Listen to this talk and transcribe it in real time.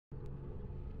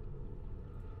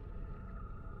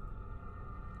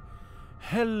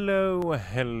Hello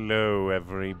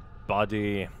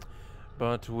everybody.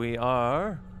 But we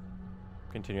are...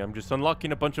 Continue, I'm just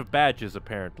unlocking a bunch of badges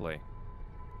apparently.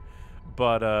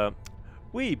 But,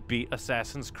 we beat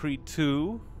Assassin's Creed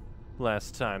 2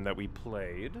 last time that we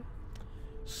played.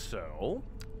 So,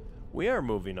 we are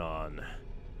moving on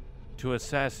to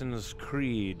Assassin's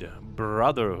Creed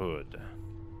Brotherhood.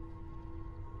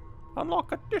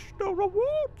 Unlock additional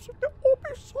rewards in the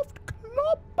Ubisoft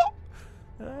Club.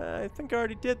 I think I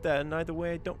already did that, and either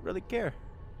way, I don't really care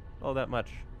all that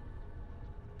much.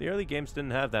 The early games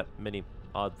didn't have that many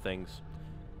odd things.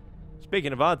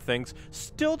 Speaking of odd things,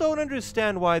 still don't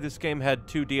understand why this game had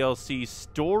 2 DLC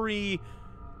story,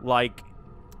 like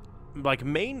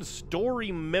main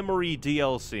story memory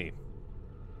DLC.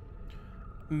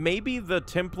 Maybe the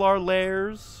Templar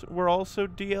layers were also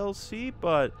DLC,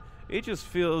 but it just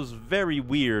feels very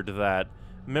weird that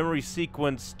Memory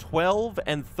Sequence 12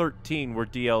 and 13 were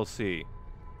DLC.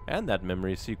 And that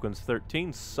Memory Sequence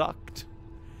 13 sucked.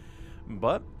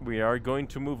 But we are going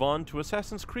to move on to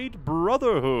Assassin's Creed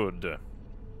Brotherhood.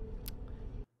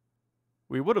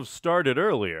 We would have started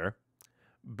earlier,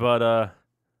 but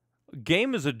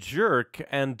game is a jerk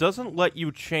and doesn't let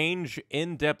you change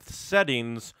in-depth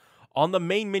settings on the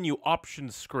main menu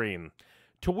options screen.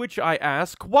 To which I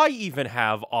ask, why even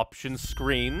have options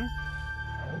screen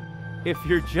if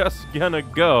you're just gonna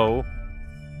go?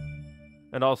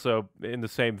 And also, in the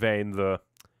same vein, the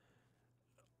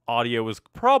audio is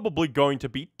probably going to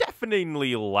be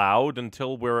deafeningly loud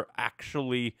until we're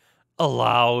actually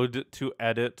allowed to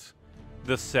edit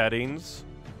the settings.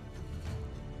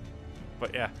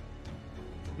 But yeah,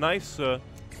 nice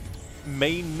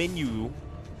main menu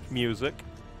music.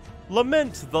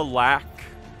 Lament the lack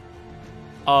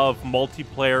of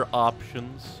multiplayer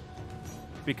options,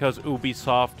 because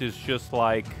Ubisoft is just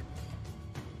like,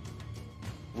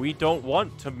 we don't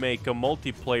want to make a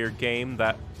multiplayer game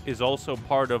that is also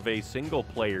part of a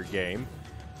single-player game.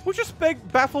 Which just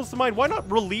baffles the mind. Why not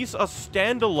release a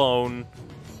standalone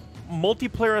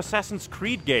multiplayer Assassin's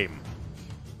Creed game?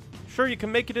 Sure, you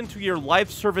can make it into your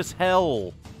live service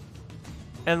hell.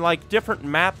 And, like, different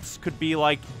maps could be,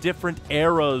 like, different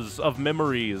eras of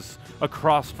memories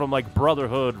across from, like,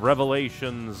 Brotherhood,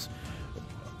 Revelations,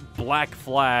 Black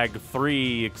Flag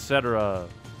 3, etc.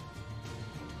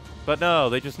 But no,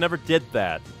 they just never did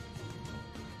that.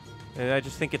 And I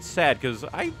just think it's sad, because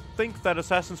I think that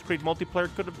Assassin's Creed multiplayer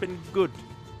could have been good.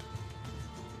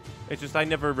 It's just I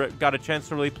never got a chance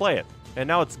to really play it. And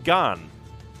now it's gone.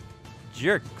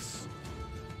 Jerks.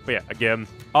 But yeah, again,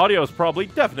 audio is probably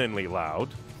definitely loud.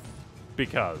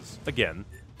 Because, again,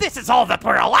 this is all that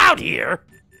we're allowed here!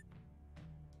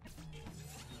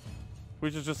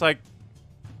 Which is just like,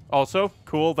 also,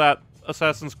 cool that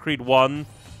Assassin's Creed 1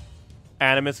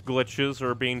 Animus glitches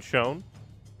are being shown.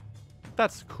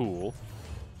 That's cool.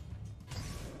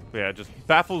 Yeah, it just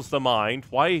baffles the mind.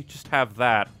 Why just have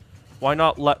that? Why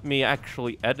not let me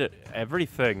actually edit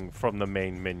everything from the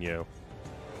main menu?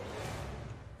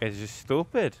 It's just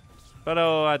stupid. But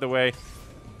oh, either way,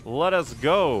 let us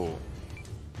go.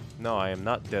 No, I am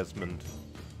not Desmond.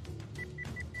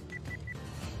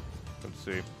 Let's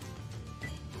see.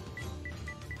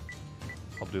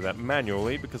 I'll do that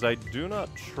manually because I do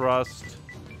not trust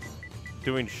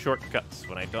doing shortcuts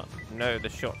when I don't know the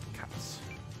shortcuts.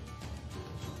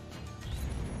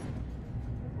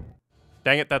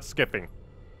 Dang it, that's skipping.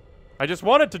 I just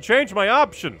wanted to change my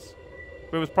options.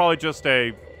 It was probably just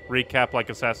a recap like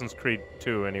Assassin's Creed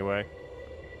 2 anyway.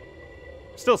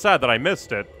 Still sad that I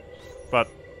missed it, but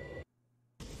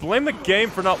blame the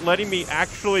game for not letting me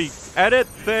actually edit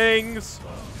things.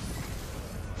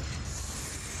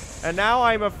 And now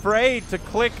I'm afraid to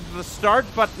click the start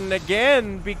button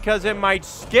again because it might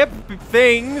skip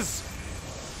things.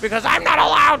 Because I'm not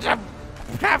allowed to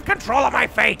have control of my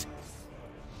fate.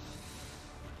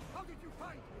 How did you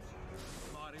find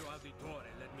this? Mario Auditore,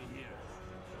 let me hear.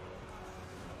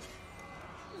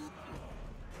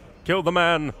 Kill the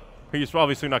man. He's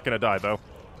obviously not gonna die though.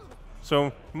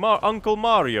 So, Uncle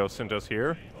Mario sent us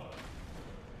here.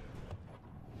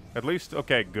 At least,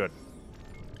 okay, good.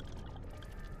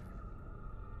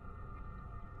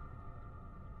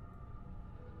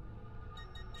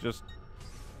 Just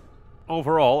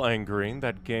overall angering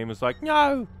that game is like,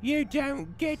 no, you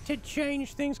don't get to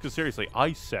change things. Because seriously,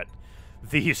 I set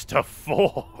these to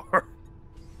 4.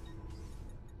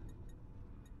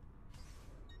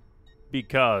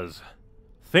 Because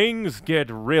things get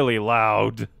really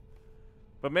loud.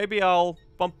 But maybe I'll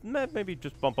maybe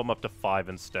just bump them up to 5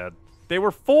 instead. They were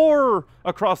 4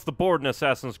 across the board in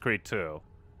Assassin's Creed 2.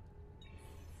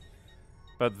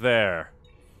 But there.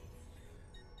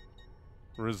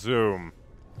 Resume.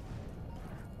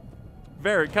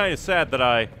 Very kind of sad that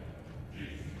I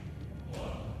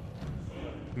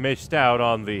missed out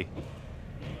on the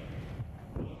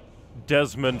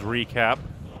Desmond recap.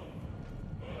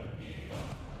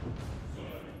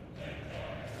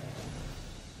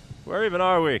 Where even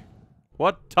are we?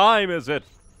 What time is it?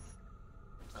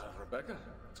 Rebecca,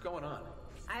 what's going on?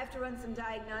 I have to run some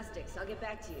diagnostics. I'll get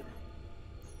back to you.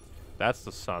 That's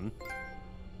the sun.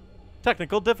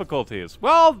 Technical difficulties.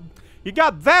 Well, you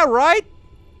got that right.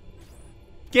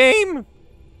 Game.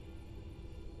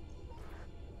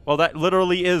 Well, that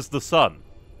literally is the sun.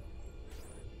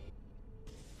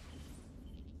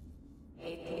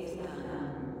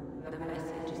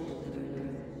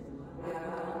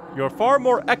 You're far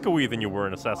more echoey than you were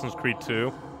in Assassin's Creed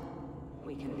 2.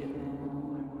 We can do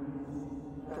more.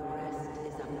 The rest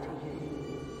is up to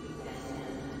you.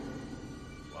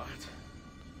 What?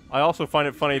 I also find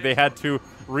it funny they had to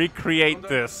recreate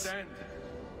this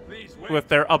Please wait. with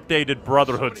their updated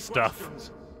Brotherhood So many stuff.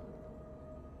 questions.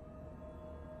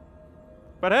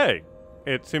 But hey,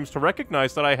 it seems to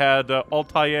recognize that I had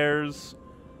Altair's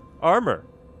armor.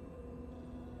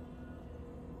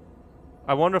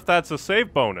 I wonder if that's a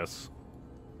save bonus.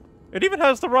 It even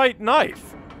has the right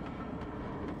knife.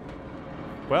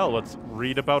 Well, let's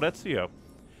read about Ezio.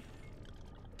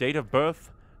 Date of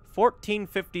birth,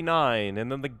 1459,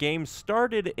 and then the game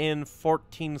started in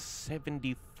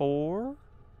 1474?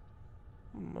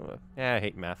 I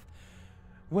hate math.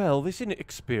 Well, this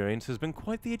experience has been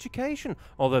quite the education,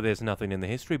 although there's nothing in the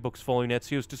history books following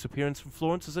Ezio's disappearance from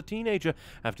Florence as a teenager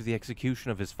after the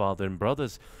execution of his father and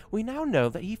brothers. We now know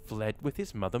that he fled with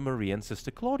his mother Maria and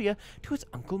sister Claudia to his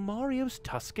uncle Mario's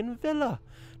Tuscan villa.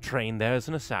 Trained there as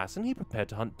an assassin, he prepared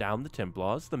to hunt down the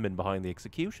Templars, the men behind the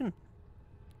execution.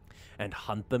 And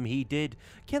hunt them he did,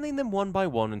 killing them one by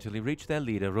one until he reached their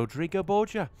leader, Rodrigo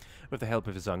Borgia. With the help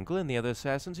of his uncle and the other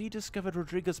assassins, he discovered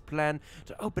Rodrigo's plan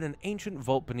to open an ancient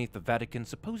vault beneath the Vatican,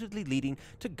 supposedly leading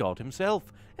to God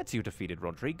himself. Ezio defeated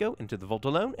Rodrigo, entered the vault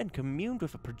alone, and communed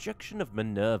with a projection of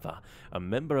Minerva, a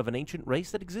member of an ancient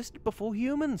race that existed before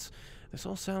humans. This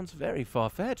all sounds very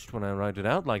far-fetched when I write it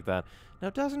out like that, now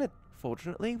doesn't it?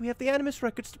 Fortunately, we have the Animus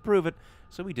records to prove it,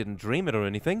 so we didn't dream it or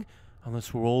anything.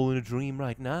 Unless we're all in a dream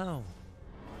right now.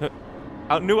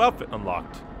 New outfit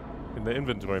unlocked in the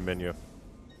inventory menu.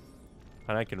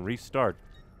 And I can restart.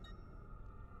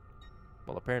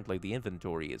 Well, apparently the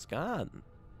inventory is gone.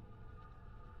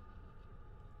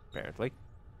 Apparently.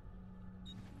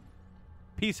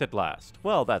 Peace at last.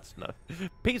 Well, that's not...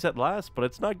 Peace at last, but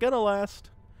it's not gonna last.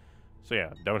 So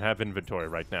yeah, don't have inventory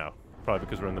right now. Probably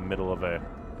because we're in the middle of a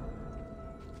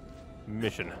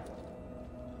mission.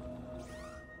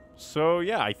 So,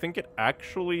 yeah, I think it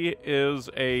actually is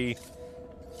a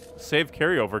save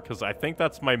carryover, because I think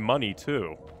that's my money,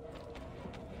 too.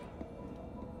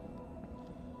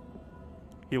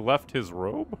 He left his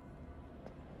robe?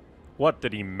 What,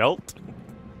 did he melt?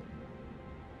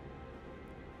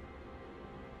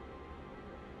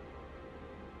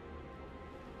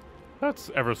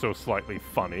 That's ever so slightly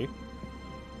funny.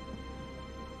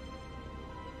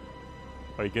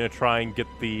 Are you gonna try and get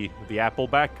the apple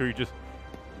back, or you just...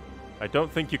 I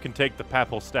don't think you can take the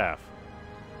papal staff.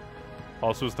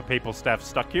 Also, is the papal staff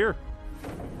stuck here?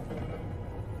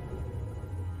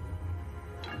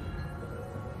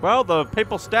 Well, the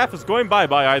papal staff is going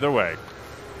bye-bye either way.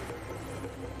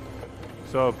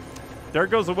 So, there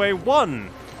goes away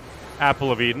one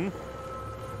Apple of Eden.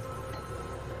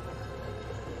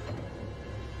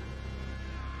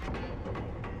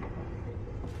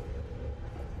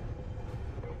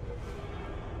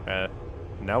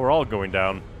 Now we're all going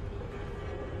down.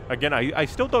 Again, I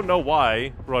still don't know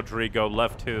why Rodrigo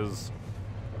left his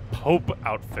Pope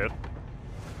outfit.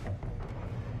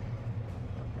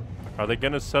 Are they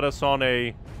gonna set us on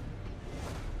a...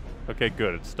 Okay,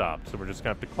 good, it stopped, so we're just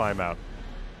gonna have to climb out.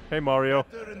 Hey, Mario.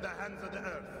 In the hands of the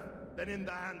earth, than in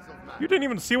the hands of man. You didn't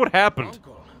even see what happened.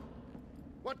 Uncle,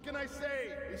 what can I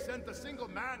say? We sent a single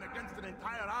man against an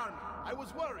entire army. I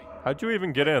was worried. How'd you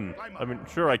even get in? I mean,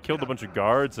 sure, I killed a bunch of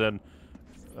guards, and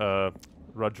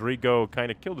Rodrigo kind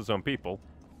of killed his own people.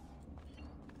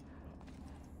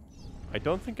 I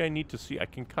don't think I need to see... I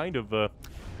can kind of, I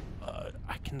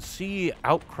can see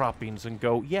outcroppings and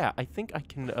go, yeah, I think I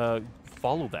can,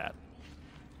 follow that.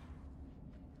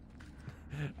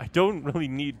 I don't really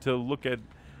need to look at...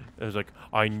 It's like,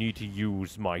 I need to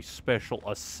use my special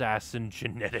assassin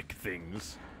genetic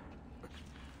things.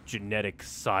 Genetic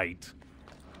sight.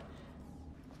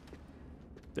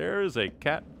 There is a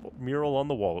cat mural on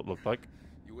the wall, it looked like.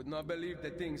 You would not believe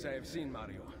the things I have seen,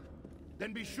 Mario.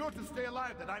 Then be sure to stay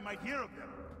alive that I might hear of them.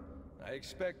 I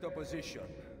expect opposition.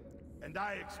 And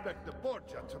I expect the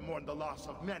Borgia to mourn the loss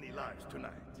of many lives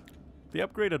tonight. The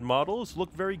upgraded models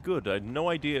look very good. I had no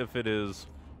idea if it is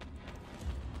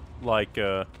like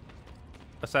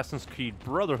Assassin's Creed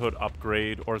Brotherhood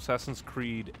upgrade or Assassin's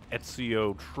Creed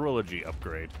Ezio Trilogy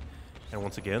upgrade. And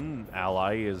once again,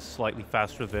 Ally is slightly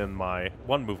faster than my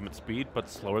one movement speed, but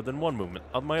slower than one movement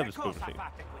of my other movement speed.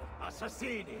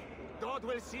 Assassini! God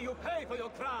will see you pay for your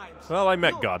crimes! Well, I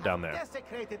met God down there.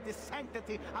 Desecrated the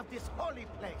sanctity of this holy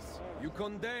place. You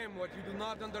condemn what you do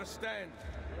not understand.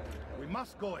 We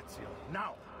must go, Ezio,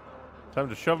 now. Time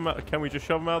to shove him out. Can we just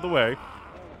shove him out of the way?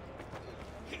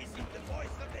 Is it the voice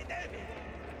of the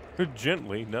devil?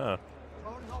 Gently, nah.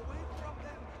 Turn away from them.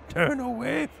 Turn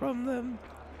away from them.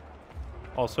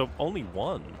 Also, only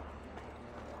one.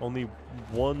 Only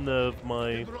one of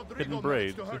my hidden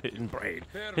braids.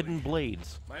 Hidden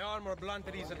blades. My armor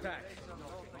blunted his attack.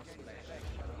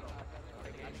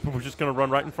 We're just gonna run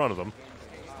right in front of them.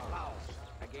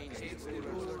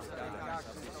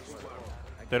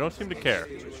 They don't seem to care.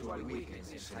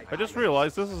 I just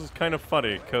realized this is kind of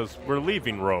funny, because we're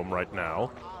leaving Rome right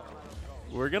now.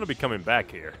 We're gonna be coming back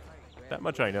here. That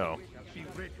much I know. Be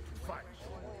ready to fight.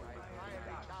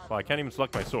 Well, I can't even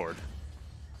select my sword.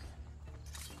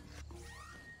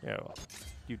 Yeah, well,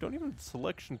 you don't even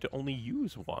selection to only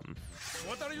use one.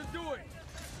 What are you doing?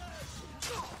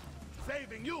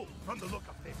 Saving you from the look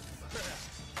of things.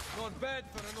 Not bad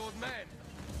for an old man.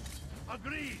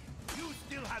 Agreed. You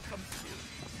still have some skill.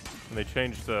 And they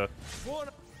changed the... One.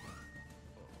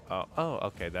 Oh,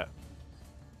 okay, that...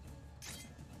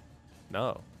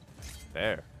 No.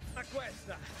 There.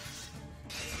 Aquesta.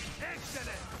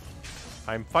 Excellent.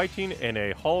 I'm fighting in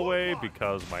a hallway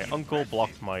because my uncle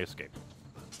blocked my escape.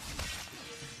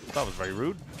 That was very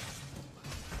rude.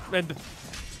 And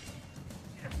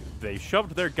they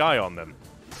shoved their guy on them.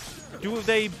 Do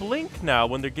they blink now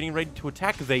when they're getting ready to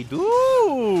attack? They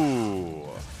do!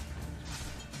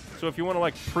 So if you want to,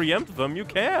 like, preempt them, you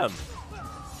can.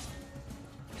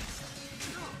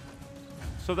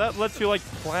 So that lets you, like,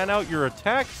 plan out your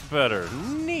attacks better.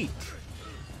 Neat.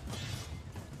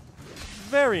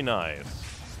 Very nice.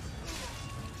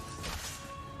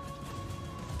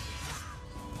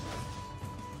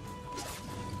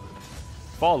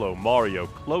 Follow Mario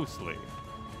closely.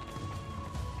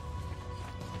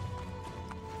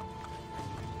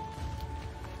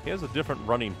 He has a different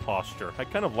running posture. I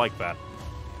kind of like that.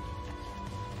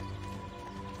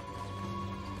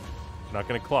 Not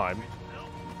gonna climb.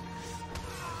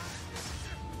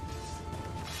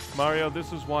 Mario,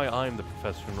 this is why I'm the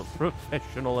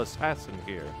professional assassin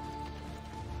here.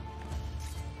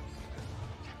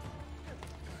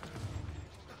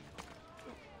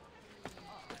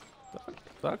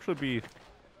 That'll actually be...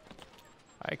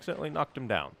 I accidentally knocked him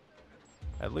down.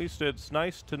 At least it's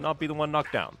nice to not be the one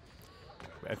knocked down.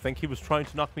 I think he was trying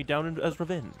to knock me down as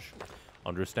revenge.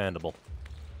 Understandable.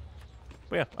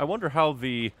 But yeah, I wonder how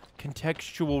the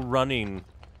contextual running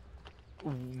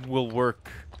will work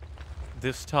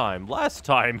this time. Last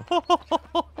time!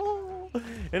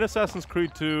 In Assassin's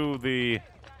Creed 2, the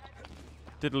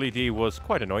diddly-dee was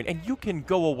quite annoying. And you can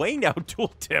go away now,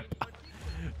 tooltip!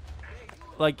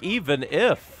 Like, even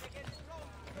if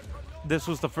this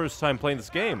was the first time playing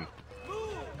this game.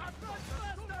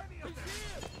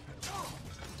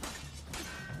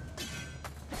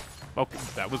 Okay,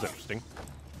 that was interesting.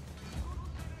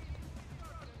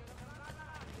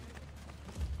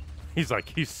 He's like,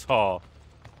 he saw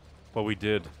what we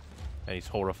did, and he's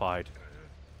horrified.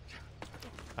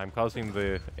 I'm causing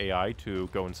the AI to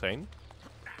go insane.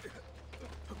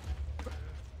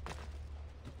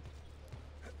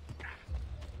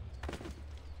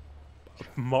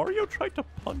 Mario tried to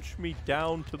punch me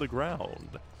down to the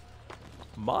ground.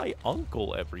 My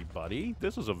uncle, everybody.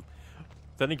 This is a...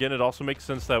 Then again, it also makes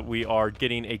sense that we are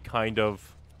getting a kind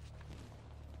of...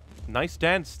 Nice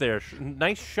dance there.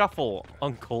 Nice shuffle,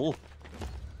 uncle.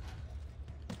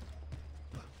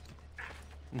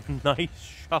 Nice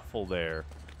shuffle there.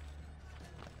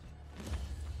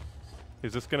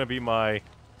 Is this gonna be my...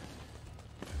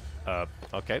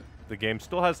 okay. The game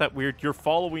still has that weird, you're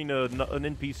following an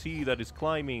NPC that is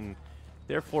climbing,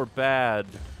 therefore bad.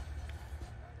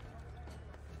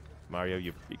 Mario,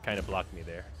 you kind of blocked me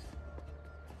there.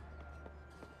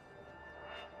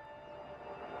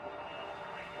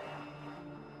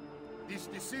 This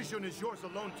decision is yours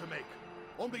alone to make.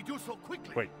 Only do so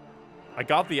quickly. Wait, I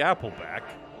got the apple back.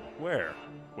 Where?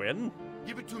 When?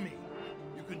 Give it to me.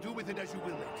 You can do with it as you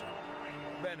will later.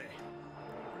 Bene.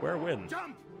 Where when?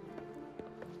 Jump!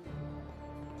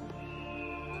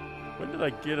 When did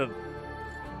I get a...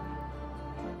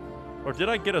 Or did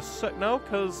I get a set? No,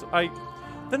 because I...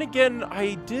 Then again,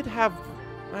 I did have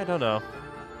I don't know.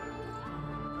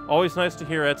 Always nice to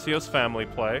hear Ezio's family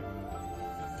play.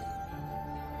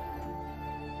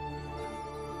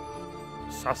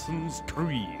 Assassin's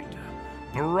Creed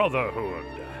Brotherhood.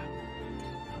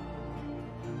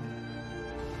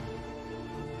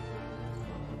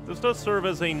 This does serve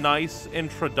as a nice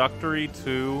introductory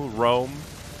to Rome,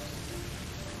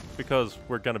 because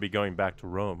we're going to be going back to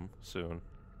Rome soon.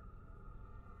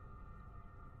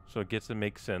 So it gets to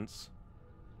make sense.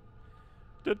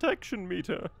 Detection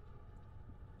meter.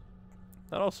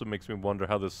 That also makes me wonder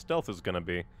how this stealth is going to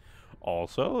be.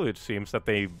 Also, it seems that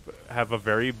they have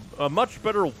a much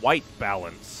better white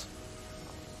balance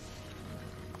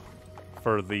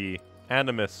for the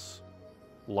Animus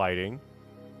lighting,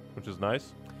 which is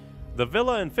nice. The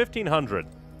villa in 1500.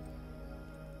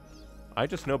 I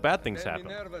just know bad things happen.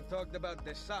 Minerva talked about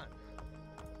the sun.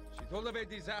 She told of a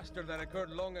disaster that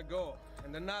occurred long ago,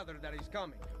 and another that is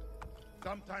coming.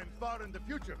 Sometime far in the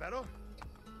future, Vero?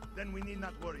 Then we need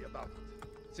not worry about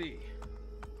it. See.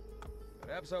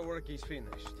 Perhaps our work is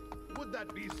finished. Would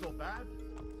that be so bad?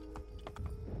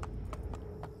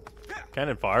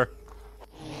 Cannon fire.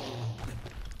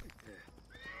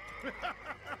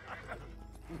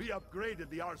 We upgraded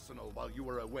the arsenal while you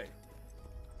were away.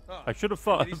 I should have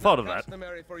thought of that.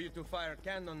 For you to fire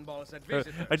cannonballs at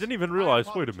visitors. I didn't even realize,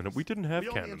 wait a minute, we didn't have We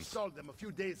only cannons. installed them a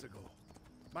few days ago.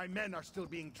 My men are still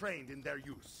being trained in their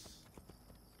use.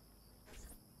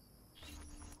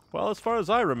 Well, as far as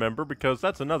I remember, because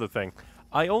that's another thing,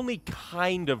 I only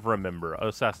kind of remember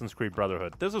Assassin's Creed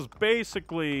Brotherhood. This is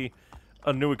basically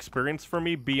a new experience for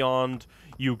me beyond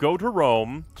you go to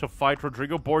Rome to fight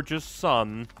Rodrigo Borgia's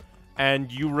son,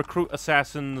 and you recruit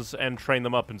assassins and train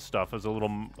them up and stuff as a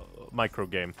little micro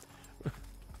game.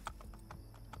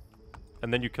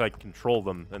 And then you can, like, control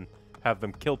them and have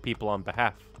them kill people on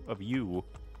behalf of you.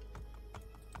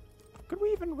 Could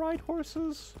we even ride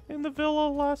horses in the villa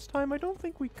last time? I don't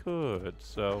think we could,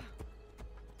 so...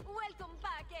 Welcome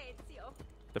back, Ezio.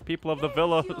 The people of the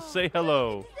villa say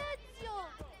hello. Ezio!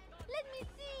 Let me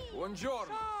see.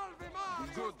 Buongiorno.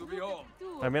 It's good to be home.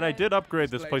 I mean, I did upgrade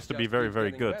this place to be very,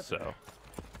 very good, so...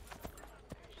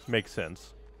 Makes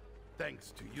sense.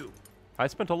 Thanks to you. I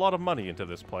spent a lot of money into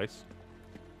this place.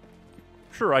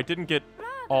 Sure, I didn't get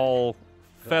all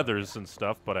feathers and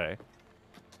stuff, but hey.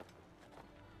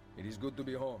 It is good to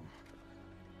be home.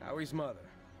 How is mother?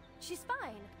 She's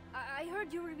fine. I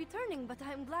heard you were returning, but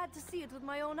I'm glad to see it with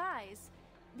my own eyes.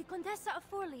 The Contessa of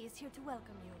Forley is here to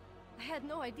welcome you. I had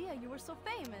no idea you were so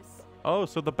famous. Oh,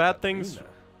 so the bad things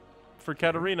for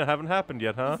Katerina haven't happened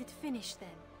yet, huh? Is it finished then?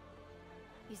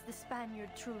 Is the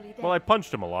Spaniard truly dead? Well, I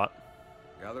punched him a lot.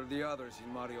 Gather the others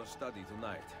in Mario's study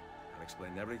tonight. I'll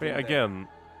explain everything But there. again,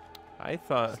 I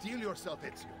thought Steel yourself,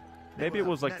 Ezio. maybe it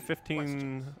was like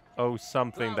 15-0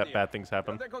 something that bad things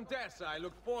happened. The Contessa, I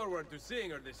look forward to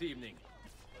seeing her this evening.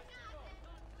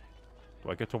 Do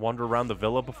I get to wander around the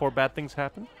villa before bad things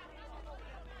happen?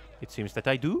 It seems that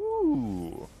I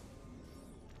do.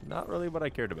 Not really what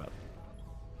I cared about.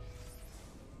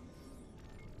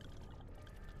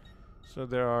 So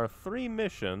there are 3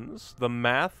 missions. The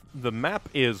map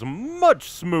is much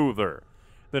smoother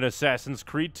than Assassin's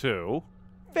Creed 2.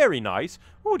 Very nice.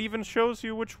 Oh, it even shows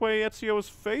you which way Ezio is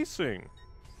facing.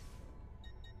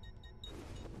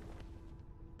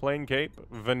 Plain cape,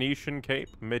 Venetian cape,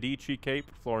 Medici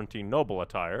cape, Florentine noble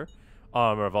attire,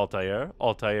 armor of Altair,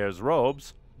 Altair's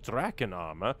robes, Draken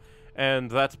armor,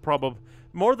 and that's probably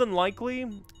more than likely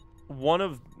one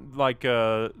of like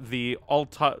the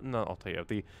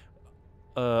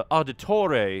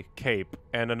Auditore cape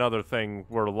and another thing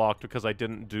were locked because I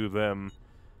didn't do them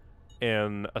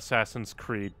in Assassin's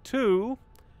Creed 2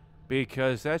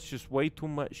 because that's just way too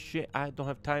much shit I don't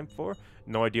have time for.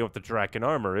 No idea what the Draken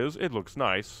armor is. It looks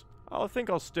nice. I think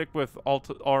I'll stick with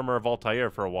armor of Altair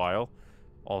for a while.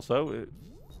 Also,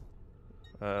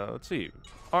 let's see.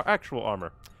 Our actual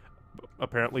armor.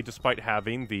 Apparently, despite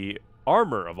having the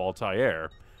armor of Altair,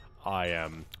 I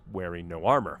am wearing no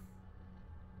armor.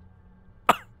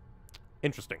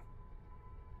 Interesting.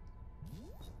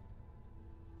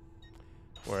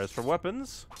 Whereas for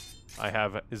weapons, I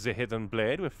have the Hidden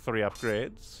Blade with 3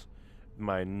 upgrades.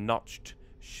 My Notched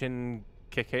Shinkekedia,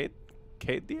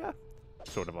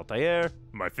 Sword of Altair,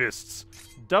 my fists,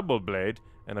 Double Blade,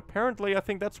 and apparently I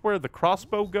think that's where the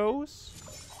crossbow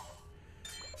goes.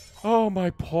 Oh, my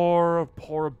poor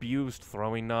abused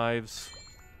throwing knives.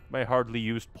 My hardly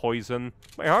used poison.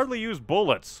 My hardly used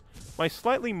bullets. My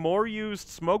slightly more used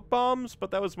smoke bombs,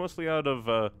 but that was mostly out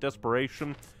of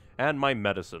desperation. And my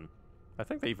medicine. I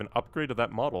think they even upgraded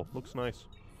that model. Looks nice.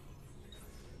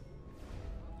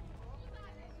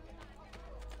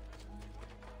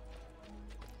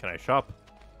 Can I shop?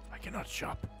 cannot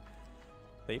shop.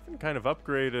 They even kind of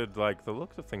upgraded, like, the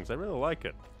looks of things. I really like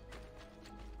it.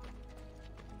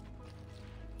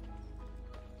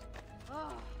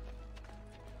 Oh,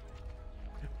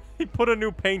 He put a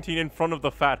new painting in front of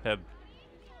the fathead.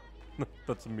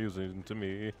 That's amusing to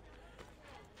me.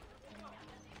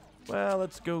 Well,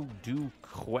 let's go do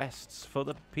quests for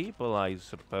the people, I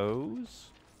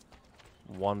suppose.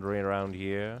 Wandering around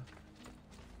here.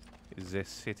 Is this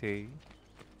city?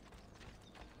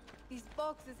 this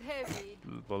box is heavy.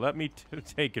 Well, let me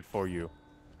take it for you.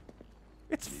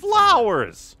 It's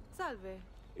flowers! Salve.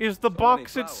 Is the So many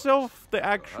box flowers. itself the Your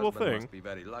actual husband thing? must be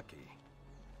very lucky.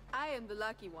 I am the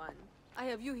lucky one. I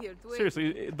have you here to aid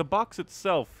Seriously, the box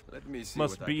itself Let me see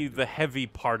must what I be can the do. heavy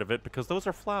part of it, because those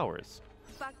are flowers.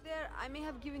 Back there, I may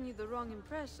have given you the wrong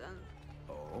impression.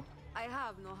 Oh, I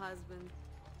have no husband.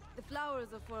 The flowers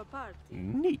are for a party.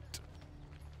 Neat.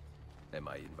 am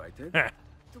I invited?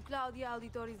 To Claudia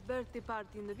Auditori's birthday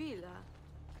party in the villa.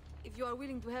 If you are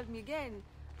willing to help me again,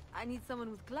 I need someone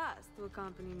with class to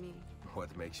accompany me.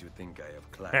 What makes you think I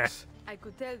have class? I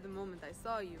could tell the moment I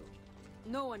saw you.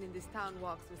 No one in this town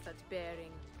walks with such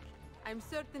bearing. I'm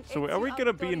certain. So are Ezio we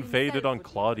gonna be Auditori invaded himself on would be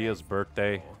Claudia's impressed.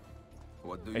 birthday?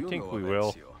 What do I you think know we of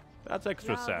will. Ezio? That's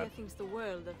extra Claudia sad. thinks the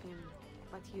world of him,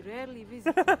 but he rarely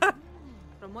visits me.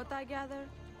 From what I gather,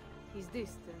 he's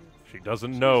distant. She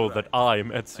doesn't know right. that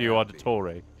I'm Ezio I am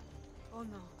Auditore. Oh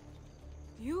no.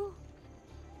 You?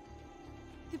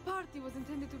 The party was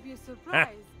intended to be a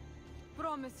surprise.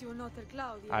 Promise you will not tell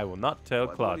Claudia. I will not tell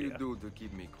What Claudia. will you do to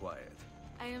keep me quiet?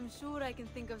 I am sure I can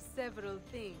think of several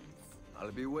things.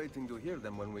 I'll be waiting to hear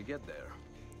them when we get there.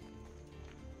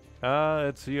 Ah,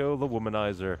 Ezio the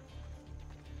womanizer.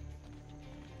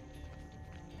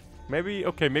 Maybe,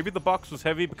 okay, maybe the box was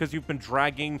heavy because you've been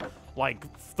dragging like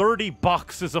 30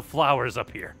 boxes of flowers up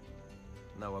here.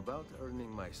 Now about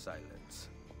earning my silence.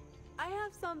 I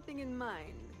have something in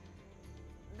mind.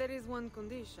 There is one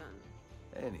condition.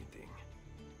 Anything.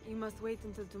 You must wait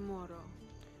until tomorrow.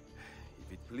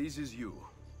 If it pleases you,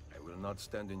 I will not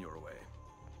stand in your way.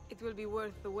 It will be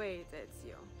worth the wait,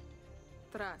 Ezio.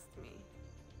 Trust me.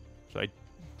 So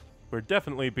we're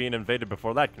definitely being invaded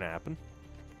before that can happen.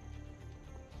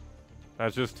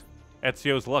 That's just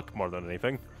Ezio's luck more than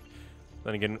anything.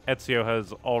 Then again, Ezio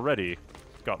has already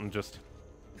gotten just...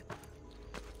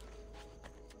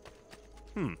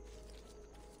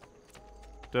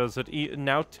 Does it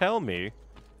now tell me?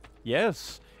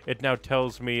 Yes, it now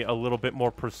tells me a little bit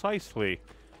more precisely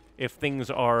if things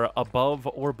are above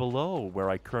or below where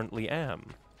I currently am.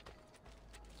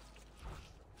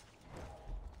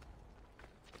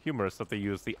 Humorous that they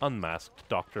use the unmasked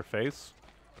doctor face,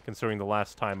 considering the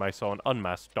last time I saw an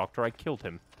unmasked doctor, I killed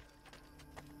him.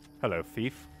 Hello,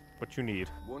 thief. What you need?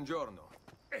 Buongiorno.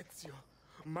 Ezio,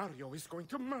 Mario is going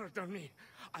to murder me.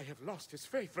 I have lost his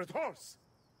favorite horse.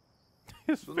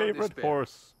 His Do not favorite despair.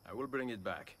 horse. I will bring it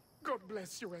back. God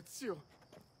bless you, Ezio.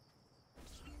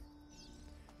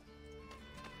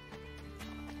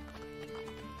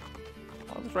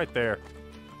 Oh, it was right there.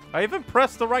 I even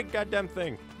pressed the right goddamn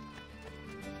thing.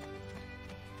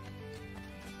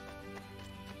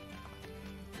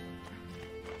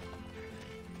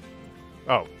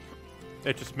 Oh.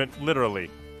 It just meant literally.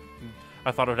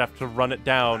 I thought I'd have to run it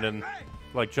down and,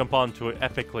 like, jump onto it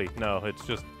epically. No, it's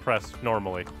just press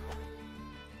normally.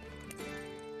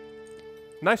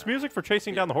 Nice music for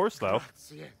chasing down the horse, though.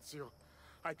 Grazie, Ezio.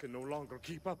 I can no longer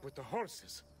keep up with the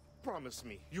horses. Promise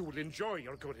me you will enjoy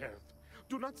your good health.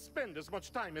 Do not spend as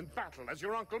much time in battle as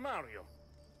your Uncle Mario.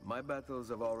 My battles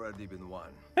have already been won.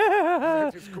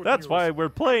 That is good That's news. why we're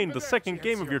playing the Arrivederci, second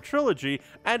game of Ezio. your trilogy,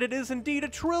 and it is indeed a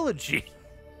trilogy.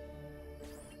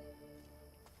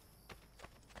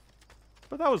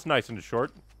 But that was nice and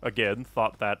short. Again,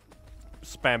 thought that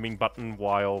spamming button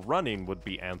while running would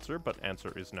be answer, but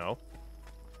answer is no.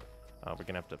 We're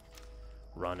gonna have to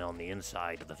run on the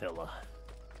inside of the villa.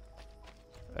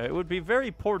 It would be very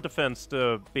poor defense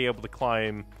to be able to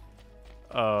climb,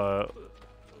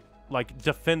 like,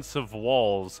 defensive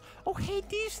walls. Oh, hey,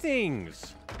 these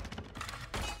things!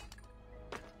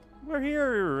 We're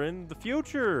here in the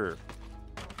future.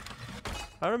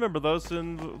 I remember those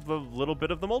in the little bit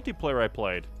of the multiplayer I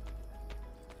played.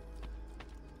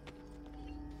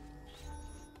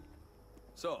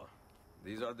 So,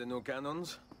 these are the new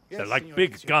cannons? They're like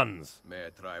big guns. May I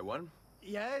try one?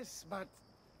 Yes, but...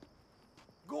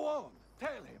 Go on,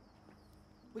 tell him.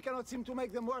 We cannot seem to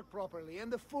make them work properly,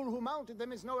 and the fool who mounted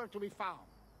them is nowhere to be found.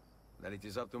 Then it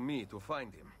is up to me to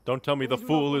find him. Don't tell me the We do not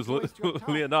fool want is to waste your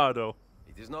time. Leonardo.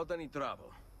 It is not any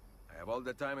trouble. I have all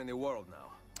the time in the world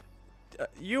now.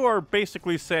 You are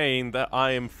basically saying that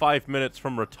I am 5 minutes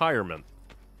from retirement.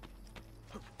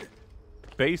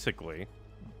 basically.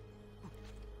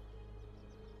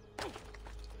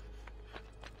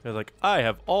 They're like, I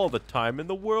have all the time in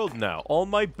the world now. All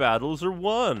my battles are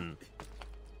won.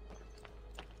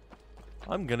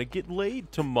 I'm gonna get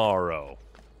laid tomorrow.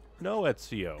 No,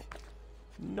 Ezio.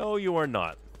 No, you are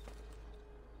not.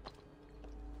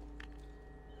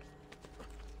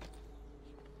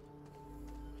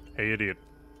 Hey, idiot.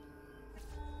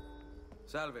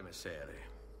 Salve, Messere.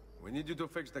 We need you to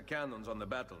fix the cannons on the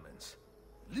battlements.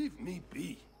 Leave me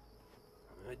be.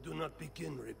 I do not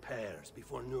begin repairs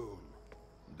before noon.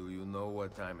 Do you know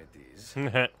what time it is?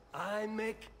 I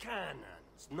make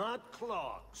cannons, not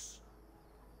clocks.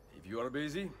 If you are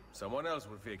busy, someone else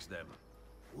will fix them.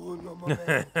 Uno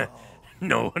momento.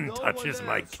 No one No touches one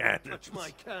my else will cannons. touch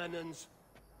my cannons.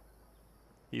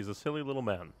 He's a silly little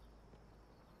man.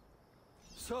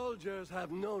 Soldiers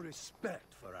have no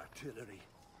respect for artillery.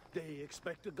 They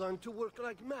expect a gun to work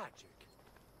like magic.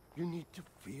 You need to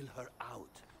feel her out.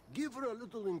 Give her a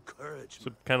little encouragement.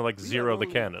 So kind of like We Zero are the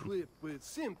only cannon. equipped with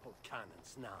simple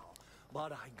cannons now,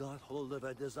 but I got hold of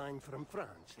a design from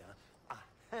Francia, a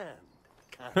hand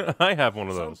cannon. I have one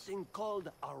of those. Something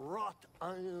called a wrought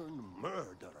iron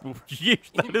murderer.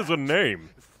 Yeesh, that is a name.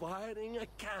 Firing a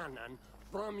cannon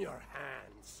from your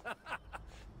hands.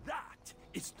 That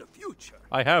is the future.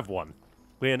 I have one.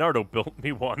 Leonardo built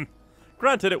me one.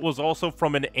 Granted, it was also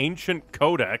from an ancient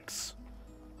codex.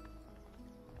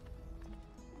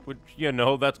 Which, you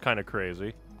know, that's kind of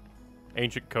crazy.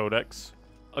 Ancient codex.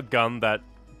 A gun that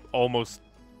almost...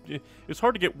 It's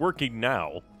hard to get working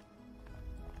now.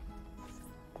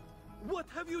 What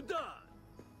have you done?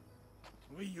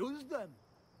 We used them.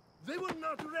 They were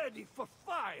not ready for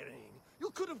firing.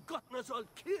 You could have gotten us all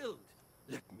killed.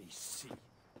 Let me see.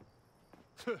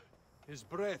 His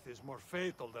breath is more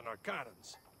fatal than our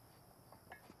cannons.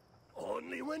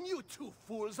 Only when you two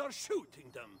fools are shooting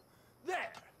them.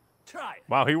 There. Try it.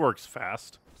 Wow, he works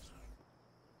fast.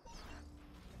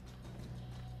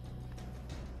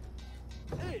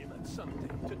 Aim at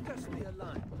something to test the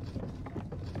alignment.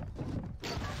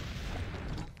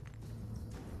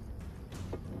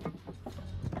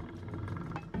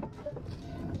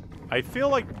 I feel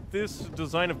like this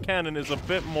design of cannon is a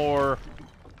bit more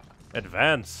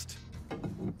advanced.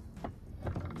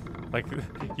 Like,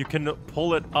 you can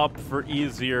pull it up for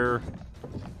easier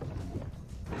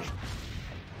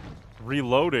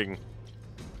reloading.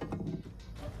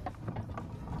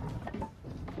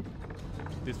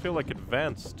 These feel like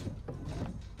advanced.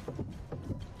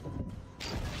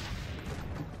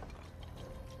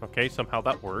 Okay, somehow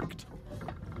that worked.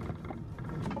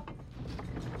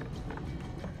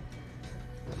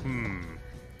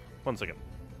 One second.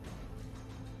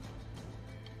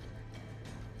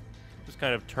 Just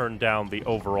kind of turn down the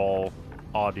overall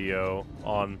audio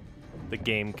on the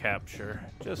game capture,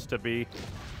 just to be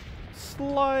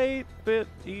slight bit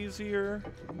easier.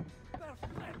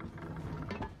 Perfect.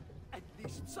 At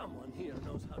least someone here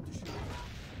knows how to shoot.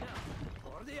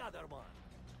 Now, or the other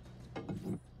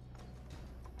one.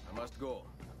 I must go.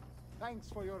 Thanks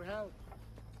for your help.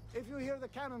 If you hear the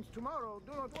cannons tomorrow,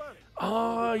 do not worry.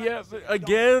 Oh, yeah,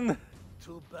 again?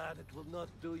 Too bad it will not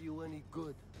do you any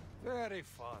good. Very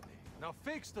funny. Now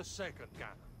fix the second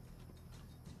cannon.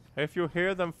 If you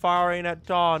hear them firing at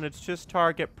dawn, it's just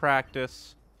target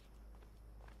practice.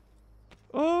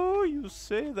 Oh, you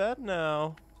say that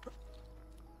now.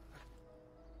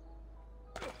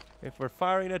 If we're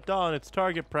firing at dawn, it's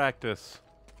target practice.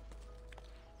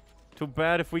 Too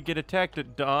bad if we get attacked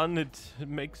at dawn, it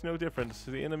makes no difference.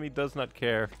 The enemy does not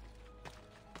care.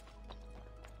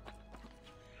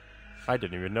 I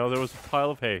didn't even know there was a pile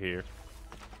of hay here.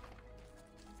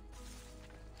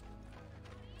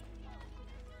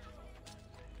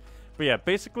 But yeah,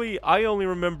 basically, I only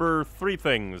remember 3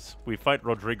 things. We fight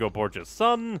Rodrigo Borgia's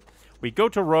son, we go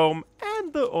to Rome,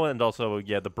 and also,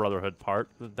 yeah, the Brotherhood part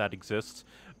that exists.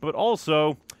 But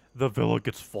also, the villa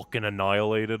gets fucking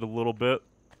annihilated a little bit.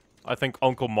 I think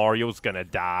Uncle Mario's gonna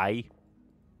die.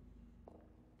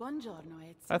 Buongiorno,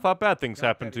 Ezio. I thought bad things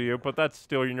happened to you, but that's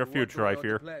still in your We want future, I to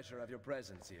fear. the pleasure of your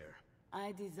presence here.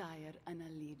 I desire an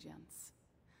allegiance.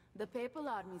 The papal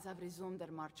armies have resumed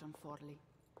their march on Forli.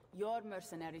 Your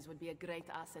mercenaries would be a great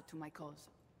asset to my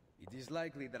cause. It is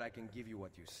likely that I can give you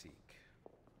what you seek.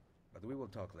 But we will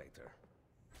talk later.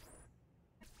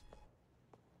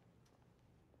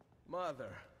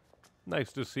 Mother.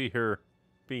 Nice to see her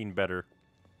being better.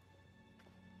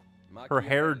 Her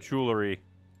hair jewelry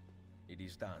It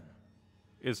is done.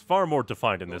 is far more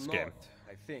defined in Though this game. not,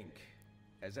 I think,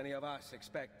 as any of us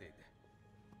expected.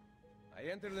 I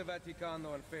entered the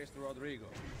Vaticano and faced Rodrigo.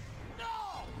 No!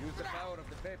 Used the power of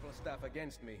the papal staff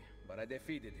against me, but I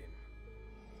defeated him.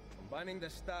 From Combining the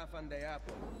staff and the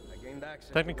apple, I gained access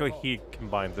to Technically, the vault. he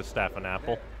combined the staff and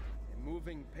apple. There, a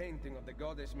moving painting of the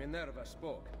goddess Minerva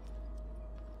spoke.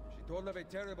 She told of a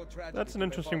terrible tragedy. That's an to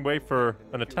interesting befall way for mankind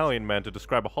in an the future. Italian man to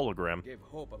describe a hologram. Gave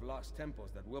hope of lost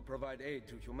temples that will provide aid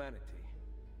to humanity.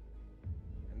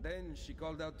 And then she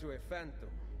called out to a phantom,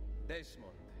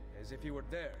 Desmond, as if he were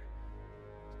there,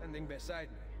 standing beside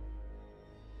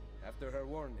me. After her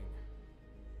warning,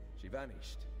 she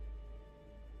vanished.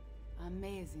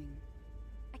 Amazing.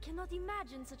 I cannot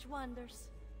imagine such wonders.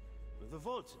 The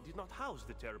vault did not house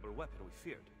the terrible weapon we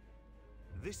feared.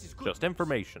 This is good Just news.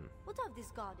 information. What of this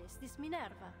goddess, this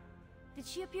Minerva? Did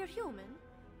she appear human?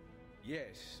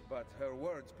 Yes, but her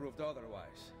words proved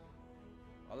otherwise.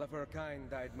 All of her kind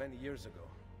died many years ago.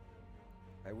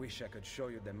 I wish I could show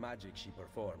you the magic she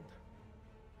performed.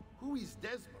 Who is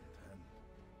Desmond, and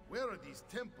where are these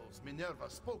temples Minerva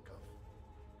spoke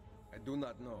of? I do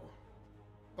not know.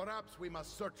 Perhaps we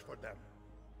must search for them.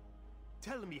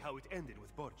 Tell me how it ended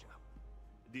with Borgia.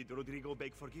 Did Rodrigo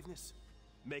beg forgiveness?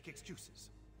 Make excuses?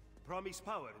 Promise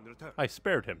power in return? I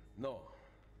spared him. No,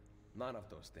 none of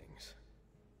those things.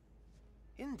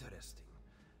 Interesting.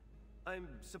 I'm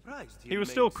surprised He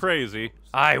was still crazy.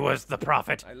 I was the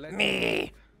prophet. I let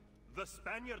Me. The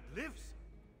Spaniard lives.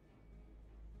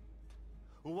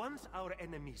 Once our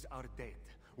enemies are dead,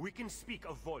 we can speak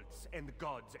of vaults and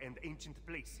gods and ancient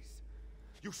places.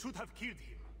 You should have killed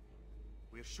him.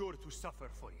 We're sure to suffer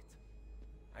for it.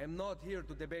 I am not here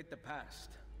to debate the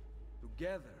past.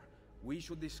 Together, we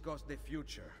should discuss the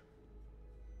future.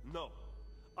 No.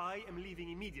 I am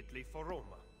leaving immediately for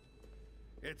Roma.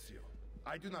 Ezio,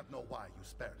 I do not know why you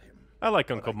spared him. I like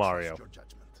but Uncle I Mario. trust your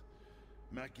judgment.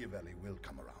 Machiavelli will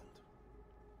come around.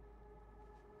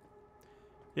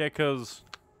 Yeah, because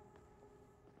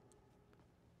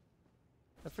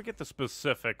I forget the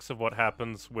specifics of what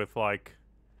happens with, like,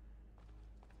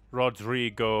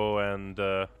 Rodrigo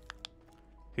and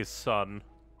his son.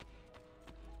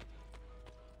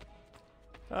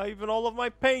 Even all of my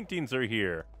paintings are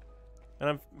here. And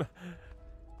I'm...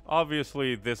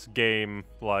 Obviously, this game,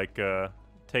 like,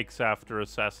 takes after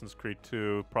Assassin's Creed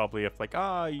 2. Probably if, like,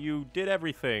 you did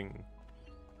everything.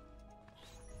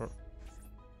 Or,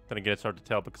 then again, it's hard to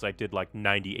tell because I did, like,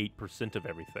 98% of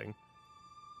everything.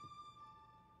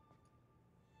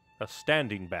 A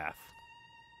standing bath.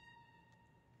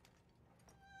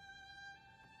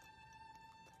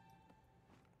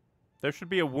 There should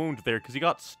be a wound there because he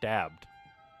got stabbed.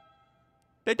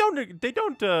 They don't,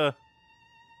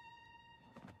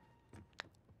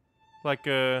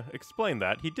 explain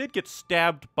that. He did get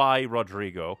stabbed by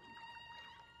Rodrigo.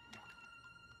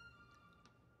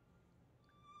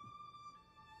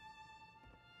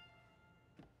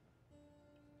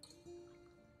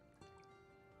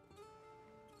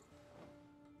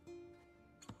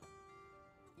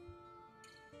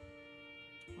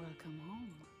 Welcome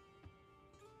home.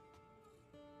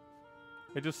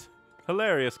 It's just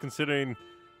hilarious considering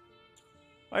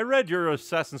I read your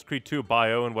Assassin's Creed 2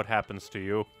 bio and what happens to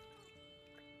you.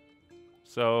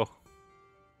 So,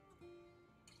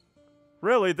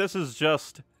 really, this is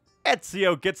just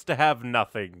Ezio gets to have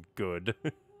nothing good.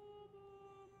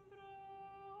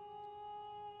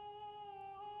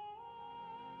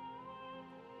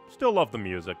 Still love the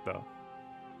music, though.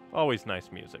 Always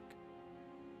nice music.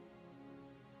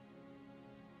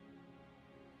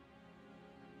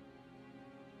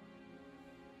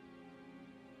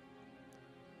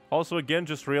 Also, again,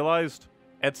 just realized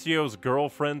Ezio's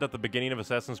girlfriend at the beginning of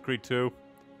Assassin's Creed 2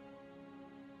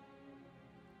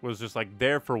 was just like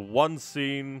there for one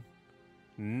scene,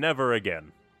 never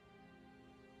again.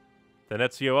 Then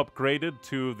Ezio upgraded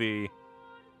to the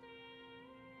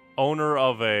owner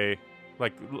of a,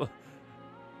 like,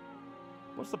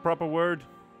 what's the proper word?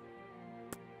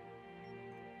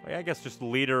 I guess just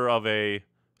leader of a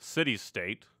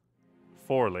city-state,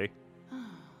 Forlì.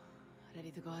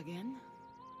 Ready to go again?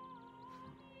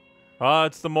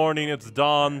 It's the morning, it's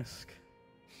dawn.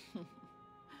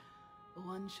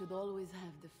 One should always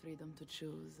have the freedom to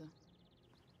choose.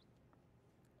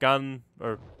 Gun,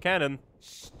 or cannon.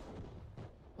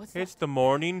 What's It's that? the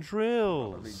morning Probably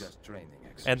drills. just training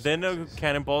And then a exercises.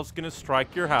 cannonball's gonna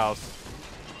strike your house.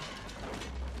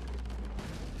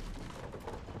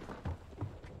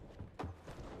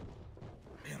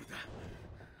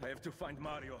 I have to find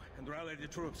Mario and rally the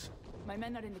troops. My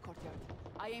men are in the courtyard.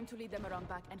 I aim to lead them around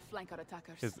back and flank our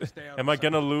attackers. Stay out Am I of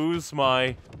gonna sight. lose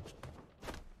my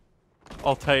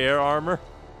Altair armor?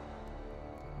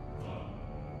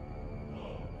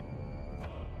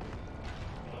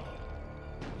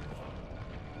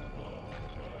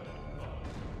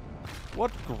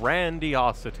 What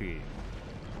grandiosity.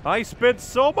 I spent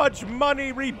so much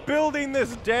money rebuilding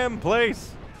this damn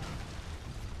place.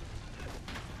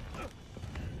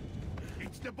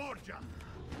 It's the Borgia.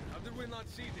 How did we not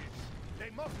see this?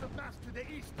 They must have massed to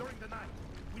the east during the night.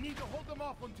 We need to hold them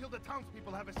off until the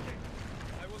townspeople have escaped.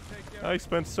 I will take care I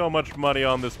spent so much money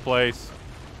on this place.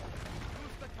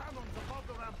 Use the cannons above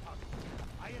the rampart.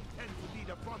 I intend to lead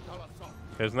a frontal assault.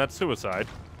 Isn't that suicide?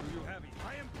 Do you have it?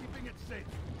 I am keeping it safe.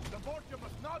 The Borgia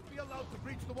must not be allowed to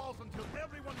breach the walls until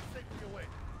everyone is safely away.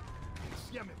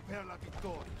 Insieme per la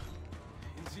vittoria.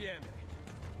 Insieme.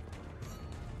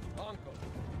 Uncle,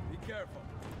 be careful.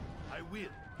 I will.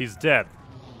 He's dead.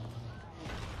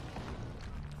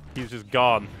 He's just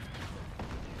gone.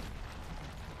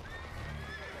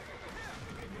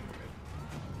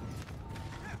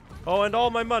 Oh, and all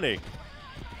my money.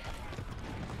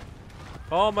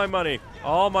 All my money.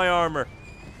 All my armor.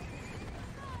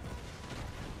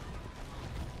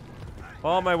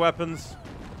 All my weapons.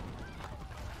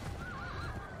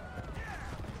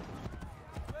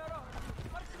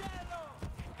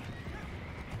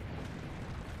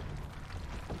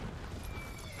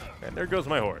 And there goes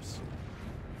my horse.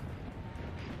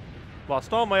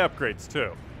 Lost all my upgrades,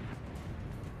 too.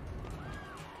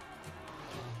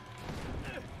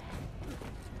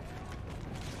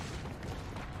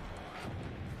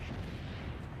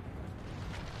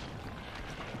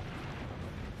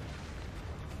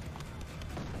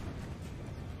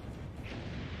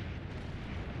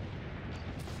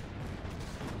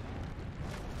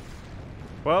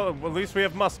 Well, at least we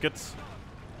have muskets.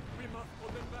 We must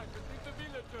put them back and take the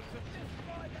villagers and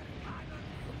destroy them.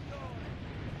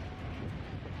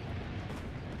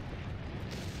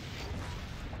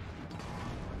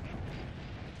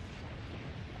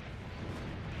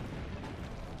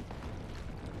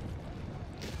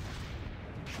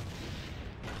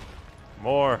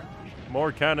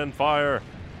 More cannon fire.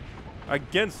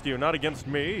 Against you, not against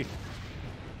me.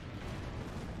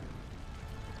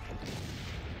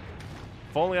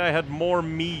 If only I had more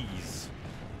me's.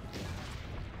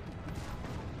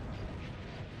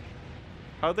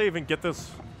 How'd they even get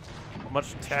this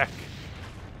much tech?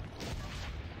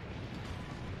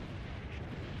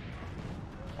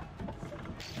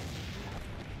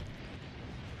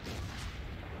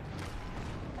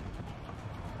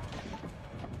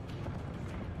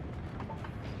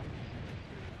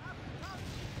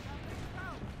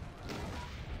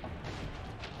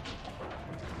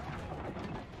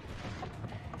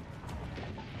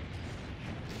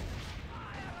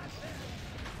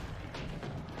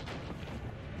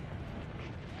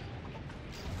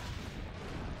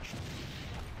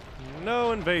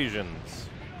 No invasions.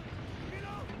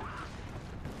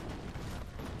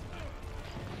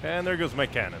 And there goes my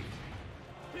cannon.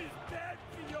 He's dead,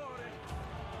 Signore.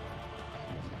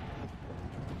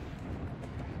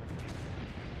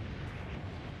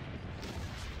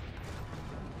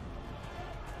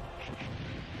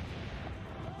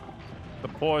 The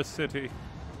poor city.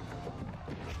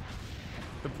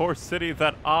 The poor city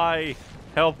that I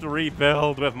helped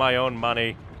rebuild with my own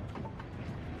money.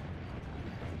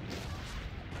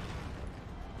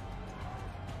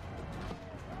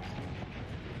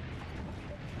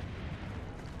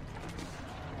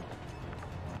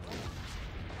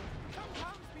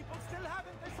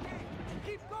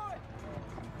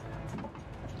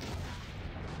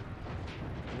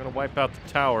 Wipe out the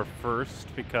tower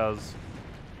first, because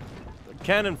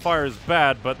cannon fire is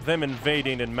bad, but them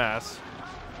invading in mass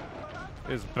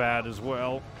is bad as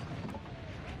well.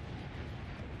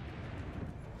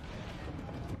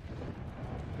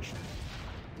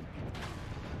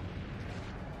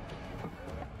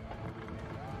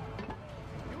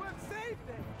 You have saved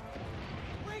them.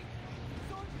 Wait,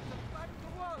 soldiers have climbed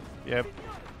the walls. Yep.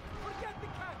 Signore, forget the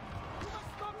cat. You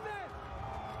must stop there.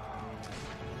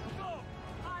 No,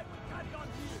 I will carry on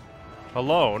here.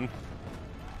 Alone?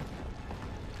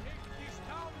 Take this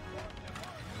town for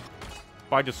them.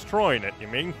 By destroying it, you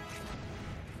mean?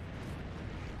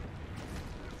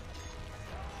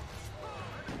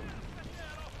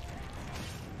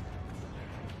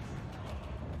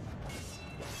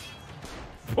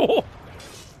 Oh!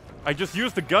 I just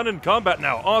used the gun in combat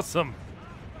now. Awesome.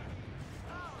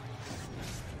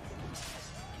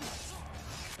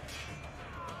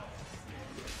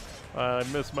 I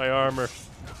missed my armor.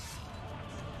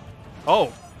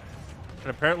 Oh! And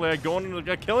apparently I go on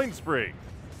a killing spree.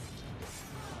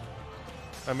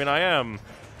 I mean, I am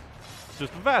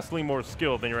just vastly more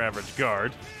skilled than your average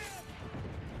guard.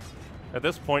 At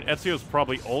this point, Ezio's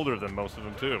probably older than most of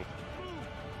them, too.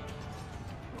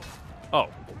 Oh.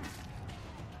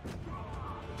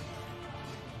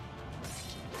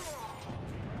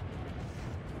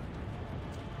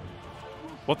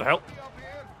 What the hell? Up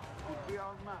here would be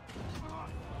our map.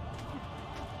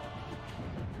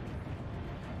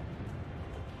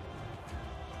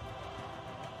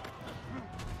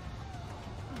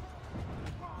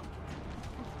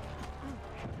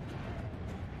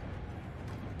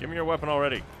 Give me your weapon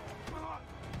already.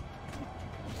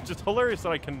 It's just hilarious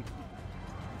that I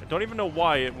don't even know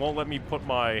why it won't let me put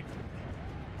my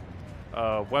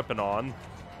weapon on.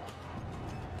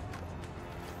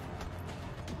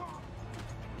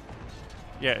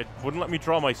 Yeah, it wouldn't let me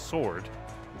draw my sword.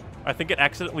 I think it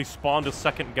accidentally spawned a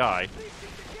second guy.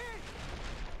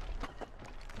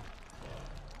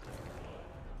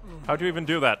 How'd you even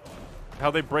do that?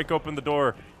 How'd they break open the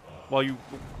door while you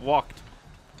walked?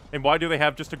 And why do they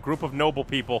have just a group of noble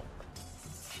people?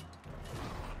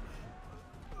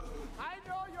 I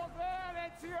know you're there,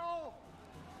 Ezio!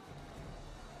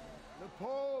 The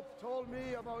Pope told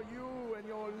me about you and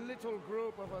your little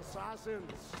group of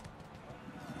assassins.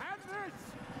 And this!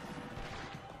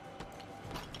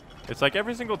 It's like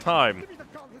every single time. Give me the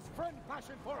gun his friend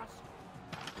fashioned for us.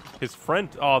 His friend?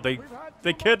 Oh, they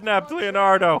kidnapped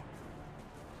Leonardo.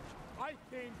 I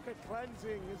think a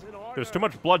cleansing is in order. There's too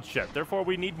much bloodshed. Therefore,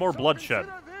 we need more bloodshed.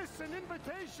 Consider this an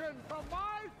invitation from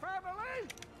my family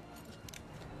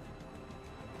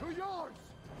to yours.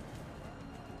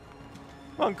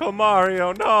 Uncle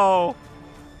Mario, no!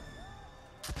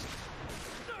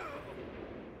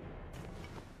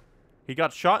 He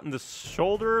got shot in the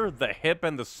shoulder, the hip,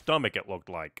 and the stomach, it looked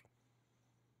like.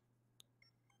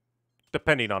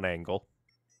 Depending on angle.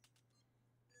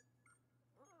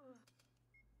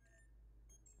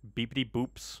 Beepity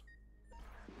boops.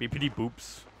 Beepity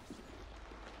boops.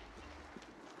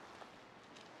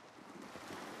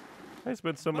 I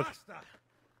spent so much... Master,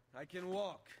 I can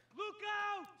walk. Look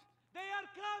out! They are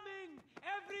coming!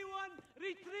 Everyone,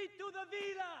 retreat to the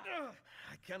villa!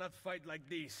 I cannot fight like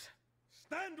this.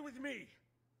 Stand with me!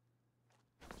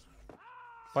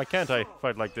 Why can't I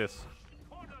fight like this?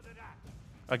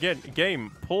 Again,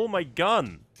 game, pull my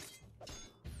gun!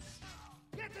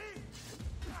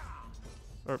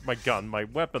 Or my gun, my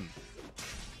weapon.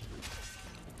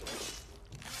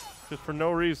 Just for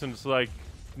no reason, it's like,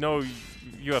 no,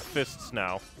 you have fists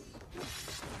now.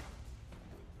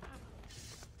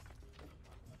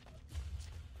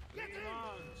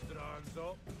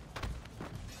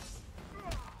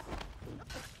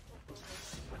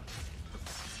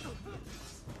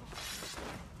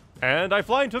 And I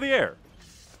fly into the air.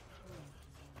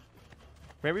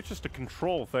 Maybe it's just a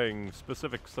control thing,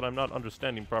 specifics that I'm not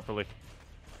understanding properly.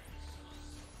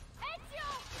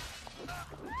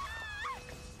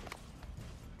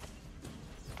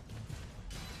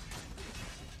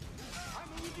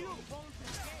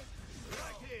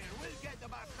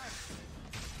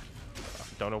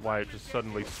 Don't know why it just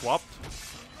suddenly swapped.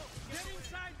 Get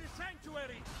inside the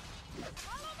sanctuary!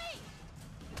 Follow me!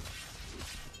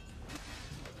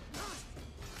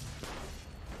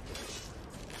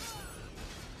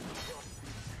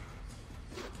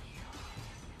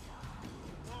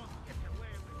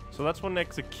 So that's what an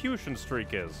execution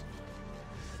streak is.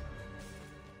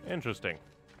 Interesting.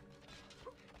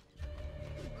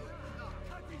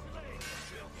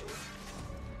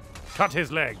 Cut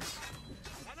his legs.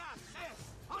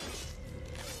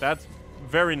 That's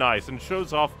very nice and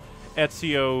shows off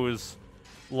Ezio's,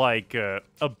 like,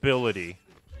 ability.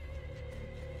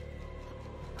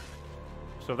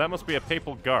 So that must be a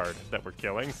papal guard that we're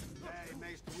killing.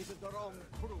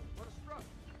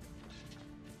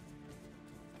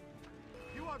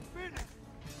 You are finished.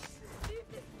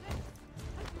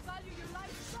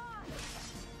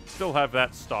 Still have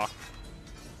that stock.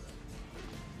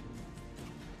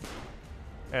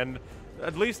 And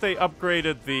at least they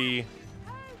upgraded the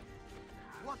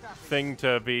thing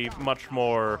to be much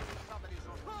more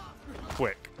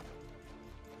quick.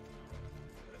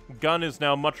 Gun is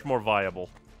now much more viable.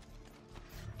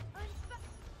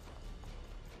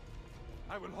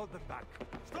 I will hold them back.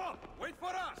 Stop! Wait for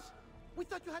us! We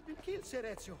thought you had been killed, Sir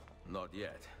Ezio. Not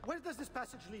yet. Where does this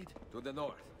passage lead? To the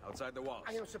north, outside the walls.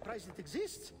 I am surprised it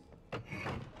exists.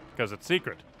 Because it's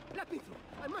secret. Let me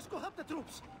through. I must go help the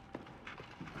troops.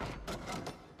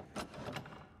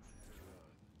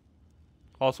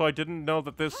 Also, I didn't know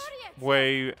that this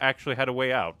way actually had a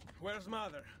way out. Where's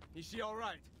Mother? Is she all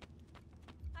right?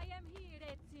 I am here,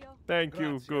 Ezio. Thank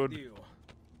you, Grazie, good. Dio.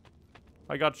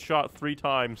 I got shot 3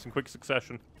 times in quick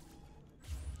succession.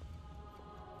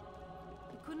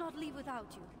 We could not leave without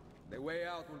you. The way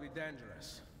out will be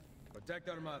dangerous. Protect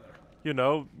our mother. You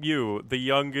know, you, the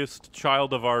youngest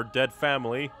child of our dead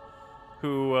family,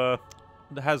 who,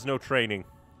 has no training.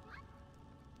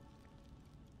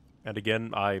 And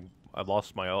again, I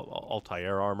lost my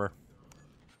Altair armor.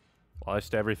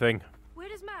 Lost everything.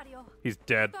 Where is Mario? He's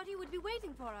dead. I thought he would be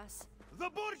waiting for us. The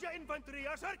Borgia infantry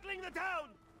are circling the town!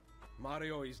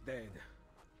 Mario is dead.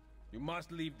 You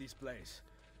must leave this place.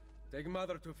 Take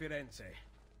Mother to Firenze.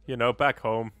 You know, back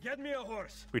home. Get me a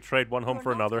horse. We trade one home You're for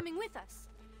not another. coming with us.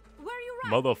 Where are you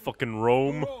riding? Motherfucking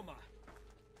Rome. Roma.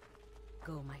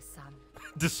 Go, my son.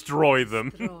 Destroy them.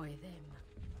 Destroy them.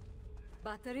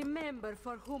 But remember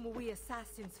for whom we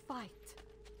assassins fight.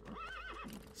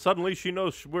 Suddenly she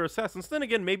knows we're assassins. Then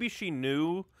again, maybe she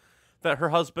knew that her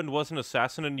husband was an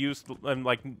assassin and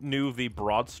knew the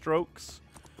broad strokes,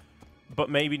 but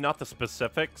maybe not the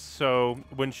specifics. So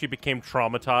when she became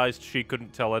traumatized, she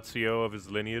couldn't tell Ezio of his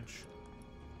lineage.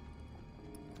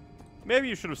 Maybe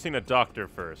you should have seen a doctor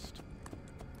first.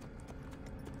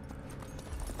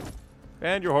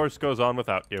 And your horse goes on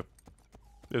without you.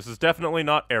 This is definitely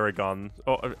not Aragorn's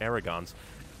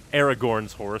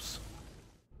horse.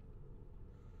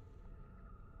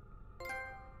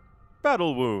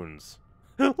 Battle wounds.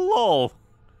 LOL.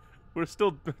 We're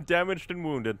still damaged and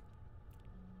wounded.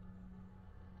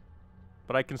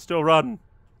 But I can still run.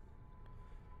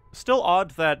 Still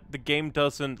odd that the game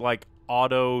doesn't, like,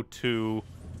 auto to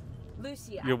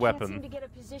Lucy, your weapon. I can't seem to get a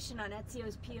position on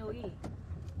Ezio's POE.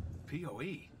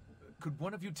 POE? Could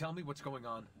one of you tell me what's going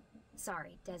on?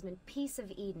 Sorry, Desmond. Peace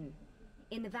of Eden.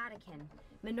 In the Vatican,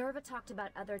 Minerva talked about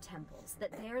other temples,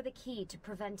 that they're the key to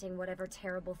preventing whatever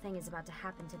terrible thing is about to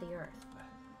happen to the Earth.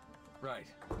 Right.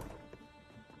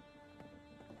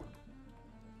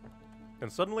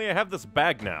 And suddenly I have this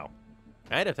bag now.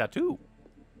 And a tattoo.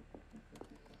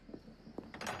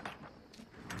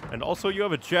 And also you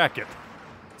have a jacket.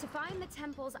 To find the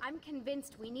temples, I'm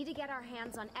convinced we need to get our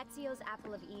hands on Ezio's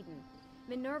Apple of Eden.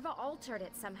 Minerva altered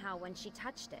it somehow when she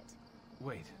touched it.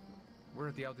 Wait, we're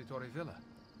at the Auditore Villa.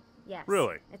 Yes.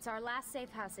 Really? It's our last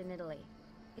safe house in Italy.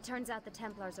 It turns out the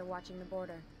Templars are watching the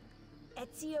border.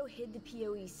 Ezio hid the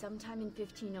POE sometime in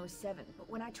 1507, but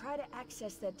when I try to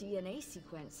access that DNA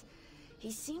sequence,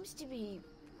 he seems to be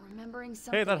remembering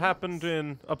something Hey, that else. happened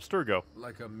in Abstergo.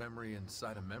 Like a memory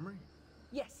inside a memory?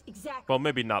 Yes, exactly. Well,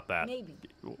 maybe not that. Maybe.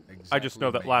 I just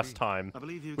know that last time I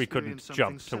believe you we couldn't experienced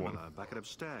jump something to him. similar back at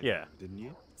Abstergo, Yeah. didn't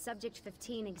you? Subject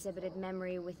 15 exhibited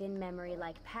memory within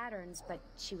memory-like patterns, but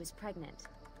she was pregnant.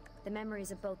 The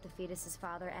memories of both the fetus's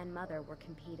father and mother were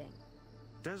competing.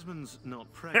 Desmond's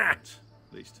not pregnant.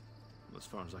 At least, as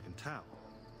far as I can tell.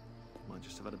 Might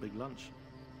just have had a big lunch.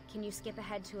 Can you skip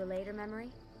ahead to a later memory?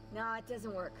 No, it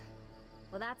doesn't work.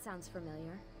 Well, that sounds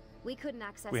familiar. We couldn't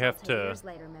access We have Altair's to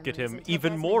later get memories him until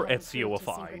even Desmond more had improved his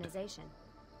Ezio-ified. synchronization.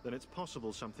 Then it's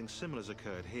possible something similar's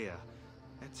occurred here.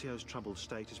 Ezio's troubled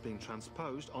state is being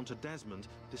transposed onto Desmond,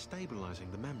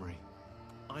 destabilizing the memory.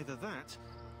 Either that,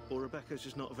 or Rebecca's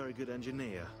just not a very good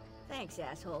engineer. Thanks,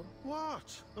 asshole.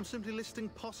 What? I'm simply listing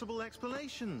possible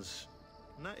explanations.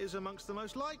 And that is amongst the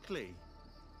most likely.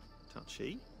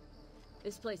 Touchy?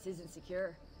 This place isn't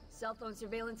secure. Cell phone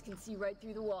surveillance can see right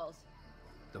through the walls.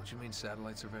 Don't you mean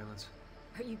satellite surveillance?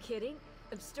 Are you kidding?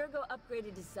 Abstergo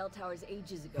upgraded his cell towers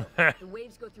ages ago. The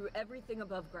waves go through everything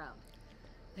above ground.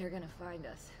 They're gonna find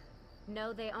us.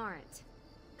 No, they aren't.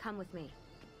 Come with me.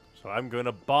 So I'm going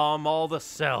to bomb all the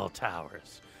cell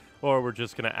towers. Or we're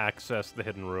just going to access the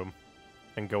hidden room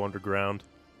and go underground.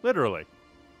 Literally.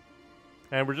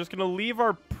 And we're just going to leave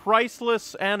our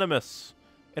priceless Animus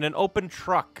in an open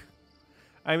truck.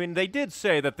 I mean, they did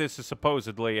say that this is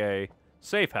supposedly a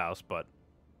safe house, but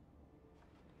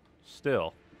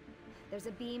still. There's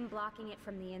a beam blocking it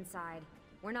from the inside.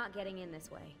 We're not getting in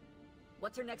this way.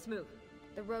 What's our next move?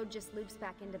 The road just loops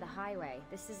back into the highway.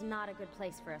 This is not a good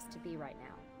place for us to be right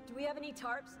now. Do we have any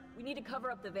tarps? We need to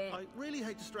cover up the van. I really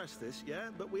hate to stress this, yeah,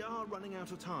 but we are running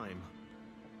out of time.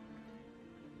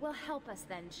 Well, help us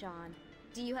then, Sean.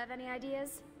 Do you have any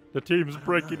ideas? The team's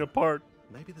breaking apart.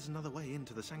 Maybe there's another way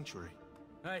into the sanctuary.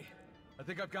 Hey, I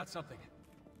think I've got something.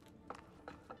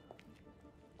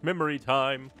 Memory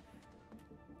time.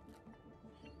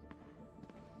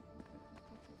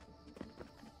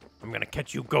 I'm gonna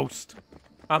catch you, Ghost.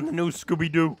 I'm the new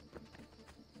Scooby-Doo.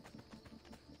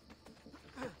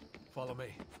 Follow me.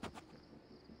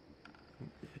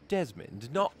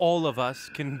 Desmond, not all of us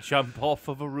can jump off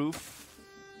of a roof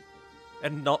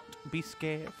and not be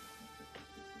scared.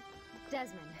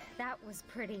 Desmond, that was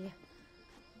pretty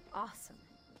awesome.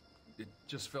 It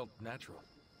just felt natural.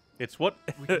 It's what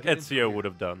We can get into Ezio here. would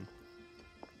have done.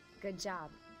 Good job.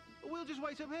 We'll just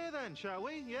wait up here then, shall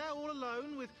we? Yeah, all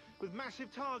alone with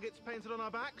massive targets painted on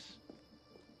our backs.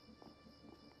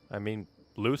 I mean,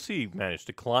 Lucy managed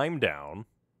to climb down.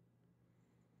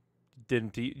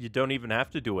 You don't even have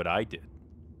to do what I did.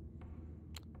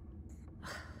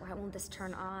 Why won't this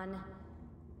turn on?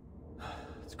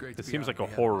 It's great This to be seems out like a of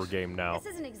the horror house. game now.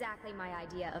 This isn't exactly my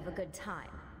idea of a good time.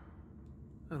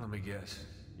 Well, let me guess.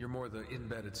 You're more the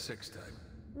in-bed at 6 type.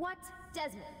 What?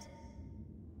 Desmond?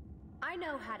 I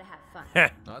know how to have fun.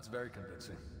 Oh, that's very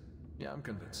convincing. Yeah, I'm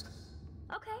convinced.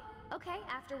 Okay, okay.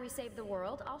 After we save the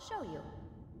world, I'll show you.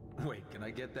 Wait, can I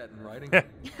get that in writing?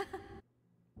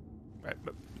 Right,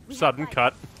 but sudden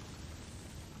cut.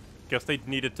 Guess they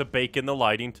needed to bake in the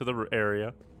lighting to the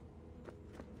area.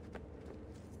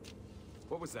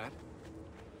 What was that?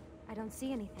 I don't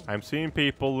see anything. I'm seeing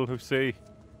people who see.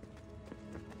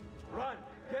 Run!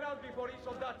 Get out before I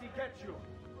soldati get you!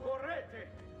 Correte!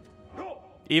 Go!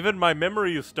 Even my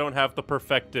memories don't have the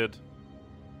perfected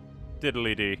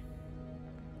diddly-dee.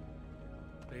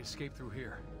 They escaped through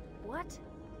here. What?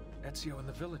 Ezio and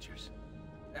the villagers.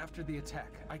 After the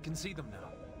attack, I can see them now.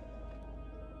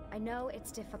 I know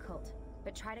it's difficult,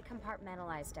 but try to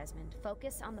compartmentalize, Desmond.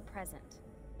 Focus on the present.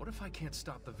 What if I can't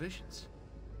stop the visions?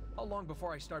 How long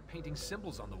before I start painting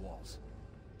symbols on the walls?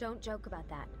 Don't joke about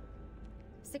that.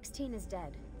 16 is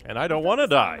dead. And I don't want to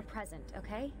Focus on die. the present,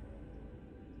 okay?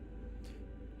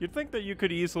 You'd think that you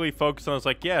could easily focus on, it's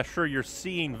like, yeah, sure, you're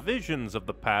seeing visions of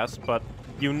the past, but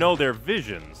you know they're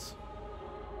visions.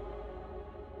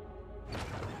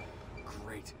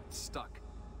 Great, it's stuck.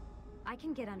 I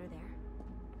can get under there.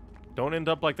 Don't end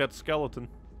up like that skeleton.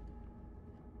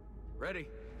 Ready?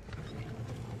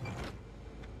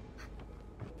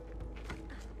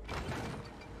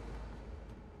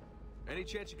 Any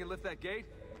chance you can lift that gate?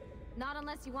 Not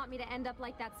unless you want me to end up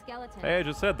like that skeleton. Hey, I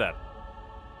just said that.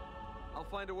 I'll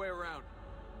find a way around.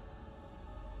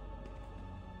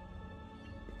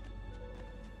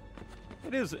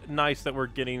 It is nice that we're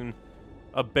getting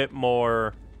a bit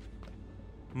more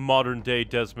modern day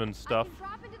Desmond stuff. I can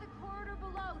drop into the corridor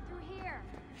below through here.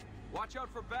 Watch out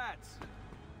for bats.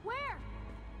 Where?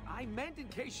 I meant in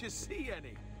case you see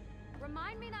any.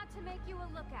 Remind me not to make you a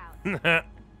lookout.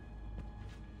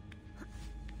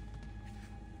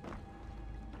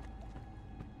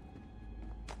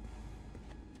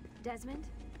 Desmond?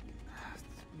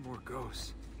 More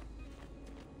ghosts.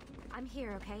 I'm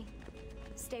here, okay?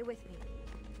 Stay with me.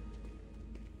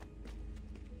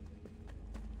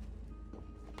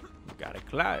 Gotta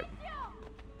climb.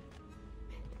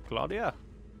 Claudia.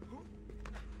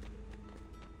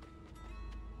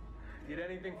 Did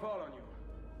anything fall on you?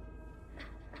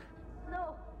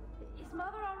 No. Is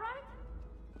Mother all right?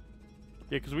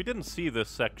 Yeah, because we didn't see this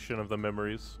section of the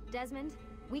memories. Desmond,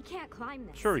 we can't climb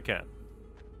this. Sure we can.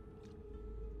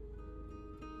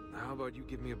 How about you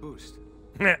give me a boost?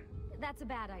 That's a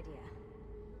bad idea.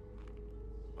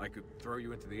 I could throw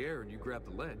you into the air and you grab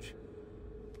the ledge.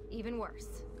 Even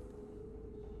worse.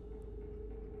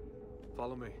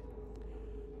 Follow me.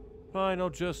 Fine,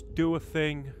 I'll just do a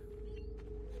thing.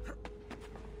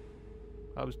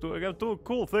 I gotta do a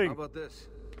cool thing. How about this?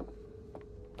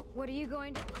 What are you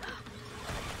going to...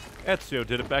 Ezio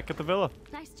did it back at the villa.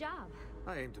 Nice job.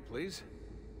 I aim to please.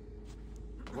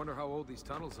 Wonder how old these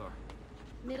tunnels are.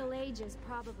 Middle Ages,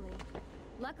 probably.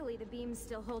 Luckily, the beams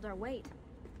still hold our weight.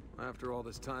 After all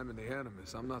this time in the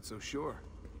Animus, I'm not so sure.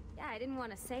 Yeah, I didn't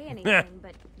want to say anything,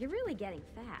 but you're really getting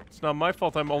fat. It's not my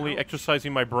fault, I'm only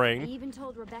exercising my I brain. even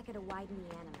told Rebecca to widen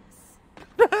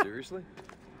the Animus. Seriously?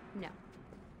 No.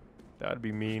 That'd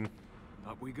be mean.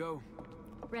 Up we go.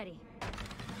 Ready.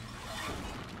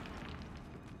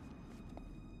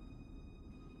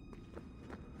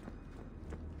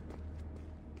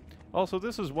 Also,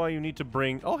 this is why you need to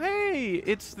bring... Oh, hey!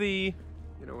 It's the...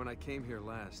 You know, when I came here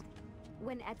last...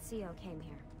 When Ezio came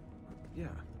here. Yeah,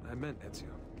 I meant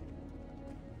Ezio.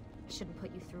 I shouldn't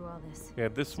put you through all this. Yeah,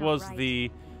 this It's not was right.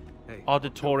 the Hey,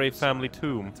 Auditore family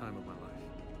tomb. Time of my life.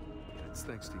 Yeah, it's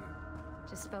thanks to you.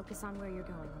 Just focus on where you're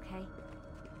going, okay?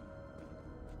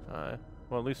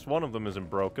 Well, at least one of them isn't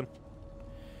broken.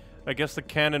 I guess the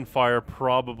cannon fire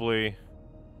probably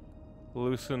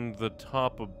loosened the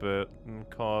top a bit and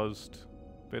caused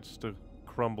bits to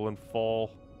crumble and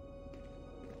fall.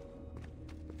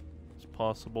 It's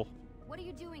possible. What are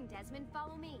you doing, Desmond?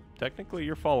 Follow me. Technically,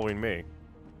 you're following me.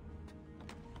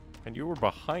 And you were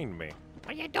behind me.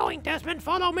 What are you doing, Desmond?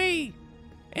 Follow me!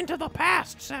 Into the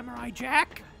past, Samurai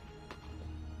Jack!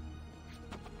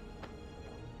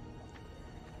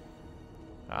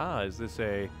 Ah, is this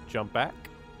a jump back?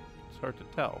 It's hard to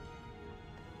tell.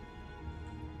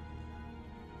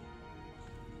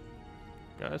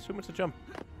 I assume it's a jump.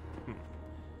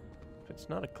 If it's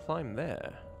not a climb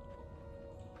there,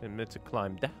 then it's a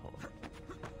climb down.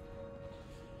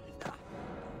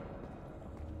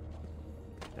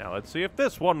 Now let's see if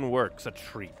this one works. A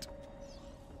treat.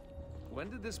 When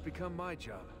did this become my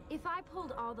job? If I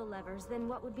pulled all the levers, then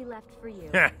what would be left for you?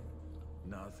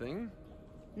 Nothing.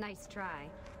 Nice try.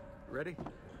 Ready?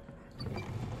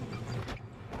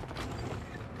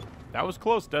 That was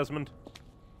close, Desmond.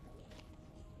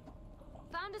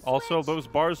 Found a Also, switch. those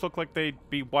bars look like they'd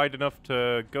be wide enough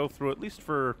to go through at least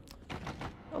for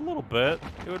a little bit.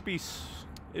 It would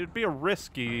be a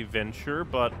risky venture,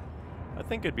 but I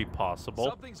think it'd be possible.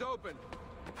 Something's open.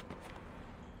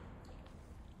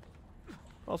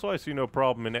 Also, I see no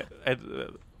problem in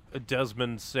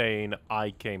Desmond saying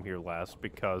I came here last,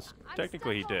 because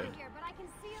technically he did. Here, but I can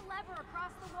see a lever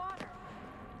across the water.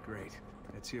 Great.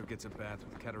 Ezio gets a bath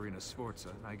with Katerina Sforza,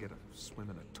 and I get a swim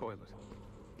in a toilet.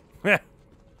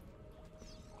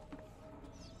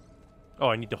 Oh,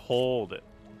 I need to hold it.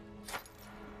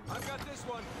 I've got this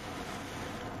one.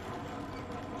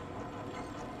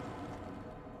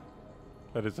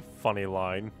 That is a funny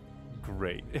line.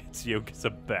 Great. Ezio gets a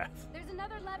bath. There's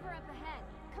another lever up ahead.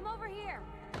 Come over here.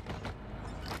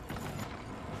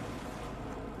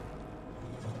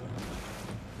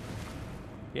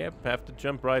 Yep, have to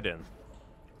jump right in.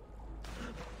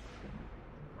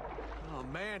 Oh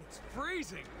man, it's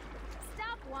freezing.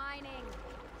 Stop whining.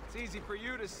 It's easy for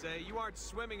you to say. You aren't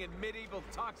swimming in medieval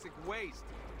toxic waste.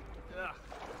 Ugh.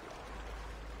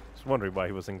 Just wondering why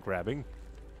he wasn't grabbing.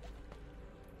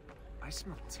 I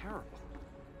smell terrible.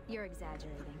 You're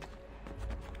exaggerating.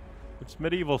 It's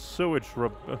medieval sewage,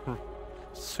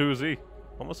 Susie.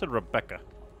 Almost said Rebecca.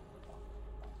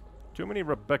 Too many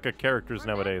Rebecca characters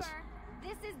nowadays.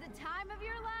 This is the time of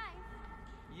your life.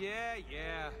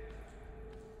 Yeah.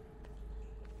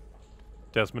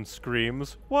 Desmond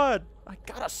screams, "What? I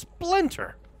got a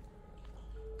splinter!"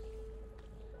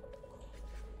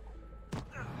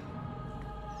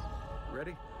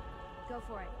 Ready? Go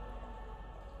for it.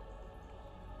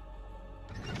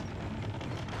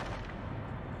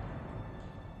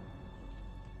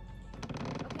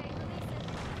 Okay, release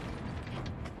it.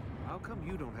 How come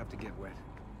you don't have to get wet?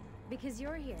 Because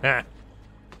you're here. Ah.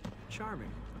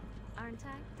 Charming. Aren't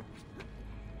I?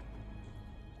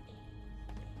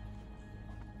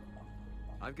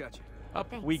 I've got you. Up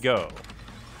Thanks. we go.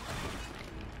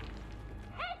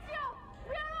 Ezio!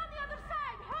 We are on the other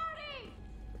side! Hurry!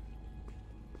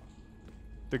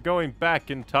 The going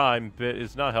back in time bit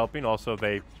is not helping. Also,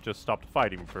 they just stopped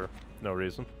fighting for no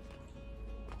reason.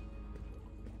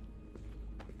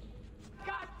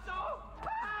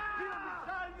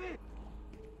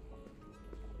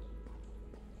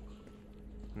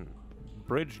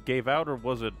 Bridge gave out, or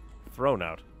was it thrown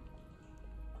out?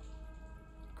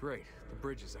 Great. The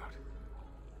bridge is out.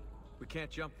 We can't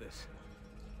jump this.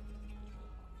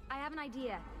 I have an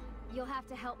idea. You'll have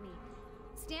to help me.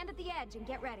 Stand at the edge and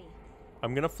get ready.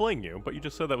 I'm gonna fling you, but you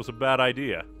just said that was a bad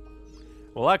idea.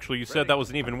 Well, actually, you said that was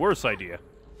an even worse idea.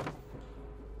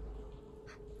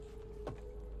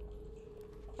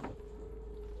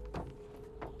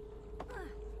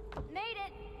 Made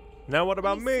it! Now what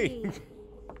about me?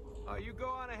 Oh, you go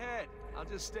on ahead. I'll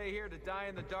just stay here to die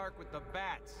in the dark with the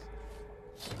bats.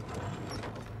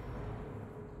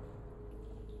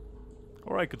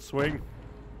 Or I could swing.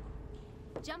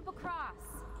 Jump across.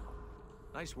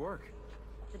 Nice work.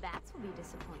 The bats will be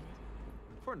disappointed.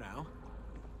 For now.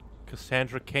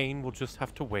 Cassandra Cain will just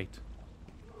have to wait.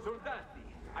 Soldati,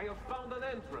 I have found an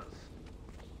entrance.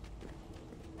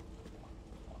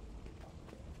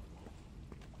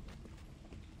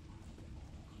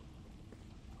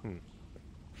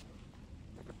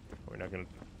 We're not gonna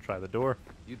try the door.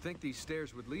 You'd think these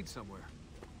stairs would lead somewhere.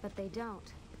 But they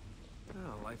don't.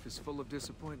 Oh, life is full of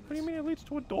disappointments. What do you mean it leads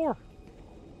to a door?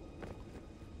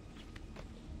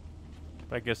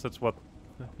 I guess that's what...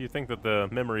 You think that the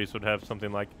memories would have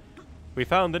something like, "We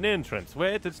found an entrance.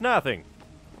 Wait, it's nothing."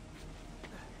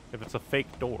 If it's a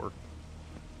fake door.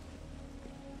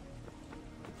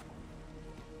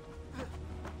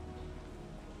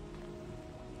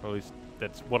 Or at least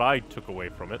that's what I took away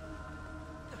from it.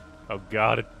 Oh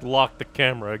god, it locked the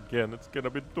camera again. It's gonna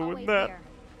be doing that. Here.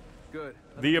 Good.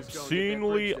 Let The me just go and get that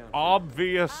obscenely bridge down for you.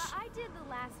 obvious... I did the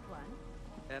last one.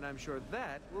 And I'm sure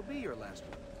that will be your last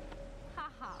one.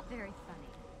 Haha, very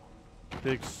funny.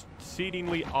 The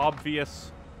exceedingly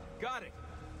obvious... Got it.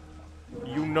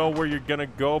 You know where you're gonna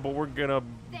go, but we're gonna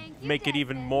Thank you, make it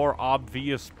even Desmond. more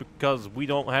obvious because we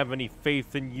don't have any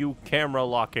faith in you camera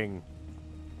locking.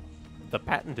 The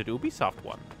patented Ubisoft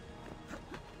one.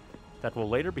 That will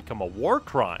later become a war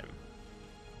crime.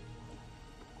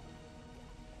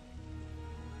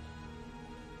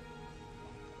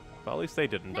 Well, at least they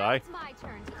didn't Now die. it's my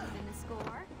turn to even the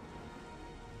score.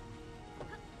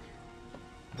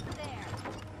 There.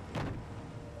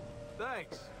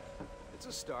 Thanks. It's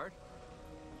a start.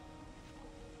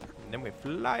 And then we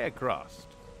fly across.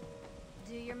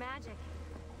 Do your magic.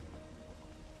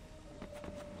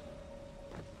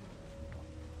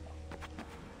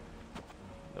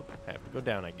 Go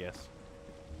down, I guess.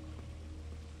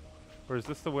 Or is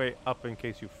this the way up in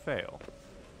case you fail?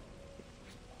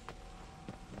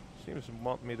 Seems to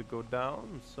want me to go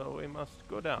down, so we must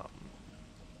go down.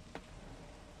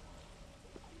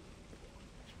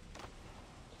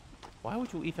 Why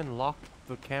would you even lock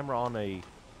the camera on a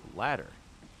ladder?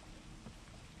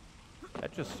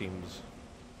 That just seems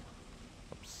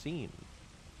obscene.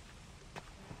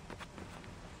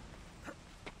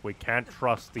 We can't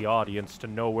trust the audience to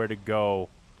know where to go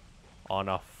on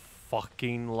a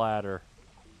fucking ladder.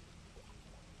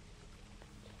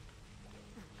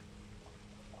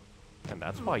 And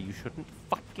that's why you shouldn't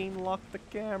fucking lock the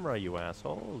camera, you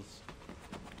assholes.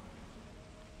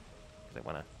 Because I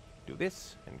want to do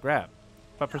this and grab.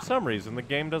 But for some reason, the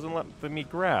game doesn't let me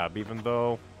grab, even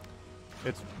though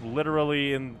it's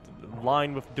literally in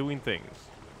line with doing things.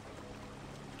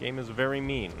 Game is very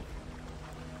mean.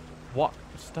 What?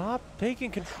 Stop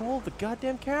taking control of the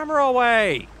goddamn camera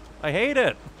away! I hate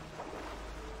it!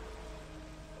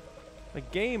 The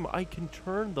game, I can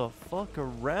turn the fuck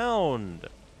around.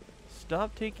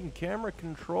 Stop taking camera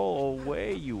control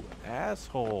away, you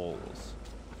assholes.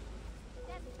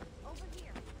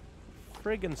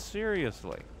 Friggin'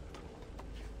 seriously.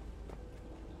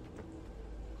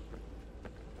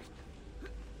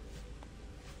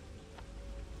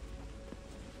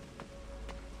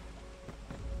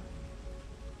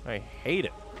 I hate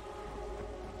it.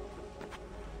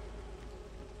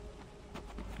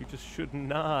 You just should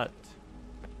not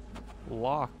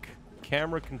lock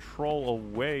camera control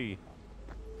away,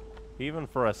 even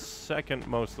for a second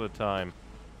most of the time.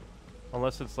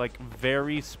 Unless it's like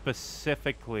very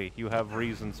specifically you have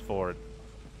reasons for it.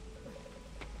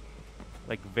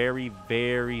 Like very,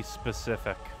 very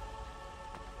specific.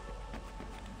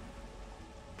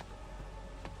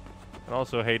 I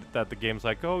also hate that the game's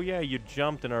like, oh yeah, you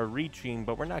jumped and are reaching,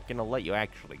 but we're not gonna let you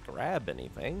actually grab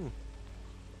anything.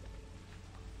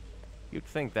 You'd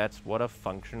think that's what a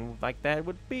function like that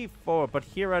would be for, but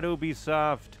here at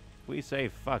Ubisoft, we say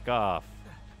fuck off.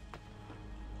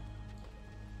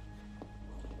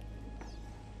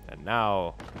 And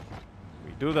now,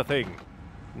 we do the thing.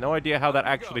 No idea how that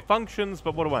actually functions,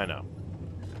 but what do I know?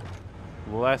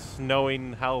 Less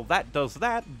knowing how that does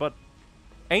that, but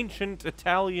ancient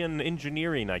Italian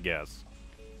engineering, I guess.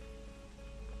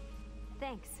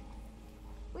 Thanks.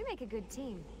 We make a good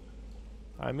team.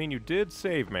 I mean, you did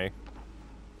save me.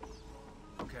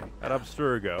 Okay. At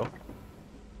Abstergo.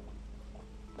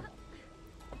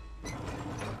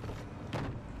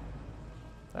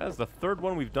 That is the third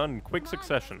one we've done in quick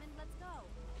succession.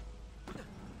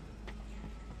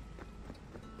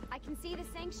 I can see the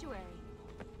sanctuary.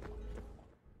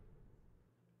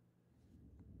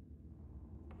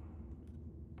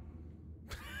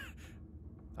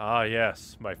 Ah,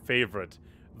 yes, my favorite.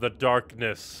 The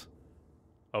darkness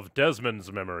of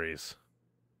Desmond's memories.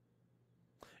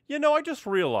 You know, I just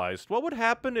realized, what would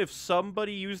happen if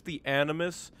somebody used the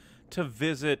Animus to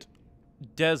visit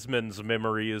Desmond's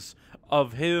memories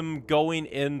of him going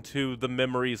into the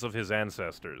memories of his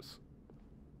ancestors?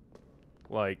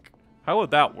 Like, how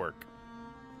would that work?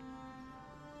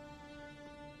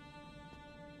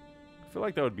 I feel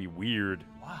like that would be weird.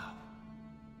 Wow.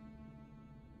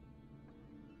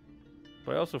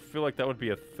 But I also feel like that would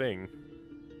be a thing.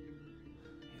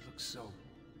 He looks so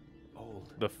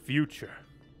old. The future.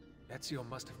 Ezio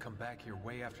must have come back here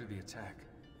way after the attack.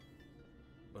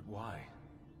 But why?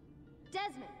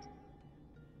 Desmond!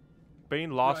 Being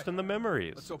lost in the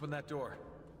memories. Let's open that door.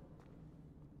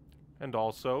 And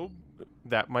also,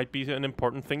 that might be an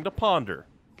important thing to ponder.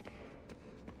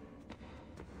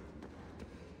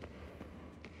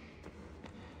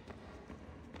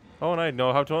 Oh, and I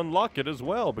know how to unlock it as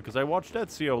well, because I watched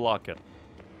Ezio lock it.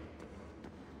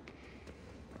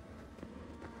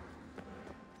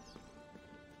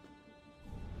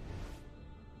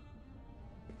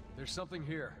 There's something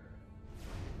here.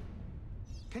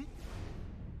 Okay.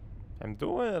 I'm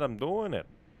doing it, I'm doing it.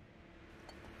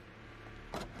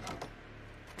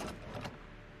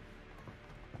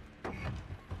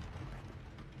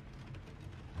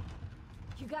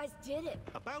 You guys did it.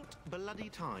 About bloody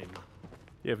time.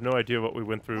 You have no idea what we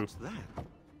went through. What's that?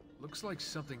 Looks like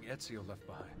something Ezio left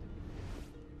behind.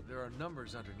 There are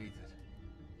numbers underneath it.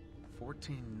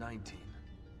 1419,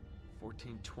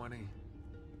 1420,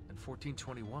 and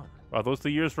 1421. Are those the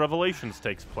years Revelations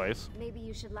takes place? Maybe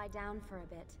you should lie down for a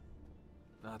bit.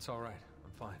 No, it's all right.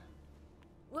 I'm fine.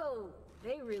 Whoa,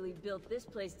 they really built this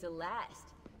place to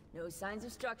last. No signs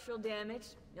of structural damage,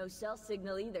 no cell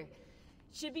signal either.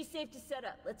 Should be safe to set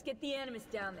up. Let's get the Animus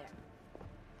down there.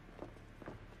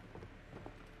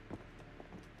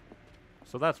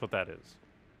 So that's what that is.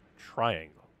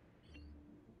 Triangle.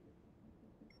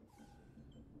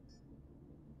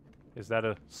 Is that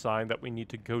a sign that we need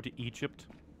to go to Egypt?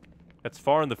 It's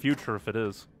far in the future if it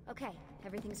is. Okay,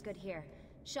 everything's good here.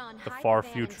 Sean, The hide far the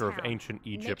van in future of town. ancient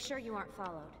Make Egypt. sure you aren't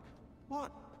followed.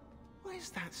 What? What is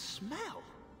that smell?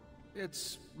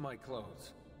 It's my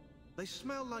clothes. They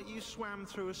smell like you swam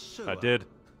through a sewer. I did.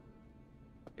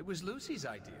 It was Lucy's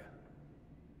idea.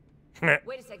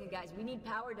 Wait a second, guys. We need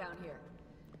power down here.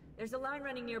 There's a line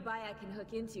running nearby I can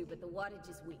hook into, but the wattage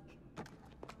is weak.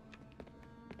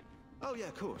 Oh, yeah,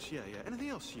 of course. Yeah. Anything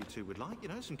else you two would like? You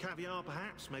know, some caviar,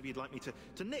 perhaps? Maybe you'd like me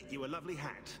to knit you a lovely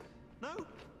hat? No?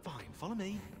 Fine, follow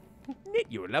me. Knit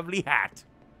you a lovely hat.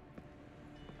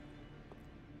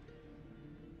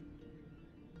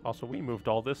 Also, we moved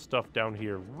all this stuff down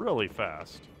here really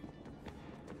fast.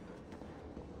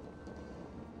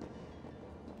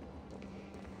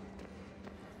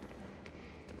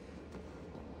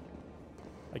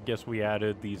 I guess we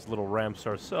added these little ramps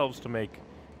ourselves to make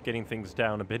getting things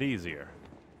down a bit easier.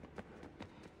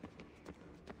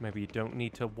 Maybe you don't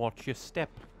need to watch your step.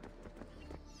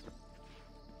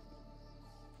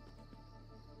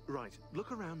 Right,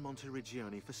 look around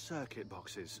Monteriggioni for circuit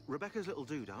boxes. Rebecca's little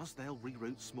doodahs, they'll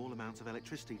reroute small amounts of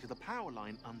electricity to the power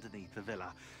line underneath the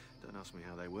villa. Don't ask me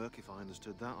how they work. If I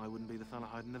understood that, I wouldn't be the fella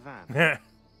hiding the van.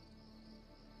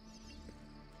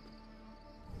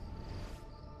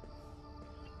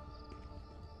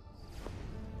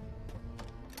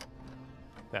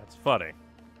 That's funny.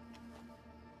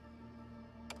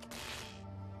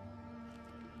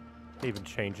 Even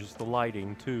changes the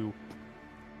lighting, too.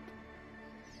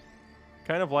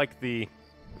 Kind of like the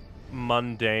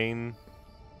mundane,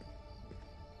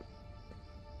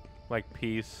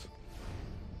 piece.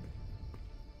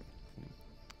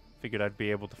 Figured I'd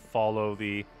be able to follow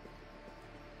the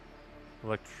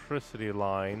electricity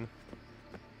line.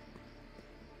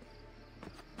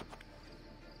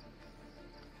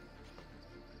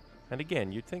 And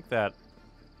again, you'd think that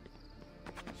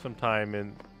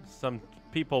some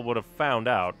people would have found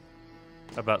out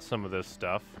about some of this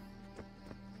stuff.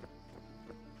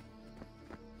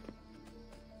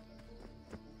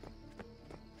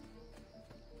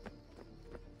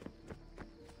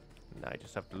 Now I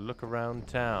just have to look around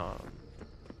town.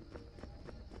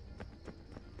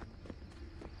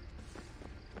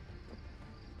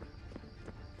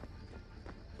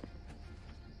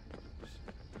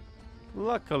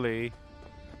 Luckily,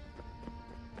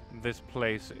 this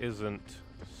place isn't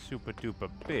super duper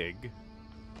big,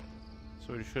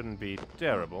 so it shouldn't be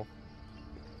terrible.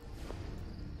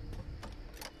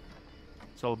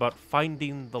 It's all about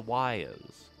finding the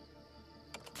wires.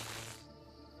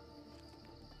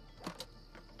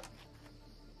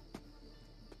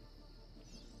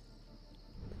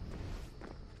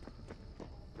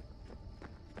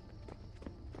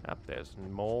 Up there's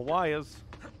more wires.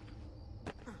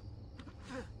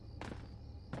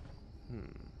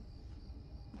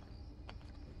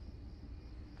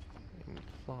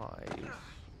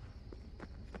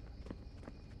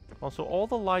 Also, all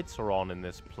the lights are on in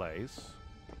this place,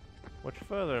 which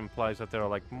further implies that there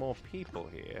are, more people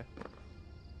here.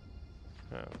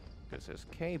 Oh, because there's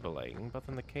cabling, but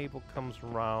then the cable comes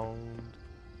round.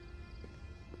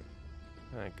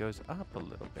 And it goes up a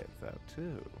little bit, though,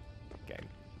 too. Okay.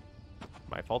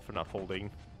 My fault for not holding.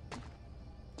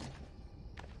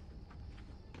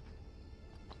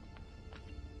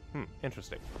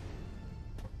 Interesting.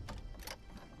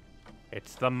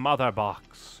 It's the mother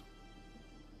box.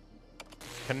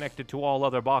 It's connected to all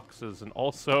other boxes, and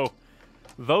also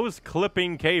those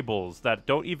clipping cables that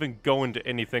don't even go into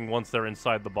anything once they're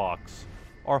inside the box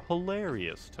are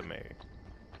hilarious to me.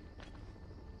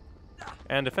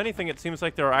 And if anything, it seems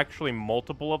like there are actually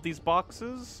multiple of these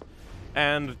boxes,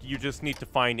 and you just need to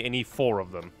find any 4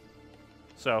 of them.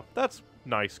 So, that's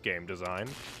nice game design.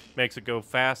 Makes it go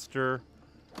faster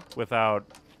without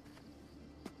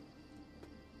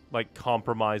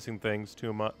compromising things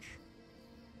too much.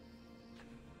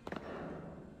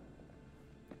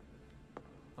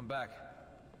 I'm back.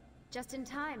 Just in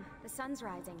time. The sun's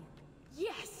rising.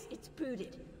 Yes, it's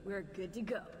booted. We're good to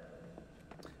go.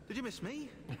 Did you miss me?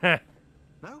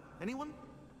 No? Anyone?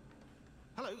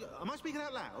 Hello? Am I speaking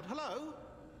out loud? Hello?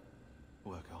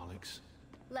 Workaholics.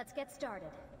 Let's get started.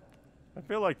 I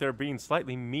feel like they're being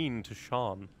slightly mean to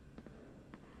Sean.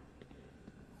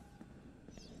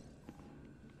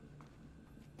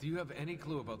 Do you have any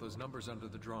clue about those numbers under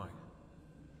the drawing?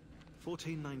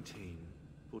 1419,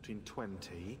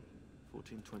 1420,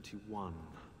 1421.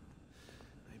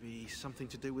 Maybe something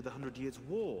to do with the 100 Years'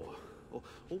 War. Or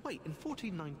wait, in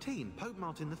 1419, Pope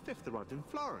Martin V arrived in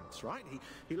Florence, right?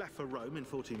 He left for Rome in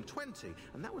 1420,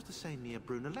 and that was the same year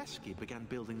Brunelleschi began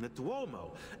building the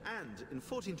Duomo. And in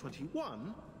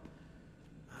 1421,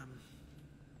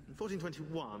 In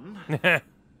 1421... yeah,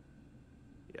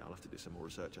 I'll have to do some more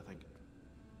research, I think.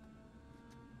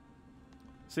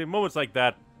 See, moments like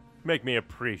that make me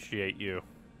appreciate you,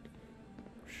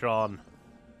 Sean.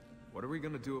 What are we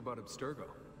gonna do about Abstergo?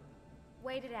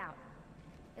 Wait it out.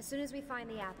 As soon as we find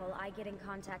the apple, I get in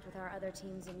contact with our other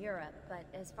teams in Europe, but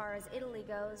as far as Italy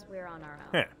goes, we're on our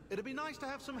own. It'd be nice to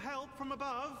have some help from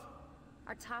above.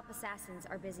 Our top assassins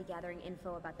are busy gathering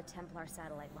info about the Templar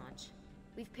satellite launch.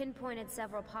 We've pinpointed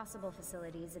several possible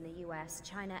facilities in the US,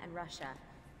 China, and Russia,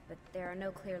 but there are no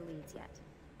clear leads yet.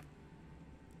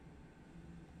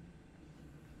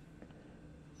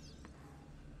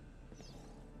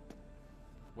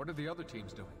 What are the other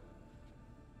teams doing?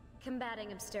 Combating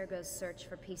Abstergo's search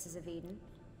for pieces of Eden.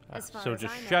 As far so as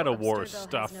just I know, Shadow War Abstergo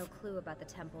stuff. has no clue about the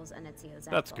temples and Ezio's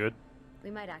That's apple. good.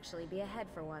 We might actually be ahead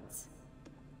for once.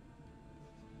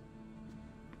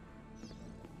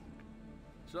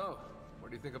 So, what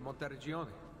do you think of Monteriggioni?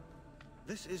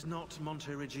 This is not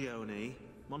Monteriggioni.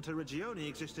 Monteriggioni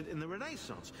existed in the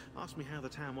Renaissance. Ask me how the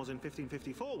town was in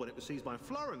 1554 when it was seized by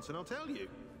Florence, and I'll tell you.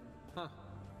 Huh.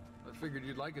 I figured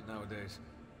you'd like it nowadays.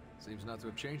 Seems not to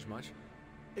have changed much.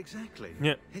 Exactly.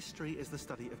 Yeah. History is the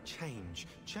study of change.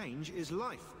 Change is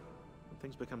life. When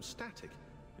things become static,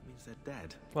 it means they're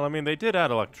dead. Well, I mean, they did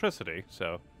add electricity,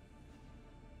 so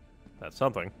that's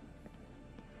something.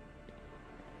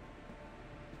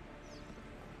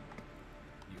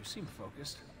 You seem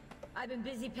focused. I've been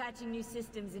busy patching new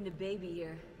systems into Baby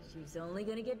here. She's only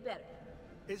gonna get better.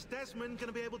 Is Desmond going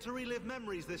to be able to relive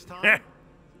memories this time?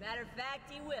 Matter of fact,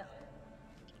 he will.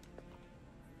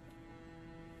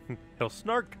 He'll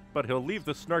snark, but he'll leave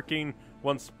the snarking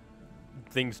once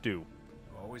things do.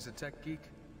 Always a tech geek?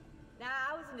 Nah,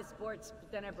 I was into sports,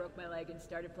 but then I broke my leg and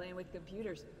started playing with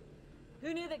computers.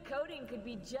 Who knew that coding could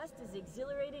be just as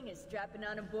exhilarating as strapping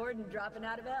on a board and dropping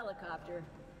out of a helicopter?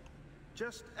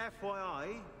 Just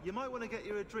FYI, you might want to get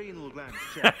your adrenal glands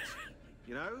checked.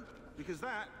 You know? Because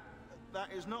that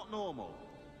is not normal.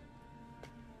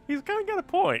 He's kind of got a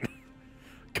point.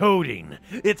 Coding.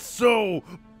 It's so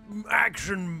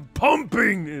action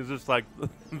pumping. It's just like,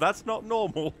 that's not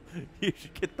normal. You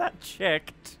should get that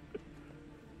checked.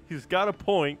 He's got a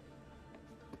point.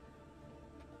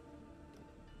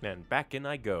 And back in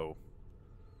I go.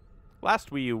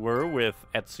 Last we were with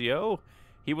Ezio.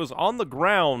 He was on the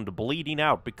ground bleeding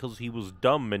out because he was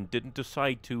dumb and didn't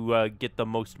decide to get the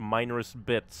most minorest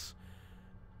bits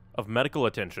of medical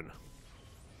attention.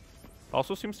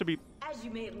 Also seems to be As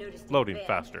you may have noticed in loading the van,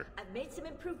 faster. I've made some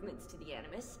improvements to the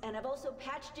Animus, and I've also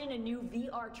patched in a new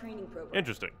VR training program.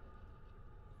 Interesting.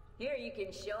 Here you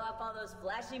can show off all those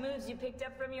flashy moves you picked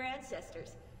up from your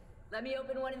ancestors. Let me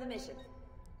open one of the missions.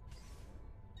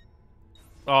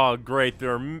 Oh, great.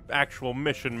 There are actual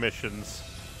missions.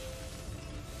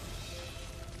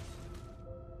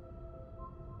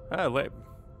 Ah,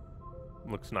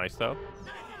 looks nice, though.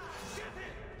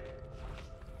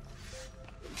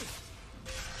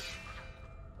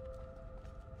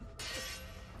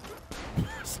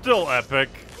 Still epic.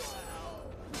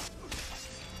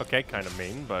 Okay, kind of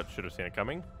mean, but should have seen it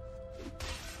coming.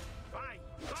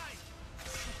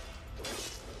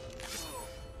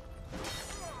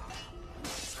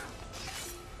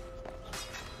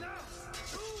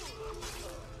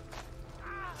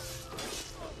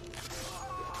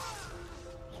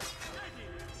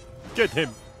 Get him.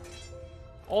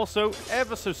 Also,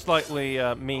 ever so slightly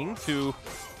mean to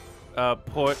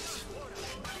put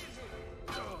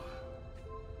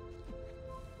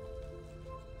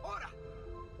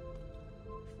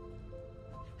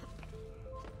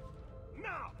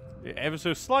ever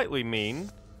so slightly mean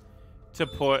to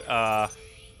put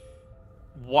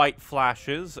white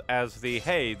flashes as the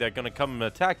hey, they're gonna come and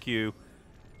attack you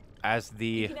as the.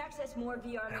 You can access more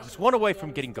VR I was one away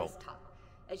from getting gold.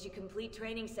 As you complete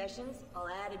training sessions, I'll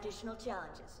add additional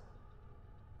challenges.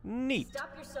 Neat.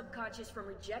 Stop your subconscious from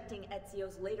rejecting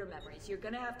Ezio's later memories. You're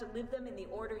gonna have to live them in the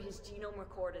order his genome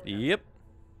recorded them. Yep.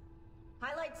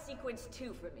 Highlight sequence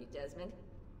 2 for me, Desmond.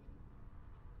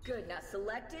 Good, now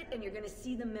select it and you're gonna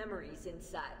see the memories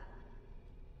inside.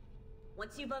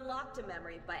 Once you've unlocked a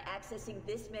memory, by accessing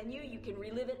this menu, you can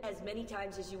relive it as many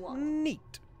times as you want.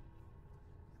 Neat.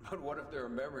 But what if there are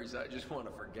memories I just want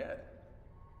to forget?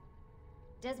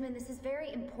 Desmond, this is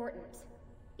very important.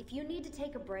 If you need to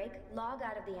take a break, log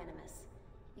out of the Animus.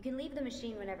 You can leave the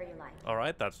machine whenever you like.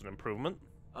 Alright, that's an improvement.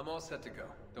 I'm all set to go.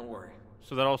 Don't worry.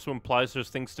 So that also implies there's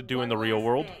things to do in the real last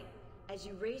world. thing. As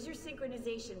you raise your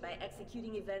synchronization by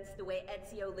executing events the way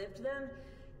Ezio lived them,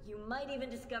 you might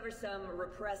even discover some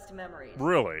repressed memories.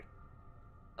 Really?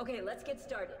 Okay, let's get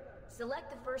started. Select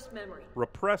the first memory.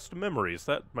 Repressed memories.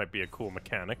 That might be a cool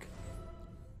mechanic.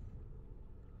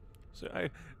 So I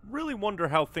really wonder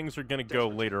how things are going to go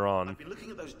later on. I've been looking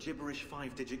at those gibberish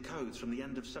 5-digit codes from the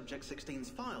end of Subject 16's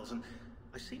files, and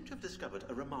I seem to have discovered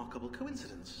a remarkable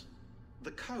coincidence.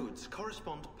 The codes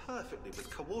correspond perfectly with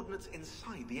coordinates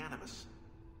inside the Animus.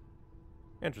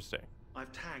 Interesting.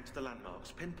 I've tagged the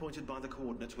landmarks, pinpointed by the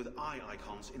coordinates with eye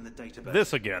icons in the database.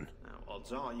 This again. Now,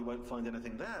 odds are you won't find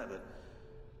anything there, but,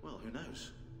 well, who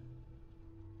knows?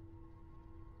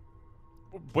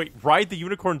 Wait, ride the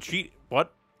unicorn cheat?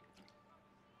 What?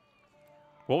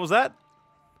 What was that?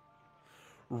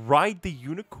 Ride the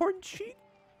unicorn cheat?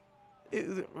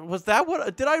 Was that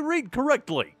what? Did I read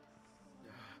correctly?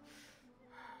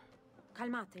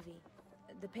 Calmatevi.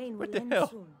 The pain What will the end hell?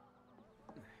 soon.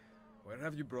 Where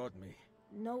have you brought me?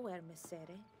 Nowhere,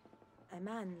 Messere. A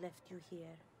man left you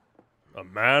here. A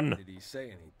man? Did he say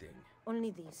anything?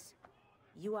 Only this.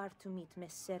 You are to meet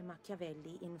Messer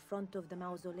Machiavelli in front of the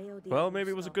Mausoleo di Well,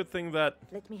 maybe it was a good thing that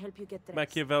Let me help you get dressed.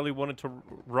 Machiavelli wanted to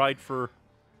ride for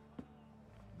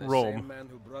The Rome. same man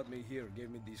who brought me here gave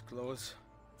me these clothes.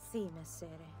 Si, Messere.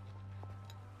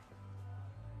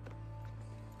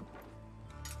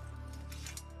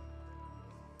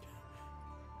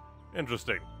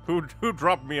 Interesting. Who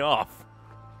dropped me off?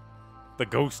 The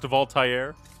ghost of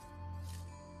Altair?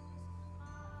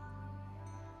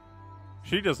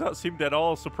 She does not seem at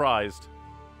all surprised.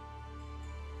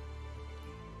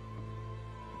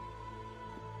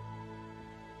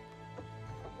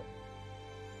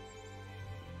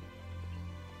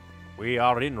 We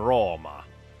are in Roma.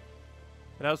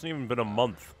 It hasn't even been a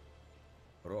month.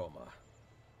 Roma.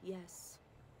 Yes.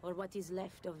 Or what is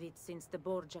left of it since the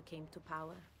Borgia came to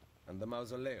power. And the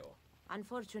mausoleo.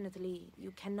 Unfortunately,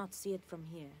 you cannot see it from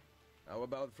here. How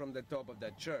about from the top of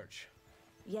that church?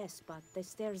 Yes, but the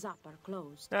stairs up are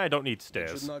closed. I don't need It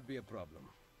stairs. should not be a problem.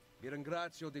 Vi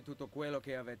ringrazio di tutto quello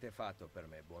che avete fatto per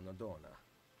me, buona donna.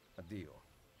 Addio.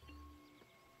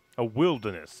 A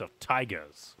wilderness of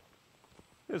tigers.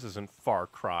 This isn't Far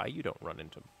Cry. You don't run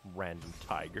into random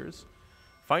tigers.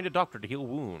 Find a doctor to heal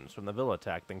wounds from the villa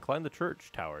attack, then climb the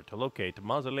church tower to locate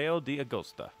Mausoleo di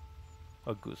Augusto.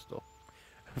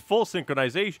 Full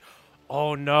synchronization.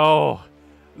 Oh no.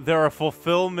 There are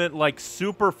fulfillment, like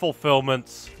super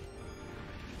fulfillments.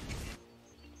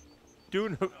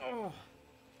 Do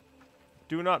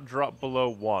not drop below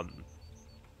 1.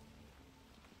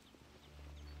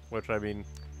 Which, I mean,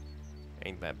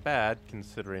 ain't that bad,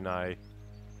 considering I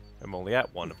am only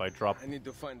at 1 if I drop. I need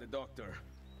to find the doctor.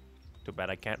 Too bad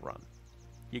I can't run.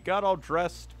 You got all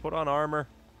dressed, put on armor.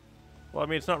 Well, I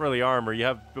mean, it's not really armor. You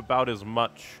have about as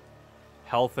much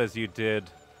health as you did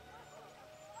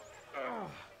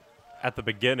at the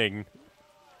beginning.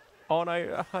 Oh, and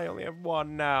I only have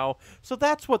 1 now. So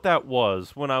that's what that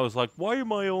was when I was like, why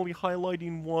am I only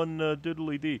highlighting 1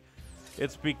 diddly-dee?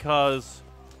 It's because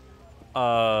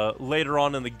later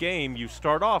on in the game, you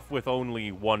start off with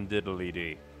only 1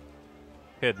 diddly-dee.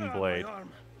 Hidden blade.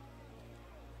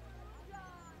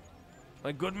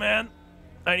 My good man,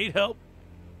 I need help.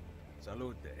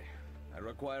 Salute. I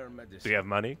require medicine. Do you have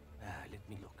money? Let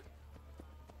me look.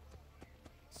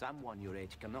 Someone your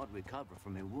age cannot recover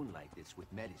from a wound like this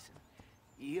with medicine.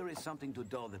 Here is something to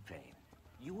dull the pain.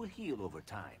 You will heal over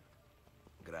time.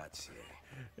 Grazie.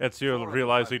 Ezio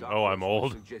realizing, oh, I'm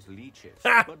old. Suggest leeches,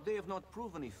 but they have not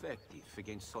proven effective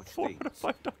against such 4 out of things.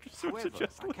 5 doctors would However,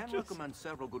 suggest I can leeches. recommend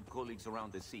several good colleagues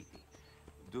around the city.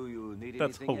 Do you need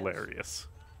That's anything hilarious.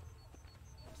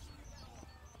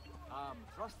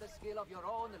 Trust the skill of your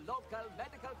own local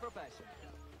medical profession.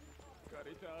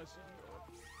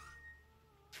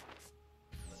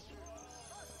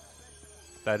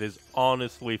 That is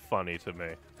honestly funny to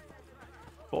me.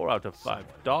 4 out of 5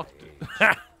 doctors.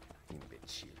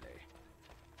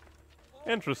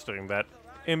 Interesting that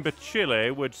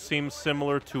imbecile, which seems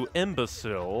similar to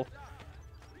imbecile,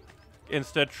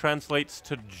 instead translates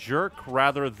to jerk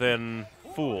rather than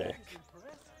fool.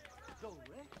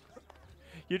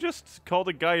 You just called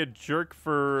a guy a jerk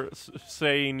for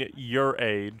saying your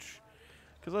age.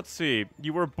 Because let's see,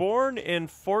 you were born in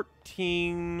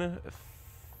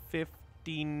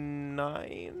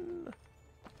 1459?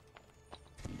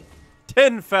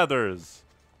 10 feathers!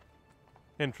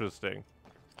 Interesting.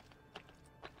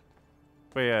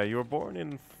 But yeah, you were born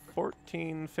in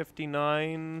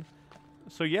 1459.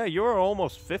 So yeah, you're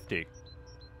almost 50.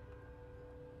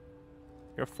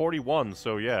 You're 41,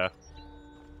 so yeah.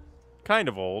 Kind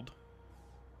of old.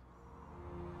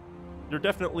 You're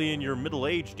definitely in your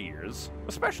middle-aged years,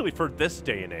 especially for this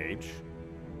day and age.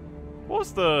 What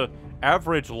was the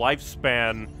average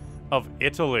lifespan of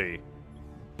Italy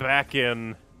back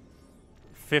in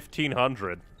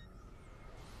 1500?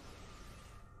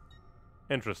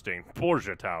 Interesting.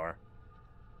 Borgia Tower.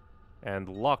 And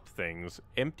locked things.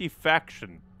 Empty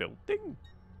faction building?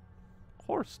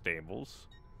 Horse stables.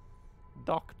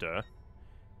 Doctor.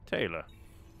 Tailor.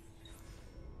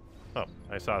 Oh,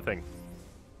 I saw a thing.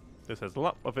 This has a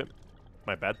lot of it.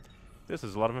 My bad. This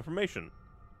is a lot of information.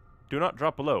 Do not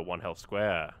drop below 1 health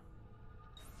square.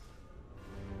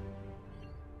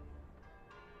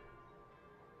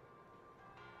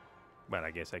 Well,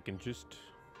 I guess I can just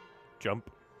jump.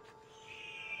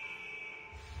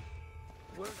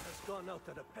 Word has gone out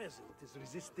that a peasant is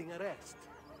resisting arrest.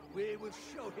 We will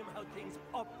show him how things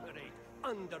operate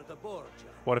under the Borgia.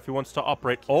 What if he wants to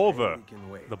operate over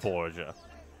the Borgia?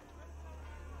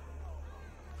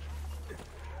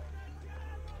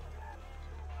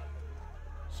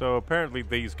 So apparently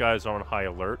these guys are on high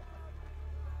alert.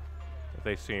 If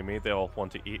they see me, they'll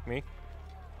want to eat me.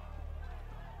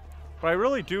 But I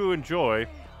really do enjoy...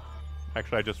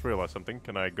 Actually, I just realized something.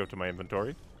 Can I go to my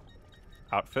inventory?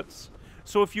 Outfits.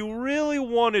 So if you really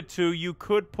wanted to, you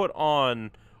could put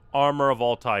on Armor of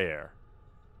Altair.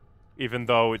 Even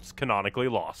though it's canonically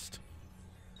lost.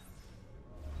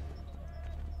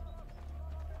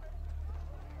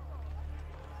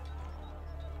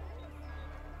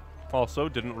 Also,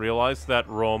 didn't realize that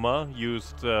Roma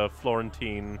used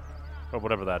Florentine, or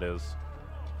whatever that is.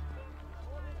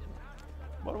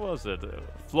 What was it?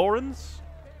 Florence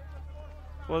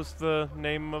was the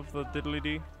name of the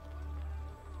diddly-dee?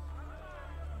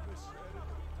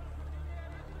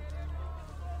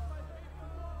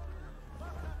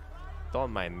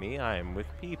 Don't mind me, I am with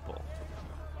people.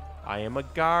 I am a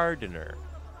gardener.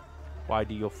 Why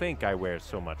do you think I wear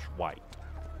so much white?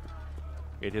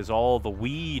 It is all the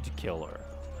weed killer.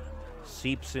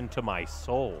 Seeps into my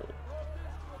soul.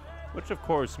 Which of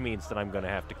course means that I'm gonna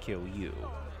have to kill you.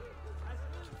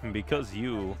 Because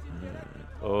you...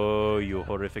 Oh, you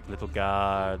horrific little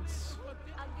gods.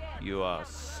 You are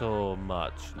so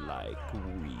much like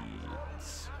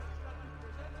weeds.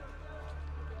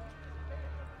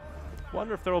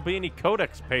 Wonder if there will be any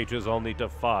codex pages I'll need to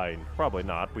find. Probably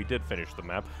not. We did finish the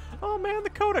map. Oh man, the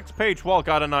codex page wall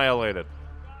got annihilated.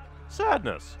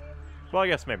 Sadness. Well, I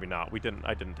guess maybe not.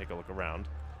 I didn't take a look around.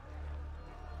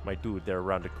 My dude, they're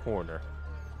around a corner.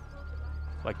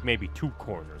 Like maybe 2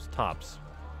 corners, tops.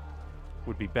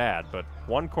 Would be bad, but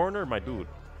 1 corner, my dude.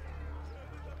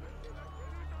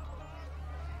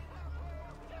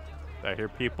 I hear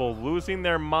people losing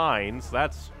their minds.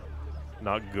 That's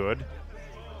not good.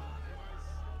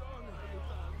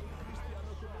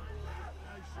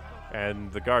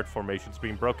 And the guard formation's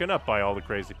being broken up by all the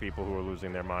crazy people who are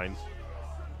losing their minds.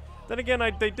 Then again,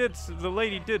 the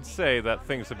lady did say that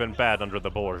things have been bad under the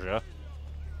Borgia.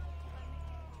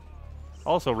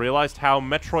 Also realized how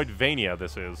Metroidvania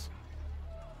this is.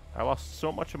 I lost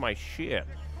so much of my shit.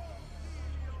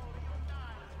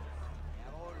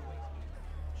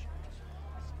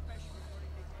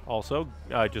 Also,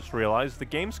 I just realized the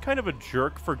game's kind of a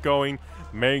jerk for going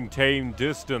maintain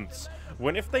distance.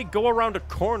 When if they go around a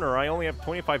corner, I only have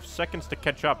 25 seconds to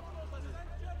catch up.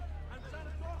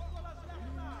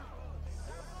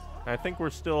 I think we're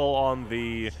still on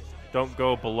the don't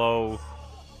go below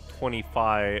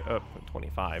 25.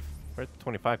 25. Where'd the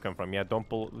 25 come from? Yeah, don't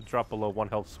drop below 1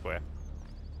 health square.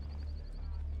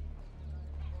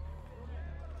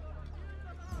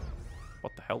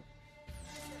 What the hell?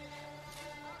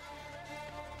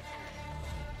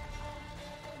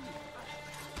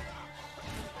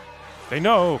 They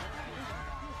know!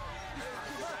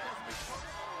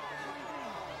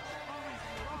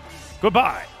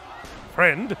 Goodbye,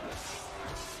 friend!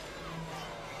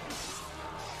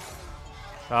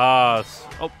 Oh.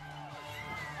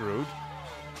 Rude.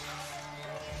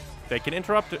 They can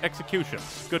interrupt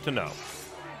executions. Good to know.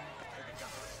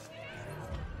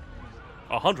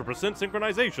 100%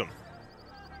 synchronization.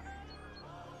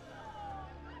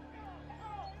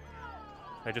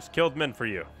 I just killed men for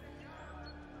you.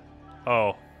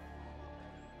 Oh.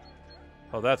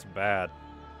 Oh, that's bad.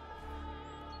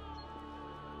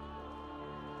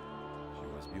 She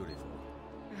was beautiful.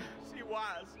 She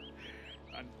was.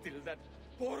 Until that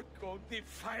porco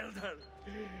defiled her.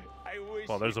 I wish.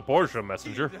 Well, there's a Borgia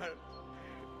messenger.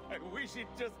 I wish it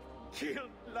just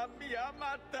killed La Mia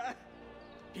Amata.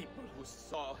 People who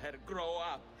saw her grow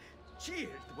up cheered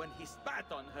when he spat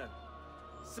on her.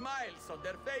 Smiles on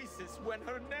their faces when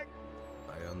her neck...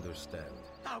 I understand.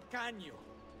 How can you?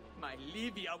 My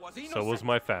Livia was innocent. So was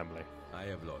my family. I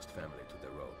have lost family to the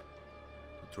rope.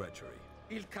 To treachery.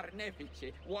 Il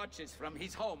Carnefice watches from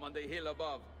his home on the hill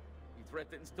above. He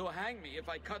threatens to hang me if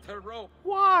I cut her rope.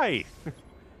 Why?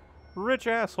 Rich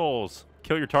assholes.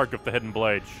 Kill your target with the hidden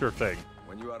blade. Sure thing.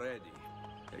 When you are ready,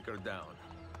 take her down.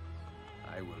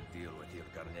 I will deal with Il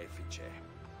Carnefice.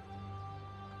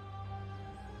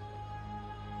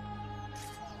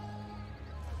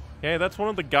 Hey, that's one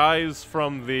of the guys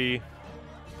from the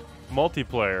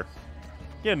multiplayer.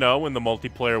 You know, when the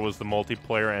multiplayer was the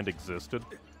multiplayer and existed.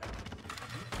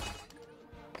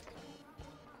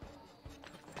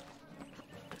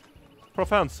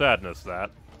 Profound sadness,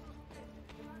 that.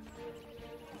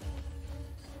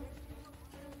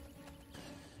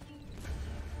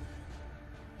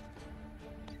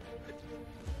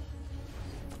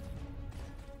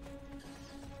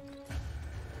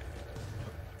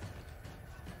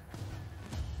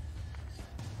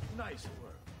 Nice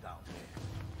work down there.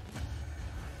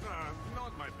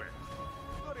 Not my best.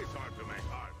 But it's hard to make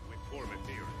art with poor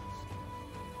materials.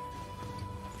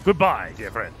 Goodbye,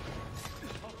 dear friend.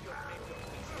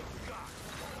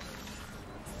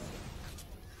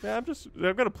 Yeah, I'm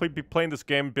gonna be playing this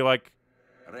game and be like,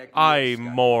 I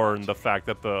mourn the fact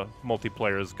that the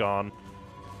multiplayer is gone.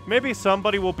 Maybe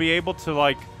somebody will be able to,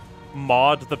 like,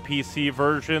 mod the PC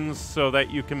versions so that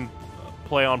you can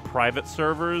play on private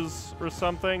servers or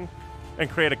something, and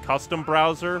create a custom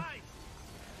browser.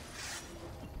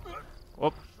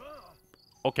 Whoop.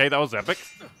 Okay, that was epic.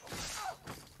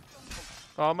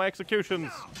 Oh, my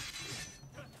executions.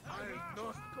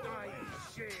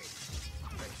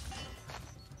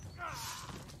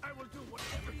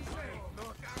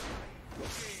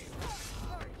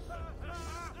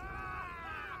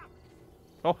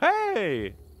 Oh,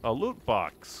 hey! A loot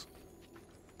box.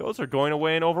 Those are going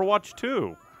away in Overwatch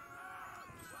 2.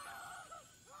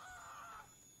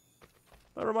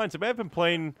 That reminds me, I've been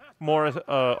playing more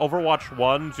Overwatch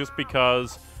 1 just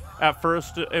because at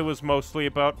first it was mostly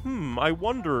about, I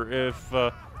wonder if,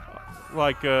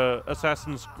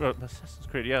 Assassin's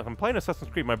Creed. Yeah, I'm playing Assassin's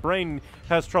Creed. My brain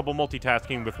has trouble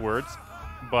multitasking with words,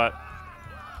 but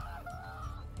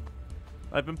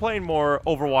I've been playing more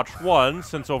Overwatch 1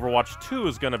 since Overwatch 2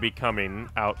 is going to be coming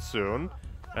out soon.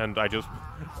 And I just...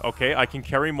 Okay, I can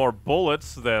carry more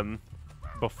bullets than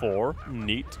before.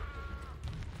 Neat.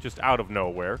 Just out of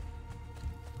nowhere.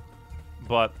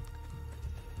 But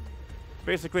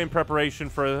basically in preparation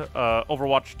for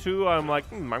Overwatch 2, I'm like,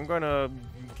 I'm going to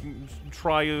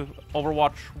try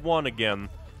Overwatch 1 again.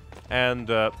 And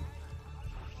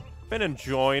been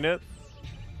enjoying it.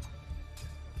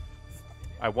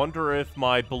 I wonder if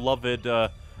my beloved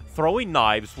throwing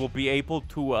knives will be able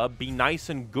to be nice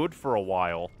and good for a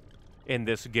while in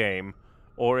this game,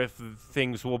 or if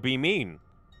things will be mean.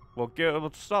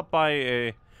 Let's stop by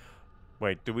a...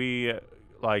 Wait, do we,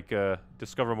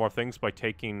 discover more things by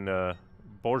taking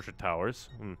Borgia Towers?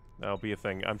 That'll be a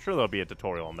thing. I'm sure there'll be a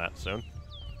tutorial on that soon.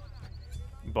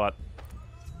 But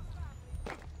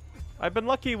I've been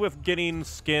lucky with getting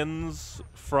skins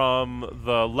from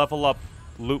the level up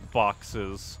loot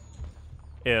boxes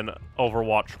in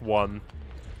Overwatch 1.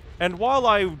 And while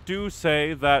I do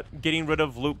say that getting rid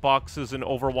of loot boxes in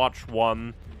Overwatch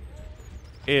 1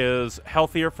 is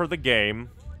healthier for the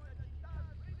game,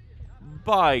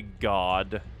 by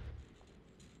God,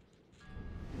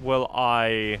 will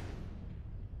I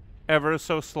ever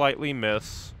so slightly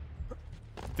miss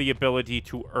the ability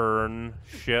to earn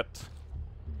shit.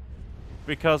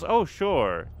 Because, oh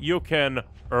sure, you can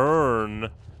earn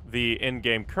the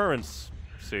in-game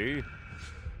currency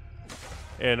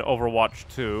in Overwatch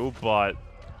 2, but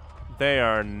they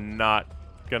are not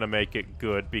gonna make it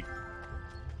good.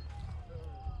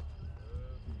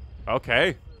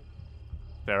 Okay.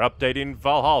 They're updating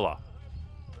Valhalla.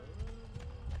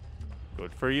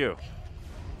 Good for you.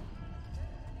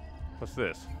 What's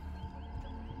this?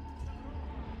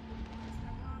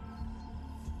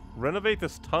 Renovate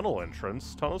this tunnel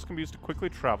entrance. Tunnels can be used to quickly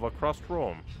travel across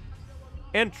Rome.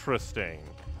 Interesting.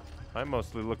 I'm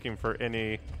mostly looking for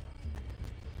any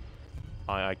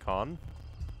eye icon.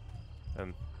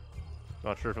 And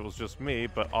not sure if it was just me,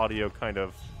 but audio kind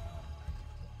of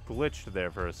glitched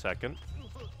there for a second.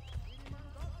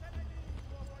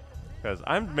 Because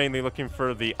I'm mainly looking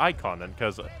for the icon, and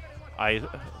because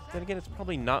then again, it's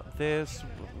probably not this.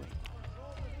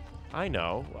 I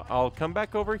know. I'll come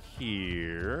back over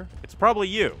here. It's probably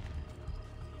you.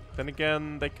 Then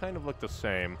again, they kind of look the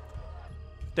same.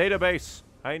 Database.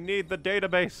 I need the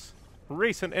database.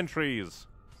 Recent entries.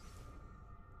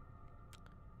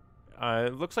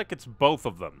 It looks like it's both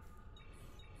of them.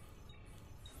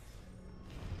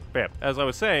 But yeah, as I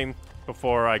was saying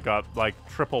before I got, like,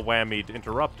 triple whammied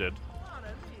interrupted,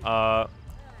 I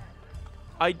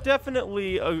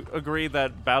definitely agree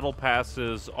that battle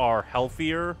passes are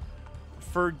healthier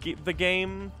for the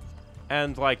game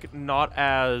and, like, not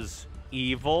as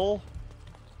evil.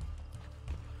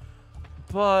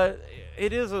 But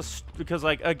it is because,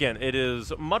 like, again, it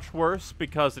is much worse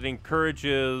because it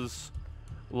encourages,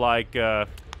 like,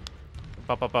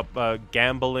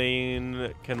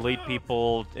 Gambling can lead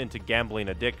people into gambling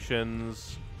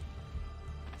addictions,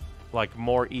 like,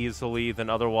 more easily than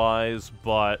otherwise,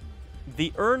 but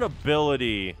the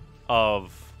earnability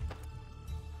of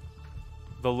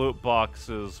the loot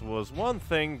boxes was one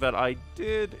thing that I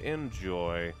did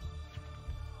enjoy.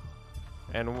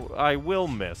 And I will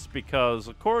miss, because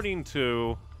according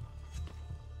to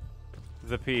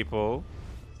the people,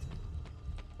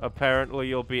 apparently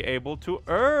you'll be able to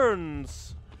earn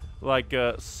like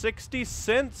 60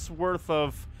 cents worth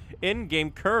of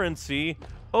in-game currency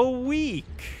a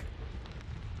week.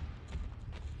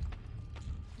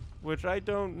 Which I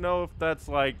don't know if that's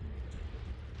like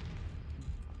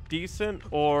decent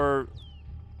or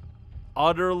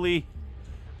utterly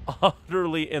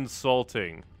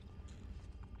insulting.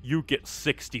 You get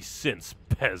 60 cents,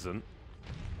 peasant.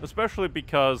 Especially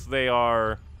because they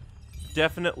are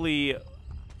definitely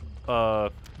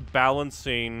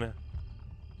balancing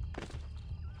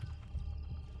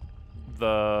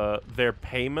their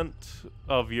payment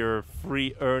of your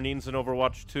free earnings in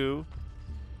Overwatch 2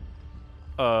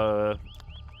 are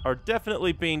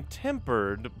definitely being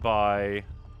tempered by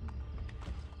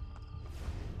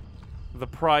the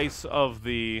price of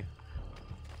the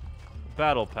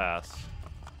battle pass.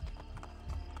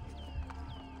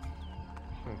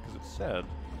 Because it said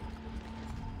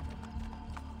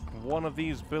one of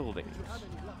these buildings.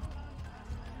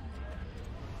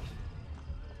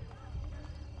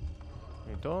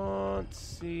 I don't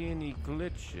see any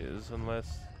glitches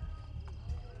unless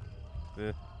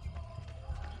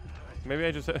maybe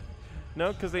I just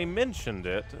no, because they mentioned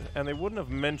it, and they wouldn't have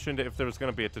mentioned it if there was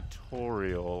going to be a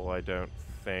tutorial, I don't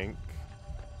think.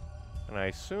 And I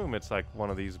assume it's like one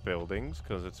of these buildings,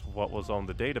 because it's what was on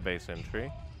the database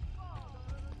entry.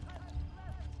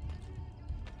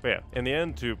 But yeah, in the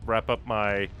end, to wrap up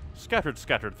my scattered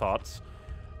thoughts,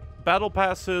 battle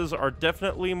passes are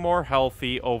definitely more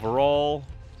healthy overall,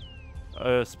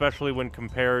 especially when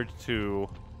compared to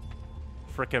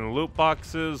frickin' loot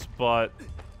boxes, but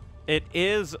it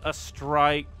is a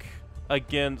strike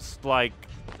against, like,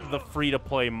 the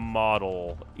free-to-play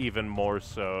model, even more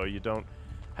so. You don't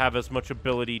have as much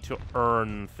ability to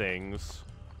earn things.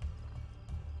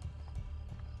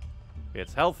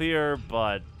 It's healthier,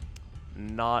 but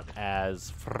not as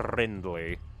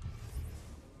friendly.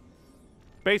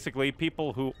 Basically,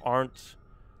 people who aren't...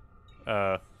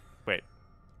 wait.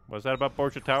 Was that about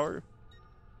Borgia Tower?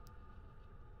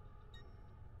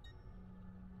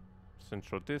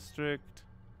 Central District.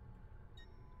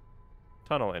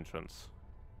 Tunnel entrance.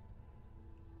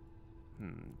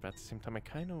 But at the same time, I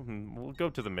kind of... We'll go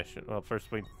to the mission. Well,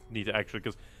 first we need to actually...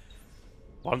 Because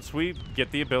once we get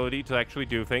the ability to actually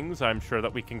do things, I'm sure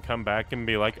that we can come back and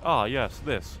be like, ah, yes,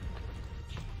 this.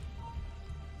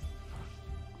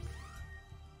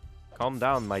 Calm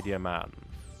down, my dear man.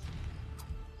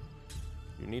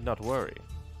 You need not worry.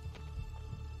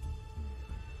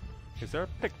 Is there a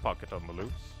pickpocket on the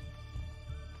loose?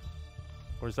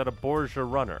 Or is that a Borgia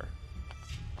runner?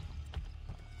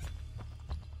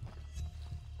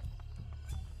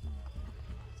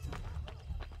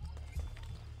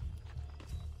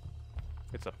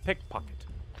 It's a pickpocket.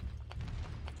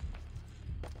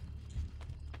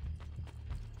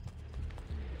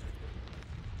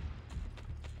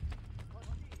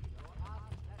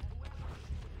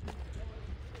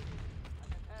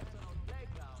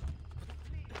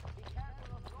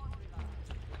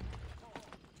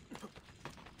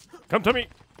 Come to me!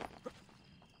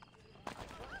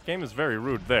 Game is very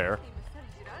rude there.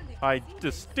 I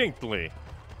distinctly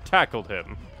tackled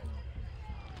him.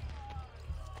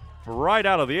 Right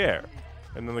out of the air.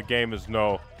 And then the game is,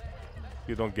 no,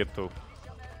 you don't get to.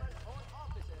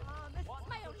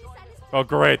 Oh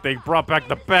great, they brought back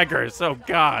the beggars, oh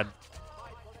god.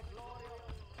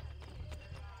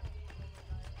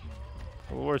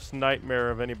 The worst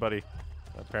nightmare of anybody.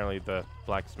 Apparently the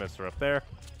blacksmiths are up there.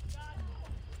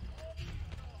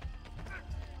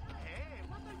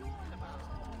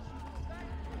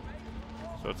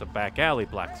 So it's a back alley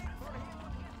blacksmith.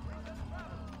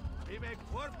 We make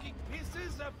working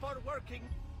pieces for working.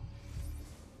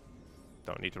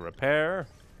 Don't need to repair.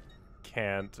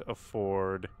 Can't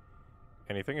afford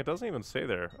anything. It doesn't even say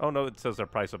there. Oh no, it says their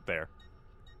price up there.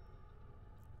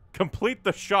 Complete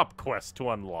the shop quest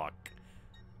to unlock.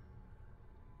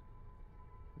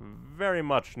 Very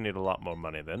much need a lot more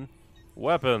money then.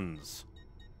 Weapons.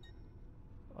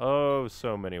 Oh,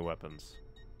 so many weapons.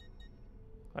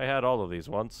 I had all of these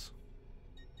once.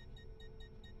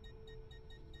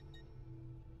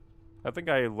 I think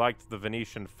I liked the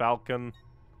Venetian Falcon.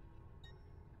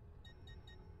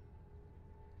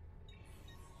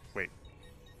 Wait.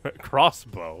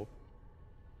 Crossbow?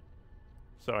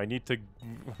 So I need to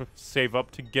save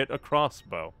up to get a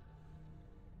crossbow.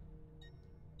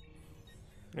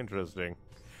 Interesting.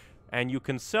 And you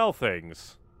can sell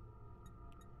things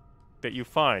that you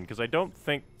find, because I don't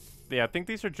think... Yeah, I think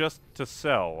these are just to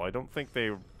sell. I don't think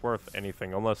they're worth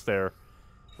anything, unless they're,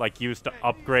 like, used to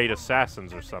upgrade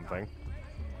assassins or something.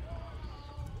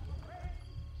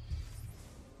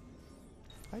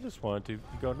 I just wanted to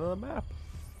go to the map.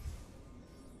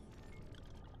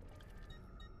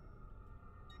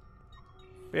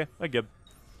 Yeah, I get.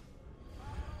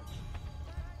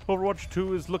 Overwatch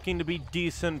 2 is looking to be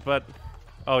decent, but...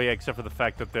 Oh yeah, except for the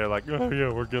fact that they're like, oh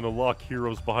yeah, we're gonna lock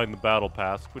heroes behind the battle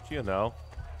pass, which, you know,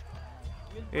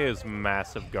 is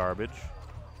massive garbage.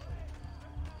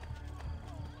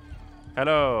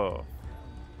 Hello,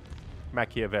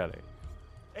 Machiavelli.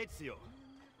 Ezio,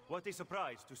 what a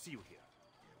surprise to see you here.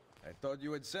 I thought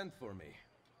you had sent for me.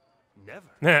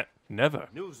 Never. Never.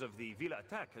 News of the Villa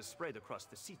attack has spread across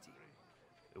the city.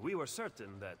 We were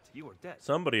certain that you were dead.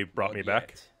 Somebody brought me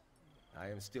back. I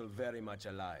am still very much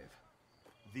alive.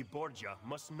 The Borgia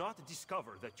must not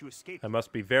discover that you escaped. I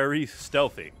must be very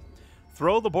stealthy.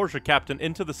 Throw the Borgia captain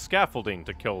into the scaffolding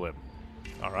to kill him.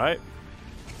 Alright.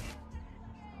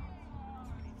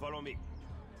 Follow me.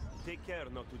 Take care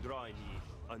not to draw any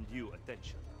undue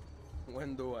attention.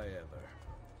 When do I ever?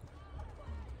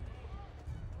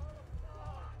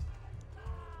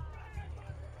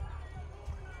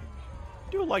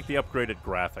 I do like the upgraded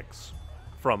graphics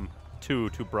from 2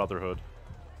 to Brotherhood.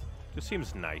 Just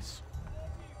seems nice.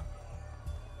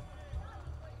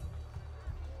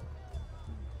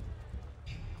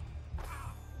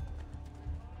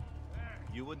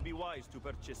 You would be wise to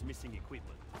purchase missing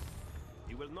equipment.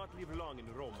 You will not live long in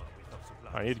Roma without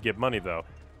supplies. I need to get money, though.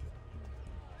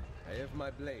 I have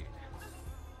my blade.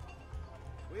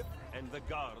 And the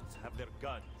guards have their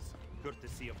guns,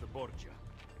 courtesy of the Borgia.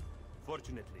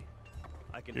 Fortunately,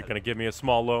 I can You're help. gonna give me a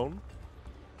small loan?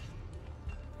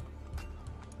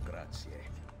 Grazie.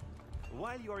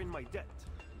 While you are in my debt,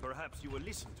 perhaps you will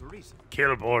listen to reason.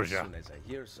 Kill Borgia. As soon as I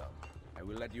hear some, I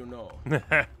will let you know.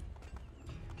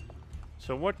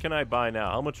 So what can I buy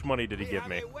now? How much money did he give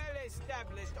me?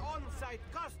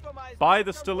 Buy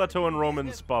the stiletto and Roman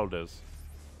spalders.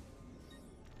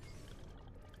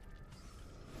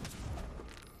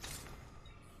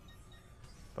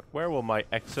 But where will my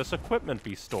excess equipment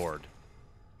be stored?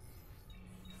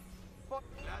 Glad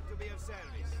to be of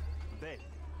service. Then,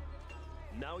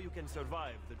 now you can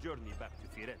survive the journey back to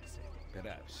Firenze.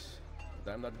 Perhaps.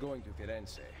 But I'm not going to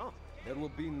Firenze. Oh. There will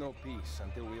be no peace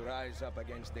until we rise up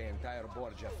against the entire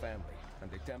Borgia family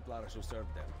and the Templars who serve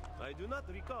them. I do not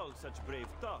recall such brave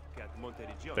talk at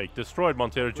Monteriggioni. They destroyed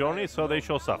Monteriggioni, so they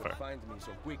shall They suffer. would find me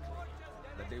so quickly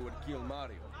that they would kill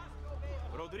Mario.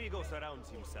 Rodrigo surrounds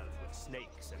himself with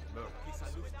snakes and murder.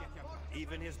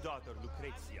 Even his daughter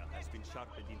Lucrezia has been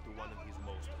sharpened into one of his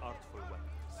most artful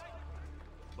weapons.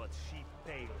 But she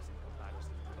pales in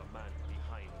comparison to the man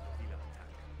behind the Villa attack.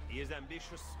 He is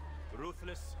ambitious,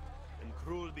 ruthless, and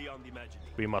cruel beyond imagining.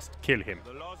 We must kill him.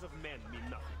 The laws of men mean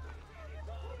nothing to him.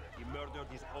 He murdered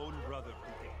his own brother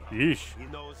to take power. Yeesh. He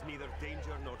knows neither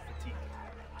danger nor fatigue.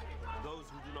 Those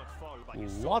who do not fall by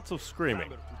his Lots sword of screaming.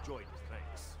 clamor to join his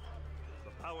ranks.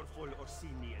 The powerful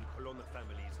Orsini and Colonna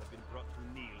families have been brought to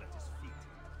kneel at his feet.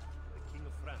 The King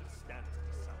of France stands at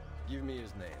his side. Give me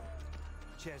his name.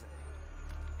 Cesare,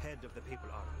 head of the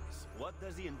papal armies. What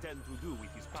does he intend to do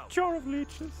with his power? Jar of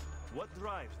leeches. What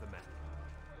drives the man?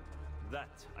 That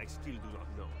I still do not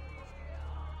know.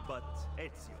 But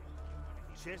Ezio,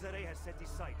 Cesare has set his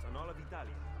sights on all of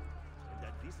Italia. And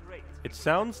at this rate... It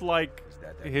sounds like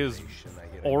his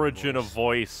origin of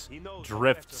voice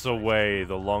drifts away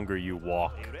the longer you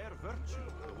walk. A rare virtue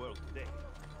of the world today.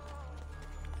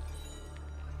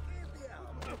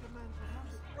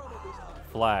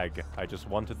 Flag. I just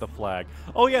wanted the flag.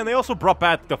 Oh yeah, and they also brought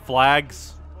back the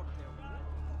flags.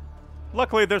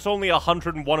 Luckily, there's only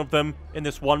 101 of them in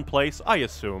this one place. I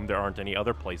assume there aren't any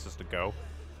other places to go.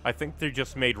 I think they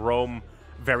just made Rome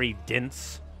very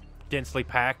densely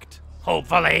packed.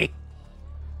 Hopefully.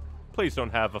 Please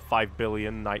don't have a 5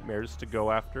 billion nightmares to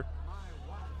go after.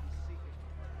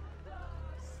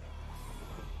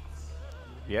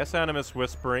 Yes, Animus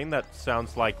Whispering. That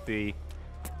sounds like the...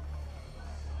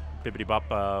 Bibbidi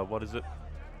Bop, what is it?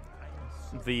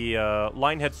 The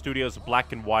Lionhead Studios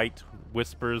Black and White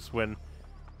whispers when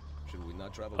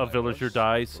a villager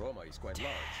dies. Roma is quite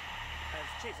large.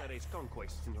 As Cesare's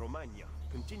conquests in Romagna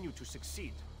continue to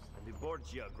succeed and the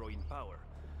Borgia grow in power,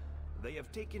 they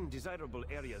have taken desirable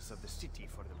areas of the city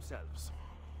for themselves.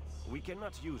 We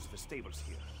cannot use the stables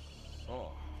here.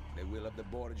 Oh, the will of the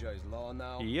Borgia is law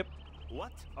now? Yep.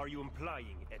 What are you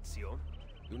implying, Ezio?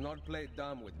 Do not play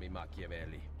dumb with me,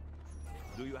 Machiavelli.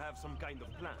 Do you have some kind of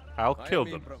plan? I'll kill I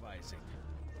am them. improvising.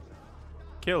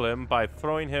 Kill him by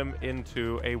throwing him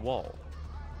into a wall.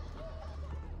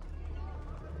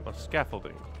 A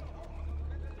scaffolding.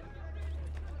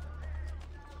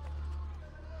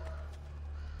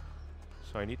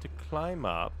 So I need to climb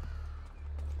up.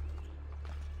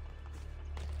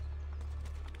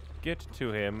 Get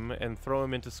to him and throw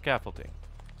him into scaffolding.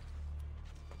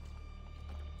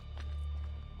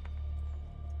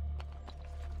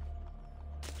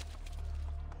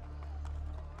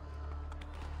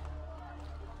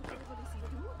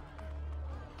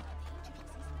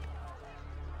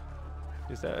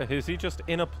 Is he just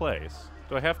in a place?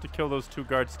 Do I have to kill those 2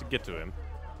 guards to get to him?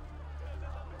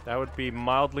 That would be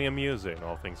mildly amusing,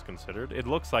 all things considered. It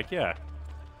looks like, yeah.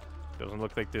 Doesn't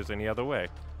look like there's any other way.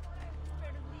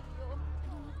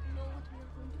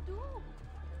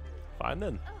 Fine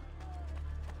then.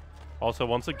 Also,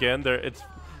 once again,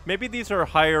 maybe these are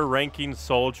higher ranking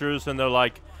soldiers and they're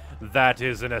like, that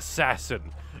is an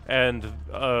assassin. And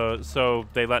so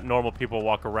they let normal people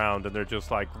walk around and they're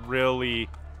just like really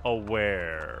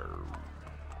aware.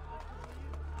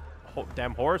 Oh,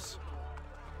 damn horse.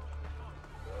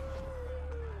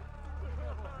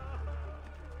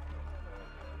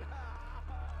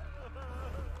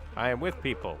 I am with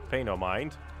people. Pay no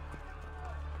mind.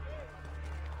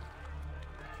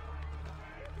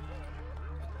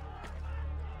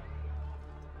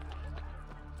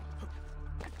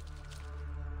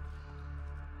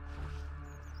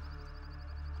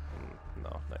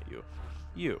 No, not you.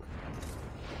 You.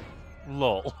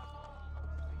 Lol.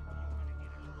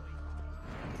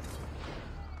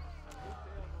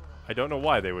 I don't know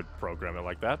why they would program it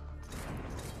like that.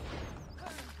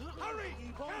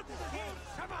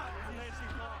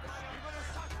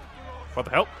 What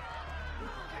the hell?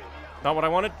 Not what I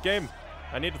wanted, game.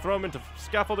 I need to throw him into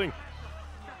scaffolding.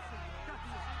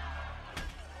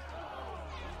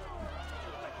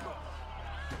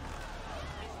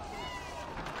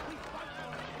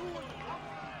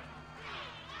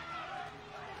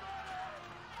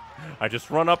 I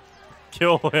just run up,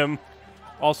 kill him.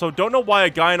 Also, don't know why a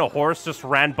guy on a horse just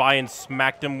ran by and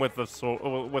smacked him with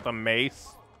a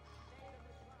mace.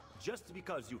 Just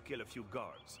because you kill a few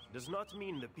guards does not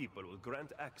mean the people will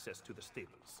grant access to the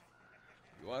stables.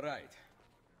 You are right.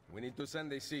 We need to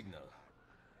send a signal.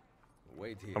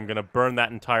 Wait here. I'm gonna burn that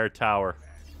entire tower.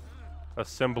 A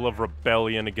symbol of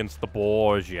rebellion against the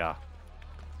Borgia.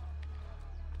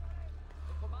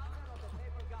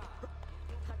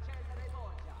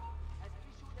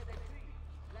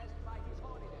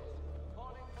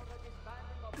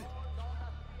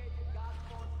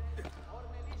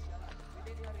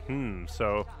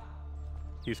 So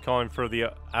he's calling for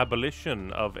the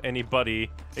abolition of anybody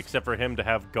except for him to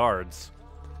have guards.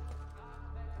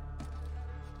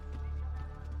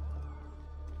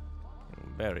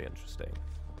 Very interesting.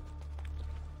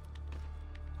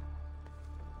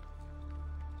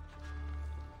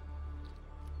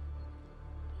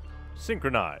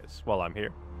 Synchronize while I'm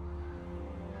here.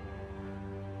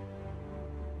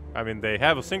 I mean, they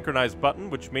have a synchronize button,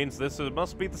 which means this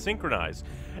must be the synchronize.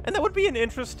 And that would be an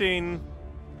interesting,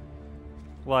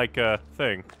 like,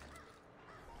 thing.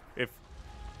 If,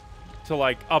 to,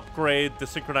 like, upgrade the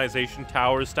synchronization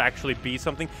towers to actually be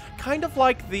something. Kind of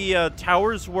like the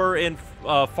towers were in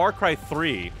Far Cry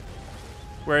 3,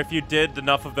 where if you did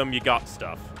enough of them, you got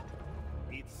stuff.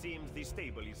 It seems the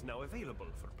stable is now available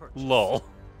for purchase. Lol.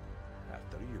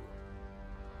 After you.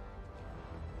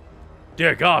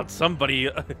 Dear God, somebody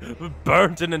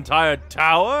burnt an entire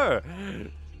tower?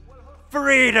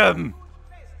 Freedom!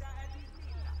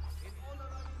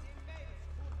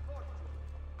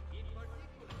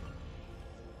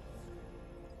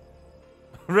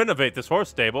 Renovate this horse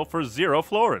stable for 0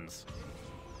 florins.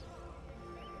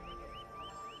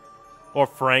 Or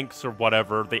francs, or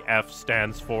whatever the F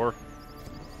stands for.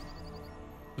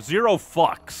 0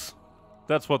 fucks.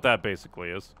 That's what that basically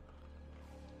is.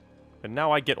 And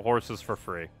now I get horses for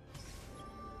free.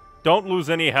 Don't lose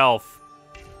any health.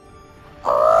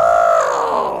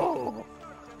 Oh!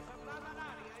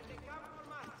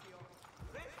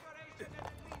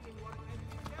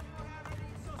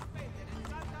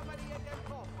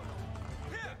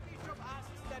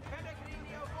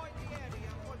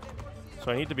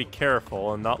 So I need to be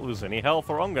careful and not lose any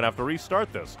health, or I'm gonna have to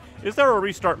restart this. Is there a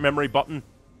restart memory button?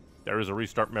 There is a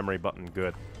restart memory button.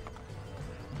 Good.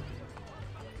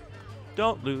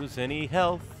 Don't lose any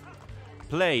health.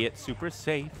 Play it super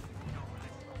safe.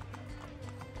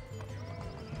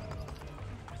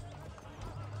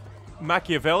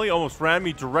 Machiavelli almost ran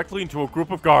me directly into a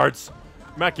group of guards.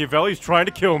 Machiavelli's trying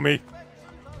to kill me.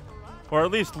 Or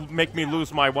at least make me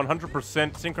lose my 100%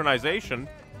 synchronization.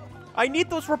 I need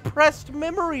those repressed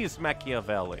memories,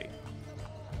 Machiavelli.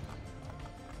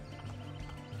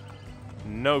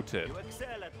 Noted. You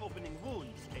excel at opening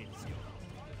wounds, Ezio.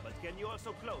 But can you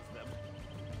also close them?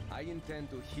 I intend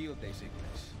to heal the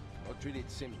sickness, not treat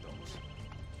its symptoms.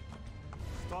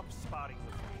 Stop sparring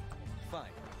with me.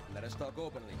 Fine. Let us talk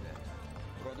openly then.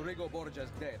 Rodrigo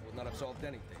Borgia's death would not have solved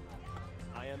anything.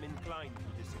 I am inclined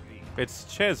to disagree. It's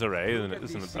Cesare, Look at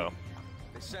isn't this it, though? city,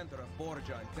 the center of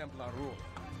Borgia and Templar rule.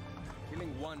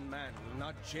 Killing one man will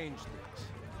not change things.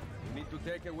 We need to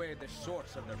take away the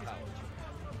source of their power.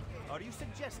 Are you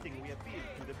suggesting we appeal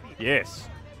to the people? Yes.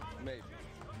 Maybe.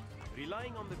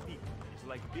 Relying on the people is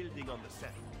like building on the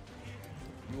sand.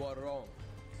 You are wrong.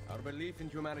 Our belief in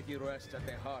humanity rests at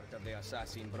the heart of the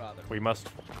Assassin Brotherhood. We must.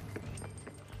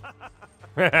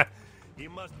 He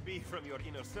must be from your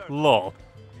inner circle. Lol.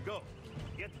 Go.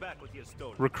 Get back with your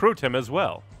story. Recruit him as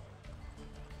well.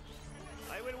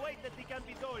 I will wait at the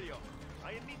Campidoglio.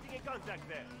 I am meeting a contact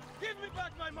there. Give me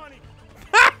back my money!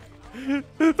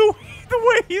 The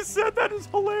way he said that is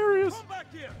hilarious. Come back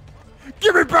here!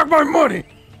 Give me back my money!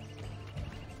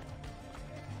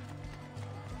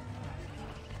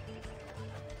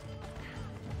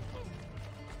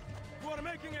 You are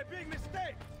making a big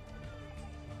mistake!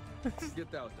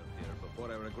 Get out of here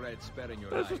before I regret sparing your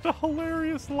That's life. just a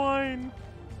hilarious line.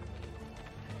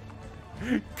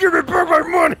 Give me back my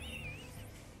money!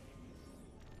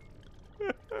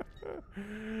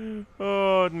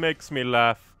 Oh, it makes me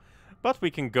laugh. But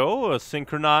we can go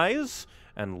synchronize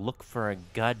and look for a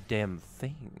goddamn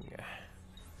thing.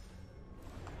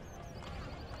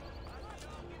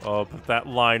 Oh, but that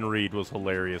line read was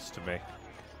hilarious to me.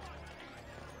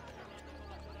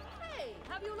 Hey,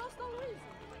 have you lost all reason?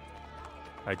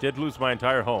 I did lose my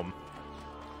entire home.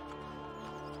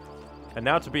 And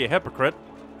now to be a hypocrite,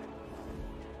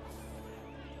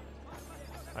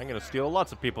 I'm gonna steal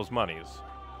lots of people's monies.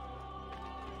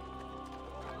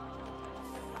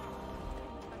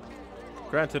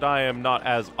 Granted, I am not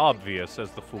as obvious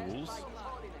as the fools.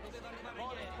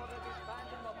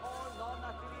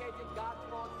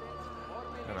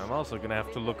 And I'm also gonna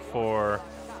have to look for...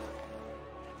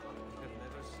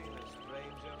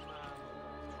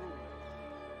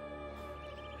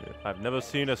 I've never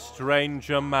seen a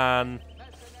stranger man.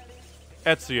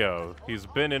 Ezio. He's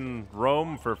been in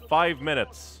Rome for 5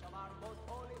 minutes.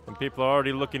 And people are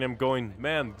already looking at him going,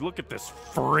 man, look at this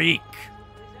freak.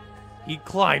 He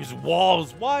climbs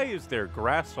walls. Why is there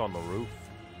grass on the roof?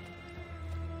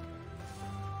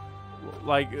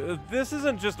 Like, this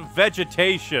isn't just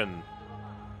vegetation.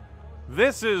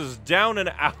 This is down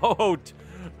and out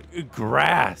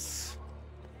grass.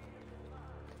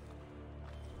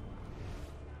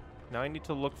 Now I need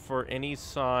to look for any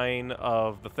sign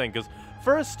of the thing. Because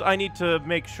first I need to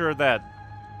make sure that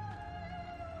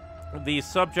the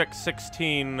subject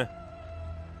 16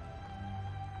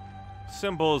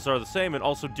 symbols are the same. And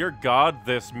also, dear God,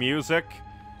 this music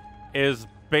is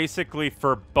basically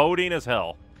foreboding as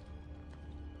hell.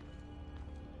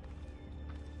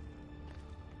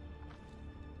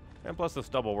 And plus this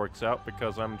double works out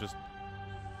because I'm just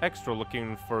extra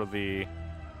looking for the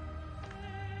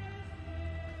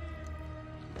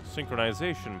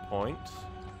synchronization point.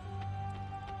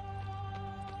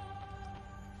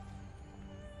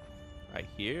 I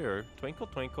hear twinkle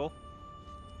twinkle.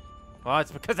 Oh,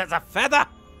 it's because there's a feather!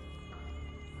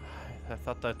 I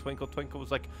thought that twinkle twinkle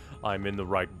was like, I'm in the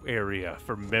right area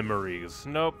for memories.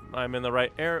 Nope, I'm in the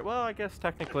right area. Well, I guess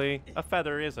technically a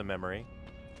feather is a memory.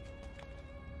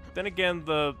 Then again,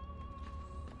 the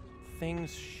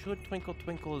things should twinkle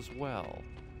twinkle as well.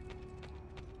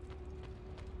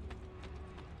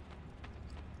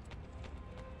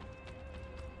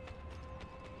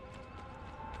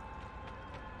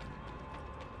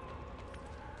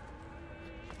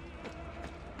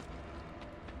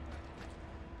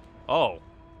 Oh.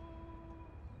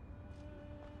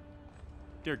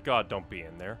 Dear God, don't be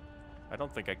in there. I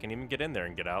don't think I can even get in there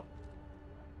and get out.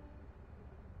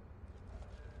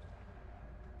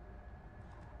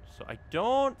 So I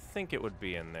don't think it would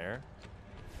be in there.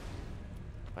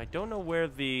 I don't know where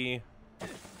the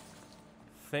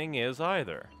thing is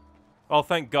either. Oh,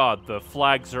 thank God, the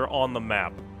flags are on the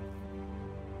map.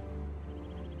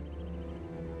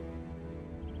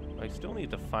 I still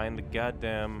need to find the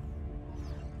goddamn...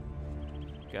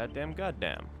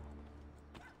 Goddamn.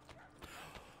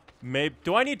 Maybe...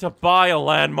 Do I need to buy a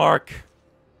landmark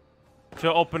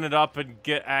to open it up and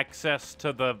get access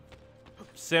to the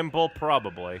symbol?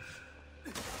 Probably.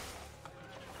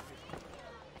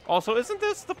 Also, isn't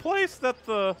this the place that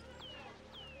the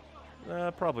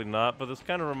Probably not, but this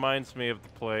kind of reminds me of the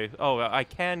place. Oh, I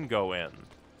can go in.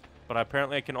 But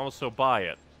apparently I can also buy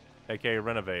it, aka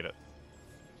renovate it.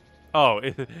 Oh,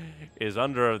 it is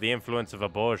under the influence of a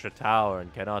Borgia tower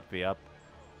and cannot be up.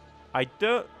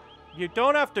 You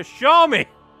don't have to show me!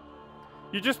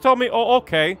 You just told me, oh,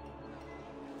 okay.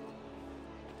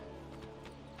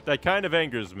 That kind of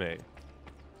angers me.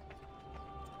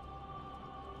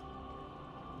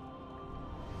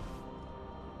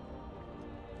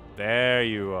 There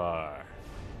you are.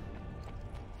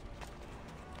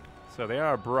 So they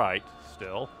are bright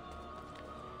still.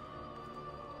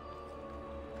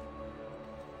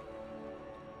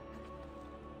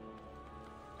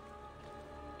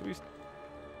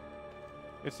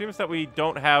 It seems that we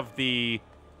don't have the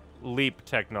leap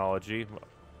technology.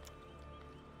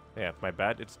 Yeah, my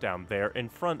bad. It's down there in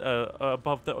front,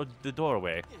 above the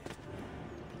doorway.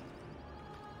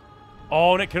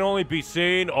 Oh, and it can only be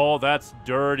seen? Oh, that's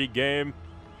dirty game.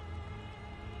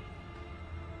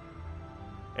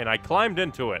 And I climbed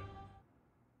into it.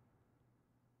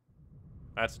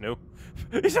 That's new.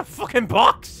 It's a fucking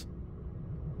box!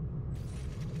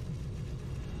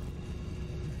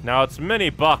 Now it's many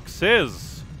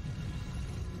boxes.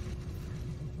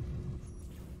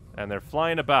 And they're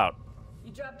flying about.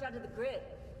 You dropped out of the grid.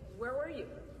 Where were you?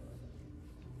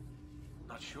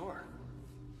 Not sure.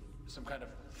 Some kind of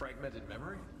fragmented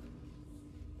memory?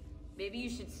 Maybe you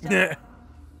should stop.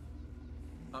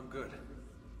 I'm good.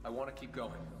 I want to keep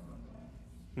going.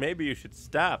 Maybe you should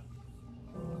stop.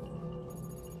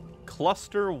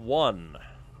 Cluster 1.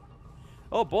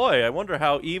 Oh boy, I wonder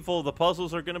how evil the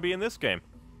puzzles are going to be in this game.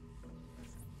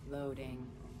 Loading.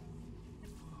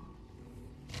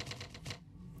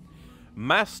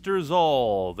 Masters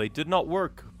all. They did not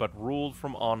work, but ruled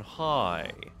from on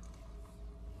high.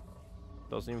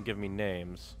 Doesn't even give me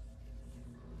names.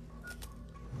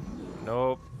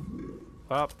 Nope.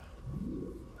 Up.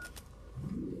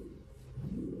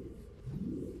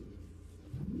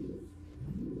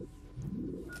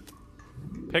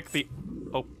 Pick the...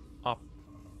 Oh, up.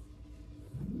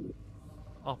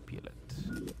 Opulent.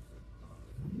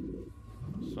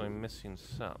 So I'm missing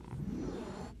some.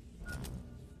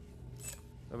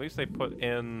 At least they put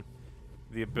in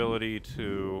the ability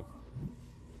to...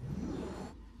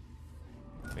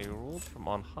 They ruled from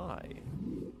on high.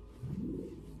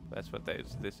 That's what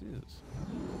this is.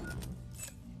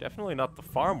 Definitely not the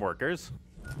farm workers.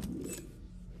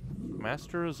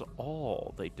 Masters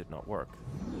all. They did not work.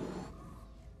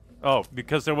 Oh,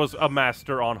 because there was a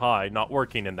master on high not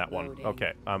working in that one.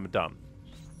 Okay, I'm dumb.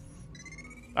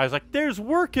 I was like, there's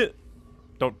work it.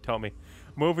 Don't tell me.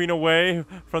 Moving away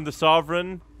from the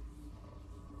sovereign.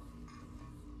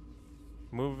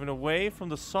 Moving away from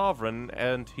the sovereign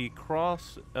and his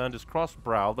crossed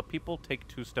brow, the people take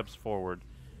 2 steps forward.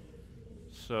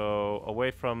 So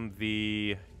away from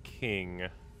the king.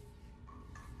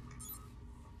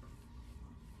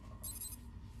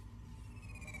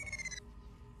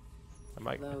 Am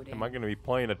I going to be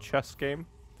playing a chess game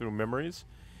through memories?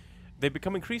 They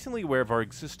become increasingly aware of our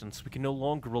existence. We can no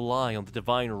longer rely on the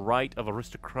divine right of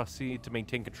aristocracy to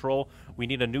maintain control. We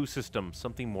need a new system,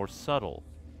 something more subtle.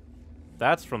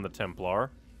 That's from the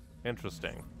Templar.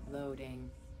 Interesting.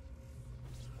 Loading.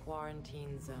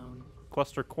 Quarantine zone.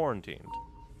 Cluster quarantined.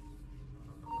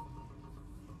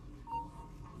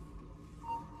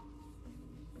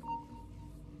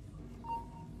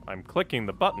 I'm clicking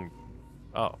the button.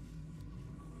 Oh.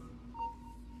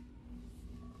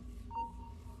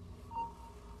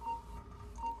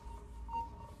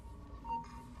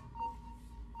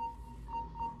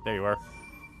 There you are.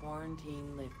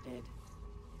 Quarantine lifted.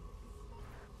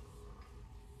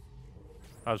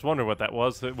 I was wondering what that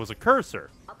was. It was a cursor.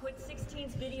 I'll put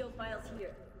 16's video files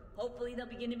here. Hopefully they'll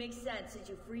begin to make sense as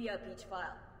you free up each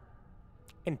file.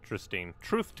 Interesting.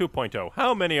 Truth 2.0.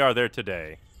 How many are there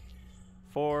today?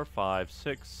 4, 5,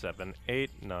 6, 7, 8,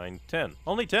 9, 10.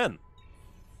 Only 10.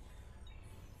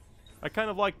 I kind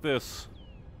of like this,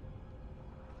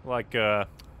 like,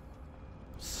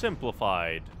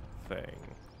 simplified thing.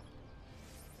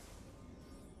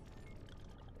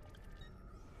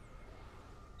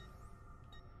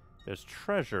 There's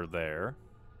treasure there.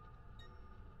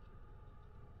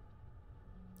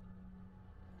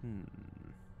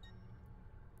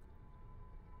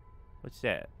 What's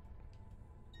that?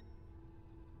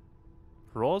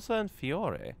 Rosa and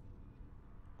Fiore?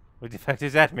 What the fuck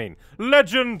does that mean?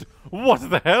 Legend! What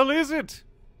the hell is it?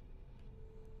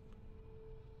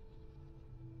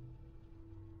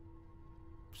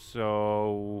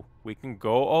 So we can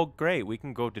go, oh great, we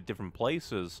can go to different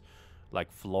places. Like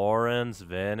Florence,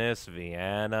 Venice,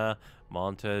 Vienna,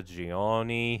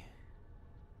 Montegioni.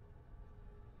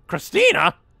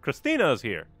 Christina? Christina's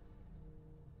here.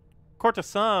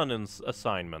 Courtesan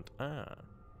assignment. Ah.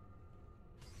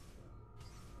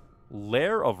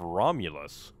 Lair of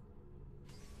Romulus.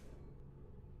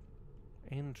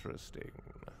 Interesting.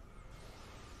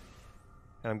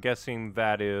 And I'm guessing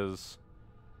that is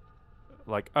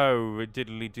like, oh,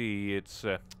 diddly-dee, it's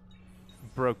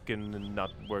broken and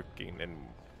not working, and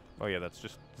oh yeah, that's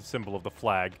just the symbol of the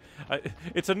flag.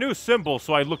 It's a new symbol,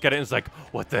 so I look at it and it's like,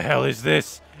 what the hell is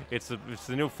this? It's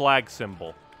the new flag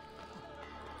symbol.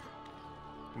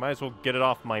 Might as well get it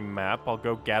off my map. I'll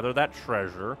go gather that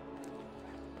treasure,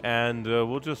 and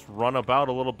we'll just run about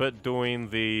a little bit doing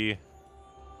the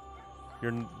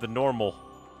normal.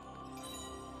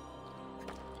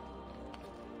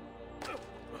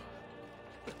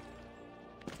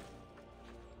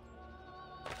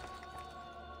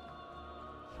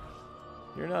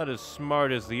 You're not as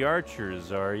smart as the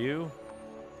archers, are you?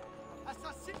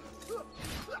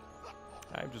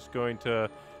 I'm just going to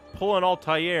pull an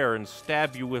Altair and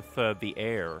stab you with the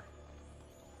air.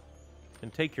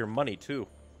 And take your money, too.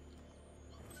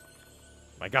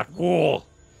 I got wool!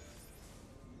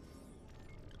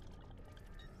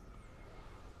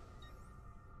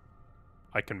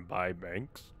 I can buy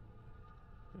banks.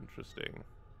 Interesting.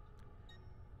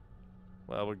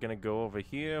 Well, we're gonna go over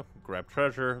here, grab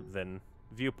treasure, then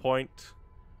viewpoint.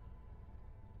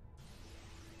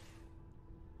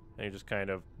 And you just kind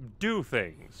of do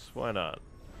things. Why not?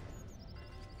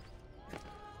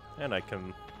 And I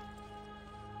can...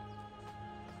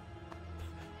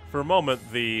 For a moment,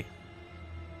 the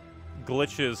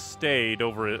glitches stayed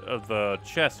over the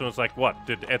chest and was like, what?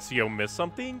 Did Ezio miss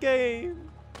something? Game?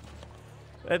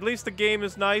 At least the game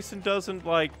is nice and doesn't,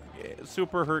 like,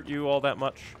 super hurt you all that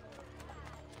much.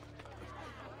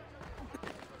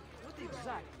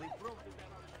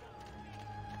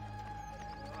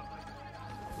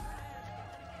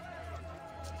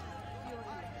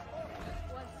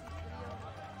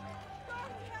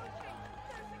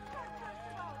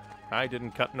 I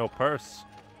didn't cut no purse.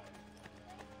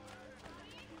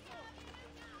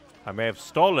 I may have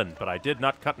stolen, but I did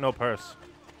not cut no purse.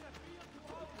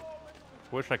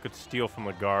 Wish I could steal from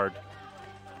the guard.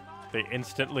 They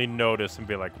instantly notice and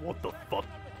be like, what the fuck?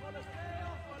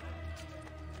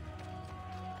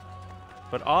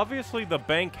 But obviously the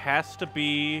bank has to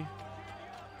be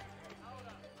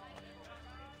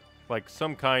like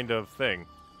some kind of thing.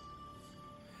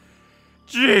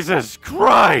 Jesus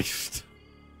Christ!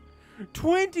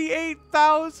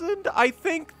 28,000? I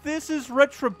think this is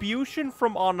retribution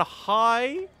from on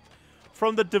high?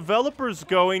 From the developers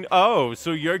going, oh,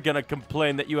 so you're gonna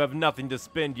complain that you have nothing to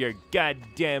spend your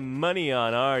goddamn money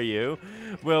on, are you?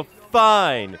 Well,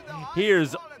 fine.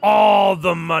 Here's all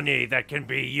the money that can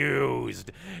be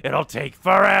used. It'll take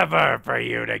forever for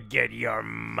you to get your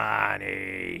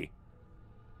money.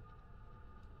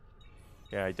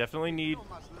 Yeah, I definitely need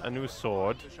a new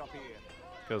sword.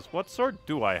 Because what sword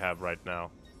do I have right now?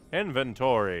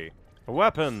 Inventory.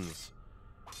 Weapons.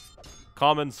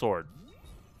 Common sword.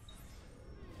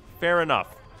 Fair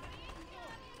enough.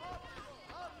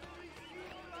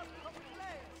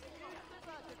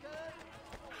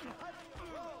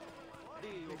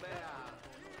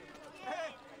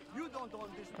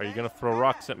 Are you gonna throw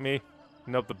rocks at me?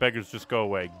 Nope, the beggars just go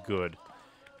away. Good.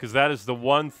 Because that is the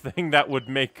one thing that would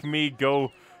make me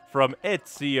go from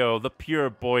Ezio, the pure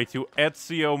boy, to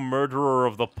Ezio, murderer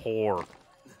of the poor.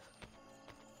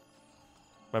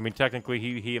 I mean, technically,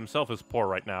 he himself is poor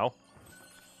right now.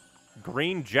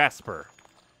 Green Jasper.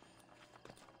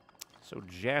 So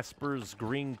Jasper's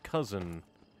green cousin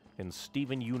in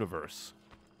Steven Universe.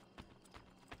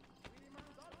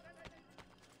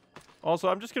 Also,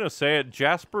 I'm just gonna say it,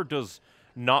 Jasper does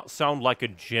not sound like a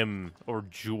gym or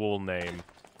jewel name.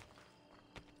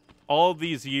 All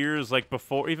these years, like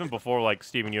before, even before like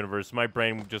Steven Universe, my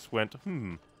brain just went,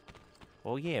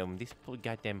 oh yeah, this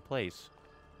goddamn place.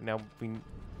 Now,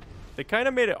 they kind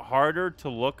of made it harder to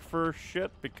look for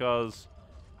shit because,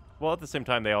 well, at the same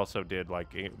time, they also did,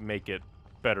 like, make it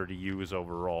better to use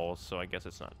overall, so I guess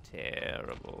it's not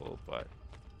terrible, but...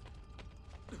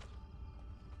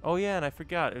 Oh yeah, and I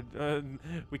forgot,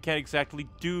 we can't exactly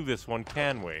do this one,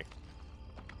 can we?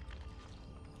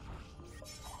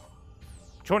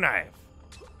 Knife.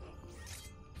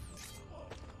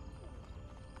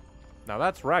 Now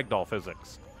that's ragdoll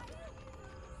physics.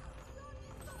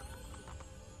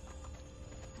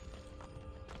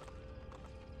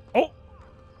 Oh!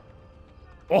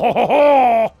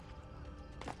 Oh!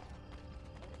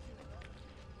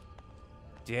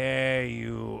 There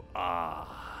you are.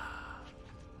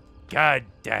 God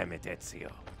damn it,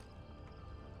 Ezio.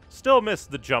 Still miss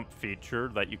the jump feature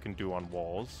that you can do on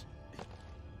walls.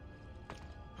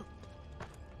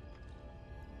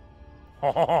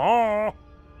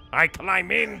 I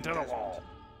climb into the wall.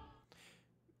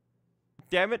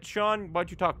 Damn it, Sean, why'd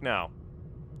you talk now?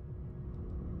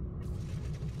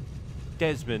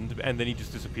 Desmond, and then he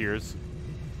just disappears.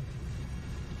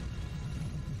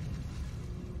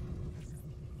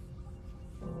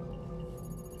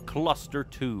 Cluster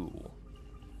 2.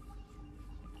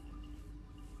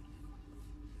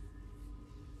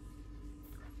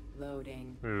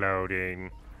 Loading.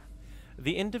 Loading.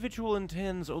 The individual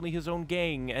intends only his own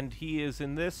gang, and he is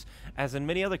in this, as in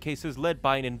many other cases, led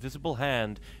by an invisible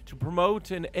hand to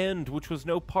promote an end which was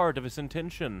no part of his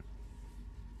intention.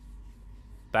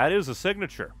 That is a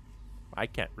signature. I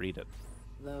can't read it.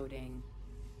 Loading.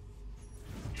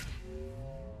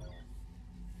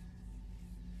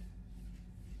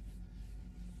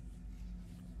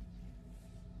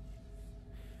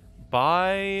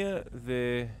 By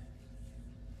the...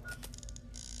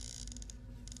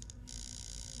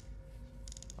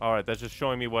 Alright, that's just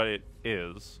showing me what it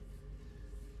is.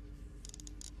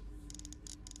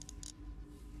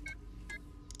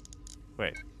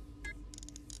 Wait.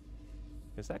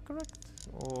 Is that correct?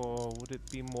 Or would it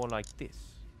be more like this?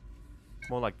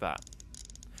 More like that.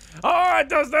 Oh, it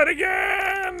does that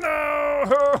again! No!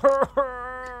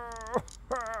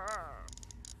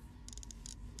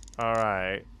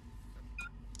 Alright.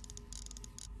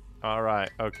 Alright,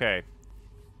 okay.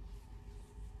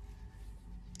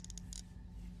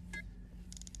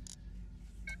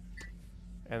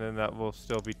 And then that will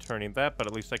still be turning that, but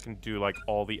at least I can do, like,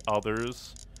 all the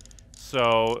others.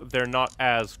 So, they're not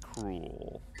as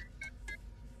cruel.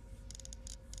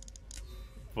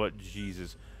 But,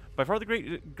 Jesus. By far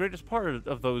the greatest part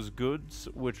of those goods,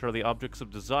 which are the objects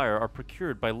of desire, are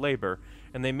procured by labor,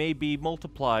 and they may be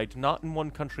multiplied not in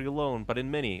one country alone, but in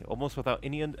many, almost without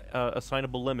any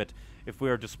assignable limit, if we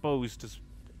are disposed to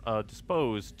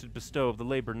bestow the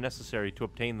labor necessary to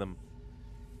obtain them.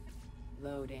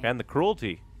 Loading. And the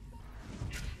cruelty.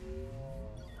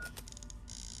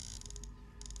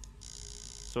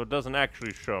 So it doesn't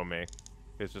actually show me.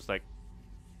 It's just like,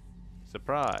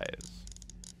 surprise.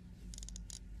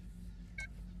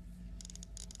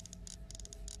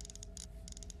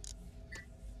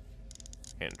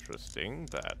 Interesting,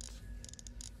 that...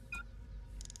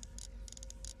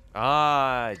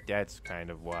 Ah, that's kind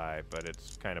of why, but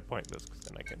it's kind of pointless, because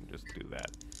then I can just do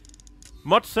that.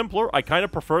 Much simpler. I kind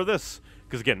of prefer this,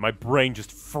 because again, my brain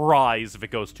just fries if it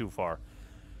goes too far.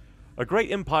 A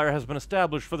great empire has been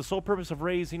established for the sole purpose of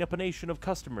raising up a nation of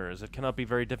customers. It cannot be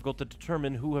very difficult to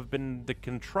determine who have been the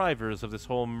contrivers of this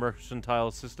whole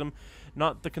mercantile system,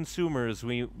 not the consumers,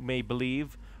 we may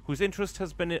believe, whose interest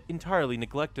has been entirely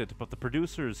neglected, but the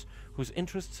producers, whose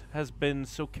interest has been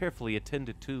so carefully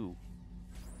attended to.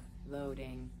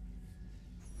 Loading.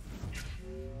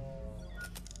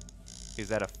 Is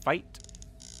that a fight?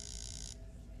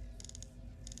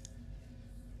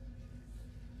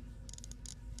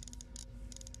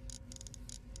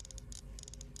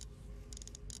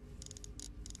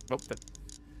 Oh,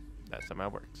 that somehow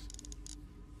works.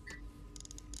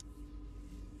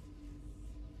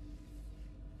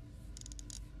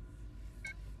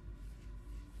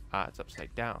 Ah, it's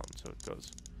upside down, so it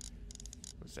goes...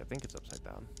 At least I think it's upside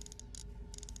down.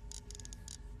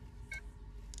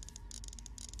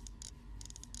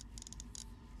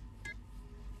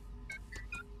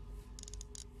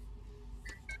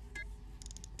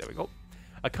 There we go.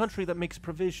 A country that makes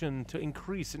provision to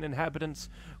increase in inhabitants,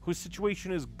 whose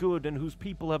situation is good and whose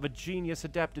people have a genius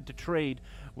adapted to trade,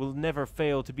 will never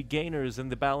fail to be gainers in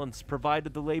the balance,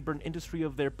 provided the labor and industry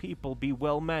of their people be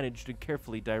well managed and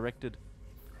carefully directed.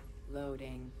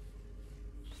 Loading.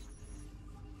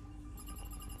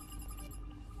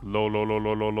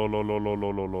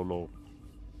 Lo.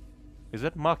 Is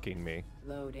it mocking me?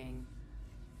 Loading.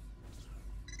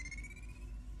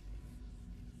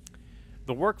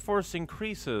 The workforce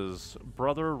increases,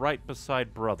 brother right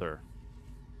beside brother.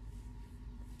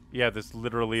 Yeah, this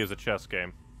literally is a chess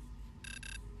game.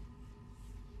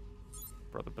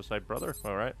 Brother beside brother?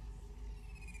 Alright.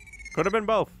 Could have been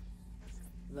both.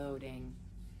 Loading.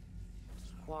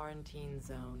 Quarantine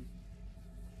zone.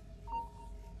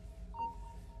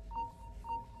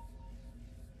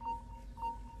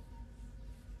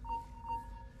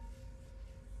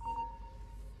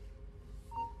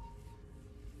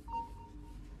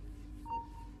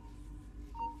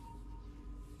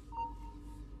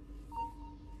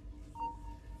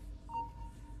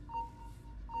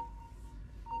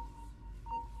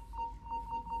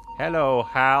 Hello,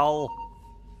 Hal.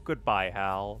 Goodbye,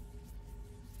 Hal.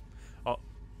 Oh.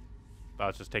 I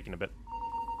was just taking a bit.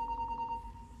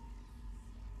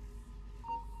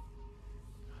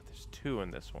 There's two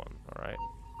in this one, alright.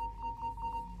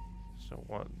 So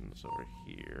one's over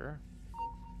here.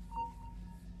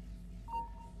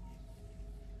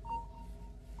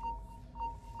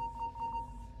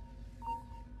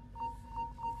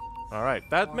 Alright,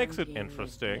 that makes it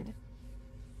interesting.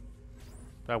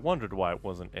 I wondered why it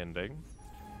wasn't ending.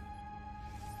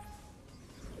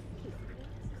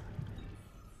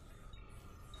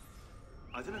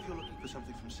 I don't know if you're looking for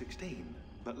something from 16,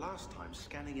 but last time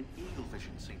scanning in eagle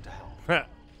vision seemed to help.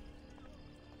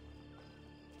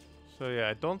 So yeah,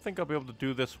 I don't think I'll be able to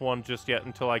do this one just yet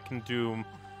until I can do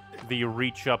the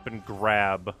reach up and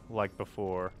grab like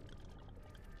before.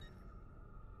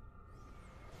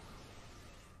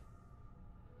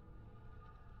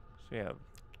 So yeah.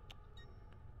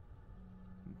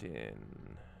 Then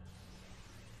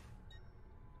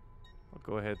I'll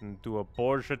go ahead and do a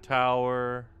Borgia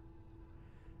Tower.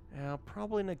 And I'll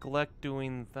probably neglect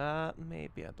doing that.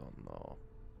 Maybe, I don't know.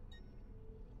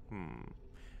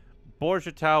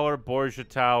 Borgia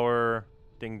Tower,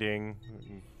 ding ding. We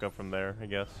can go from there, I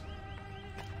guess.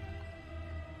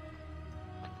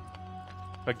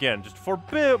 Again, just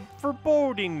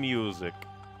foreboding music.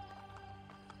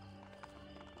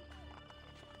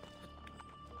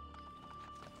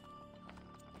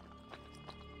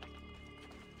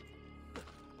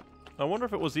 I wonder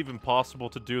if it was even possible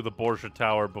to do the Borgia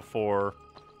Tower before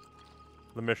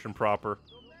the mission proper.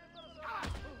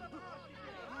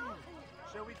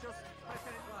 Shall we just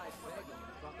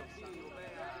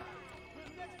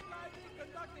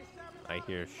I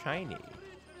hear shiny.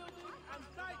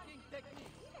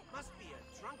 Must be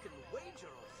a drunken wager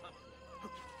or something.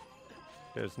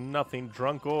 There's nothing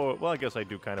drunk or... Well, I guess I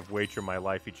do kind of wager my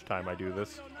life each time I do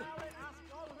this.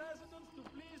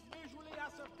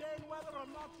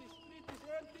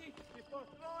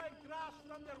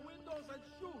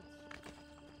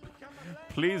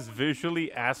 Please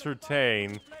visually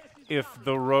ascertain if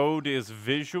the road is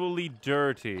visually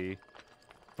dirty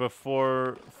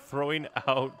before throwing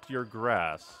out your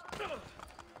grass.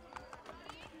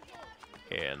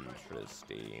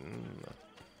 Interesting.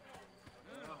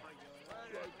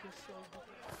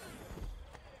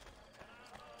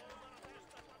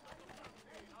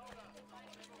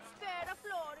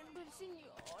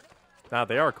 Now,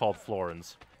 they are called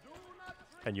florins.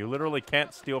 And you literally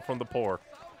can't steal from the poor.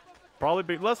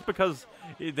 Probably less because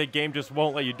the game just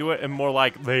won't let you do it, and more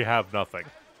like they have nothing.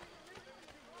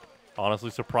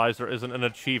 Honestly surprised there isn't an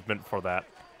achievement for that.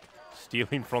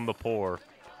 Stealing from the poor.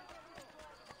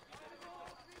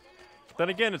 Then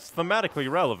again, it's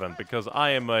thematically relevant because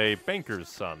I am a banker's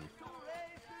son.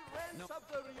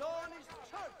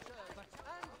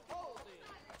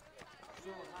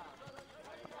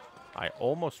 I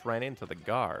almost ran into the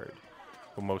guard,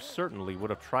 who most certainly would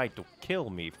have tried to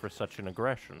kill me for such an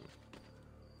aggression.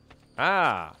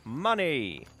 Ah,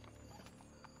 money!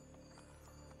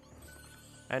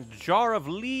 And jar of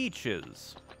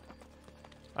leeches.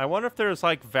 I wonder if there's,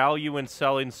 like, value in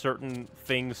selling certain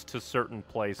things to certain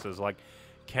places. Like,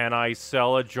 can I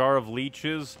sell a jar of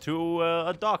leeches to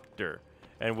a doctor?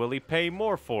 And will he pay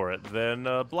more for it than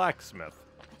a blacksmith?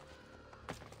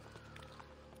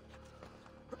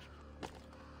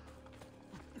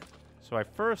 So I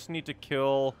first need to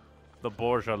kill the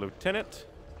Borgia Lieutenant.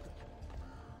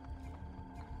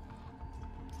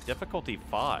 Difficulty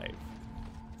 5.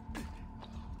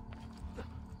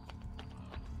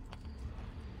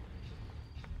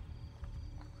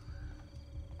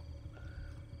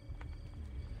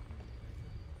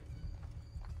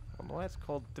 Well, that's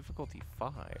called difficulty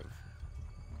 5.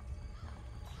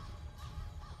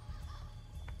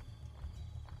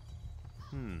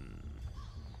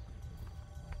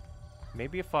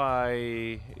 Maybe if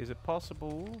I... Is it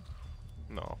possible?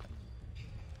 No.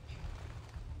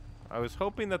 I was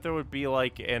hoping that there would be,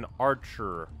 like, an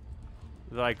archer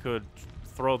that I could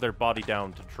throw their body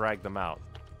down to drag them out.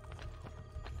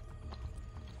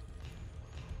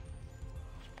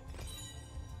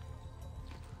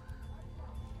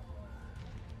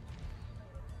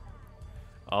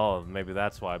 Oh, maybe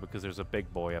that's why, because there's a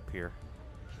big boy up here.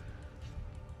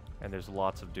 And there's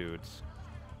lots of dudes.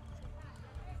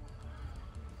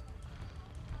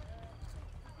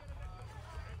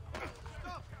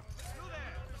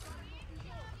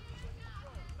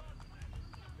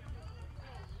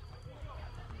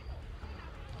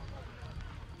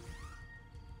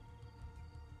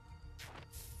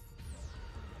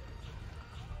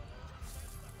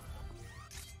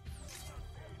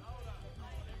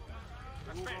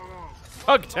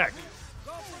 Hug tech.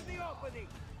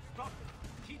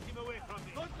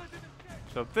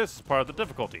 So this is part of the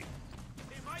difficulty.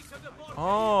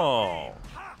 Oh.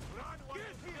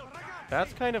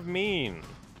 That's kind of mean.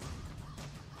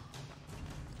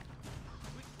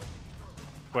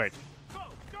 Wait.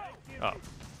 Oh.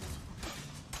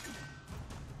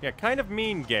 Yeah, kind of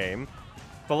mean game.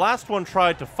 The last one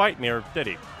tried to fight me, or did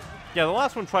he? Yeah, the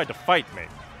last one tried to fight me.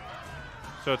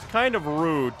 So it's kind of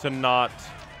rude to not...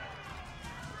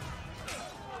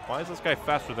 Why is this guy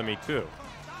faster than me, too?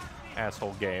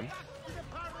 Asshole game.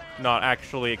 Not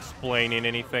actually explaining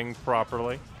anything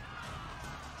properly.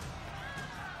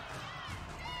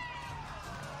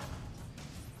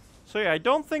 So yeah, I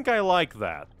don't think I like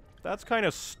that. That's kind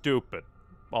of stupid,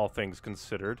 all things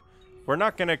considered. We're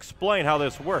not going to explain how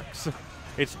this works.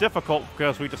 It's difficult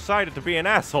because we decided to be an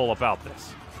asshole about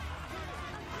this.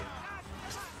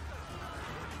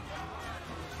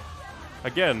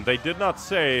 Again, they did not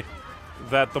say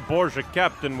that the Borgia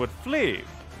captain would flee,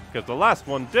 because the last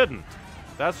one didn't.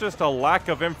 That's just a lack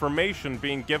of information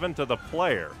being given to the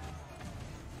player.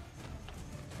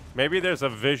 Maybe there's a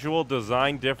visual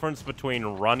design difference between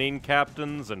running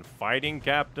captains and fighting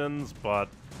captains, but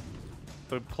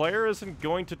the player isn't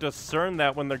going to discern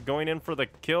that when they're going in for the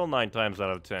kill 9 times out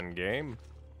of 10 game.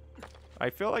 I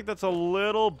feel like that's a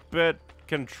little bit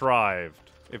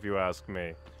contrived, if you ask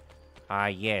me. Ah,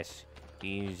 yes.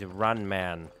 He's a run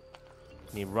man.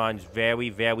 He runs very,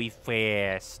 very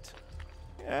fast.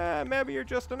 Yeah, maybe you're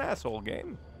just an asshole,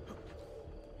 game.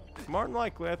 More than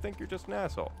likely, I think you're just an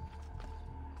asshole.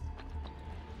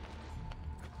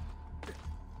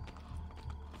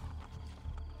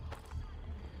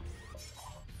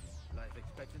 Life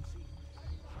expectancy?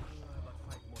 About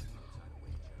 5 more minutes,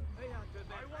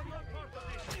 I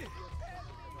wager.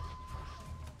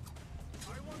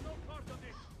 I want no part of this! I want no part of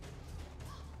this!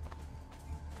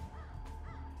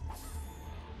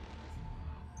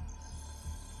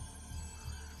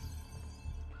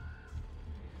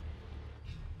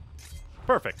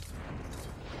 Perfect.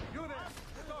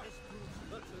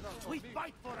 We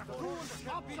fight for a true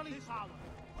obsolete power.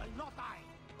 Well, not I.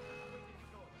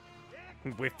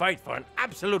 We fight for an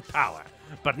absolute power,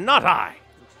 but not I.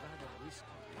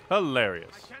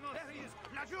 Hilarious. There he is.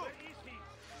 Where is he?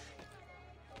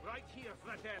 Right here,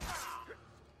 Flathead.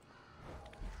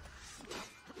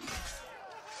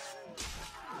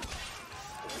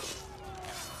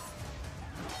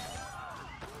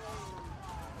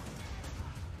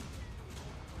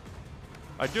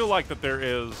 I do like that there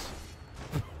is...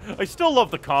 I still love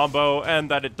the combo,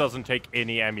 and that it doesn't take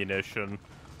any ammunition.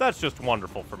 That's just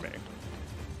wonderful for me.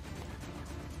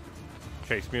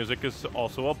 Chase music is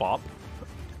also a bop.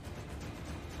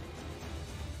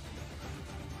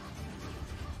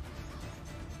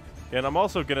 And I'm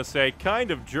also gonna say, kind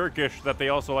of jerkish that they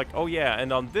also like, oh yeah,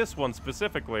 and on this one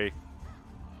specifically...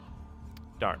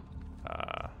 Darn.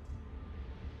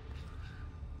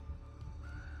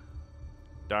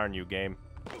 Darn you, game.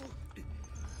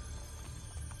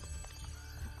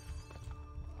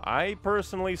 I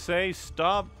personally say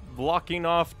stop blocking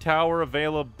off tower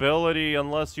availability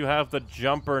unless you have the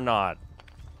jump or not.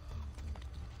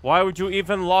 Why would you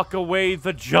even lock away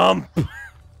the jump?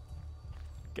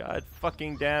 God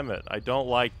fucking damn it. I don't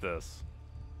like this.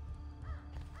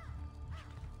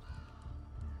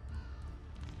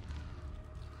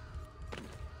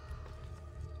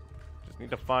 Just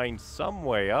need to find some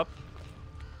way up.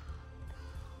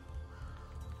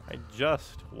 I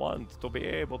just want to be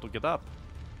able to get up.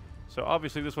 So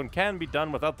obviously this one can be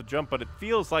done without the jump, but it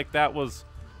feels like that was,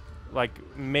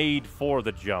 like, made for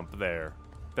the jump there.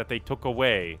 That they took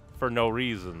away for no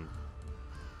reason.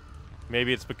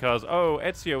 Maybe it's because, oh,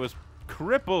 Ezio is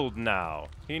crippled now.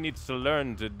 He needs to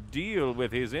learn to deal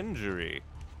with his injury.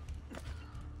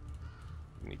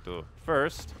 We need to...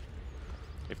 First,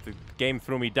 if the game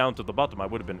threw me down to the bottom, I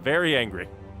would have been very angry.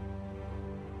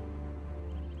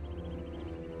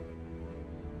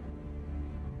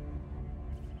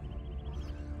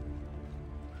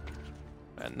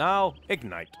 And now,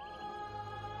 ignite.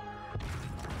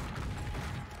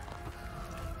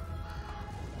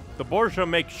 The Borgia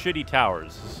make shitty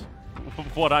towers, is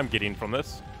what I'm getting from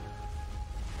this.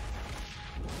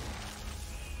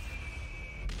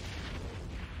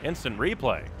 Instant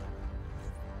replay.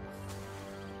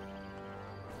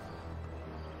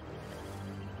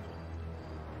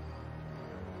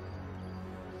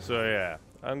 So yeah,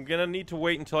 I'm gonna need to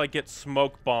wait until I get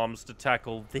smoke bombs to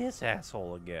tackle this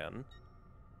asshole again.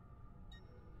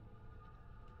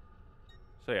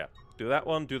 So yeah, do that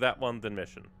one, then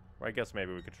mission. Or I guess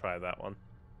maybe we could try that one.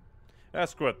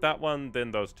 Screw it, that one,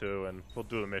 then those two, and we'll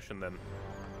do the mission then.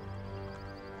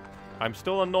 I'm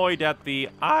still annoyed at the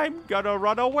I'm gonna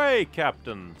run away,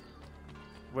 Captain.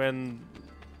 When...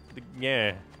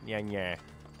 yeah.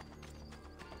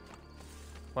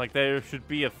 Like, there should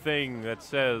be a thing that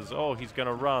says, oh, he's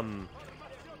gonna run.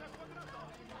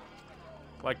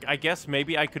 Like, I guess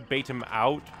maybe I could bait him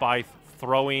out by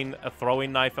throwing a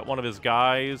throwing knife at one of his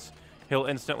guys. He'll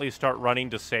instantly start running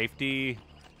to safety.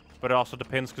 But it also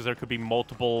depends, because there could be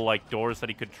multiple, like, doors that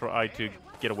he could try to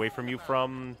get away from you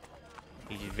from.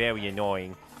 He's very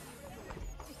annoying.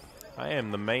 I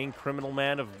am the main criminal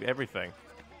man of everything.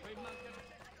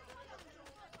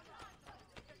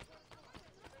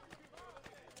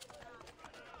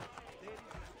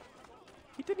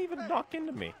 He didn't even knock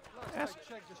into me.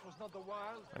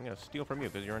 I'm gonna steal from you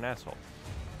because you're an asshole.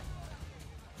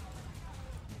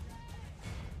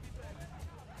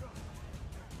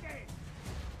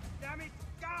 Damn it,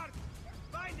 guard!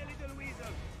 Find a little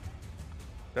weasel.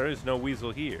 There is no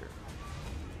weasel here.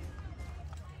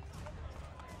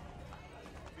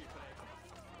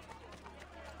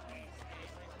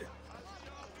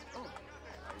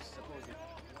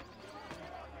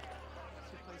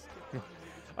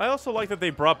 I also like that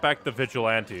they brought back the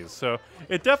vigilantes, so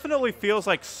it definitely feels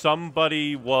like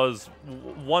somebody was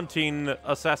wanting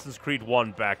Assassin's Creed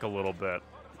 1 back a little bit.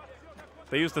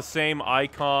 They used the same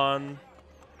icon.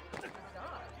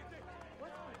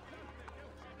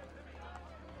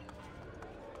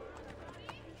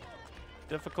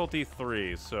 Difficulty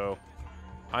 3, so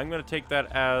I'm going to take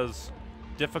that as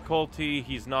difficulty,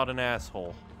 he's not an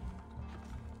asshole.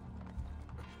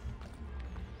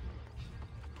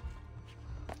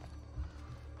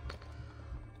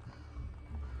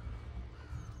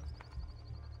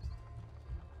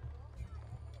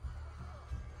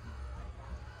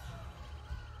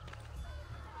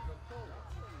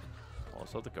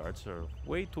 Also, the guards are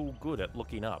way too good at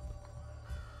looking up.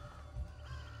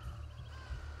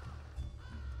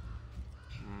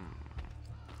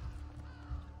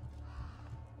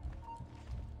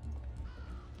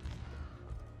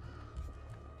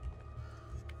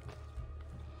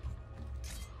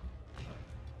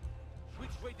 Which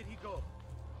way did he go?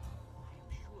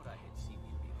 I'm sure I had seen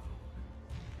him before.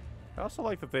 I also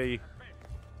like that they...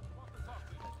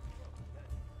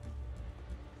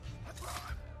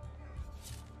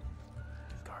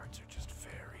 Guards are just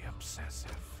very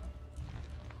obsessive.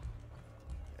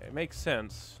 It makes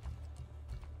sense.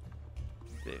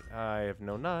 I have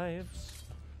no knives.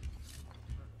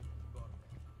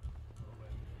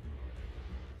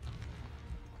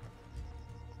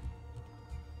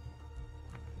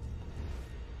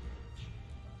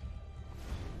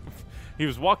 He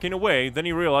was walking away, then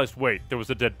he realized, wait, there was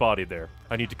a dead body there.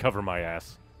 I need to cover my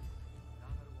ass.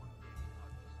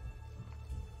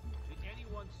 Did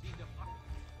anyone see the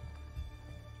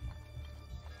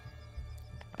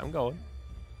I'm going.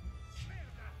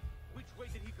 Which way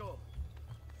did he go?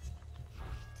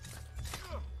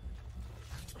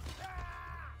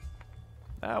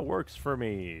 That works for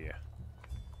me.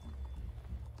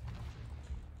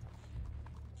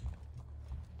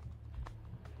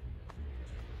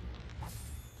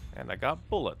 And I got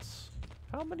bullets.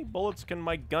 How many bullets can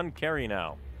my gun carry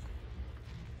now?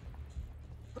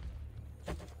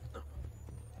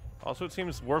 Also, it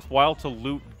seems worthwhile to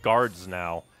loot guards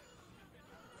now.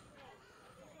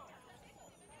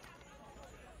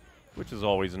 Which is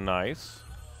always nice.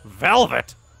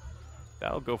 Velvet!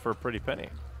 That'll go for a pretty penny.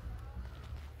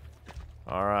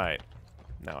 Alright.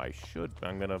 Now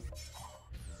I'm gonna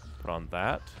put on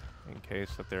that in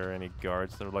case that there are any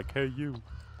guards that are like, hey, you.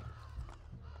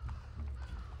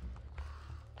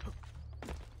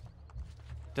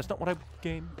 That's not what I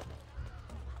game.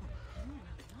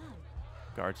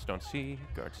 Guards don't see,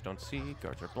 guards don't see,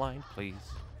 guards are blind, please.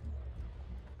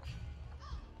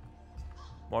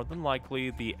 More than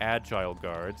likely, the agile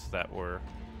guards that were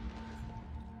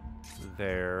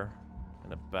there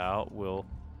and about will...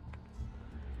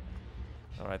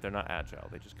 Alright, they're not agile,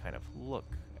 they just kind of look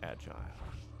agile.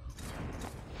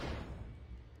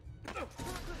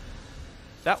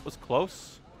 That was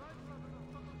close.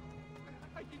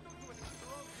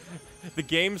 The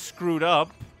game screwed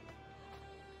up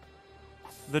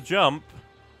the jump.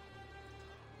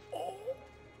 Oh.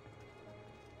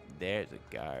 There's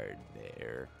a guard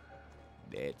there.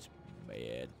 That's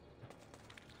bad.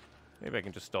 Maybe I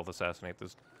can just stealth assassinate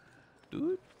this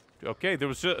dude. Okay, there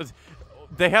was just...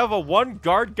 They have a one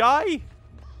guard guy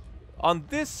on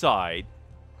this side.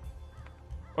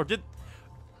 Or did...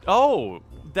 Oh,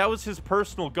 that was his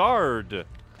personal guard.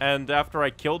 And after I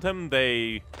killed him,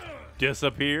 they...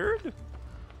 disappeared?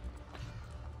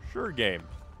 Sure game.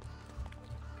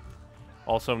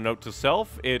 Also, note to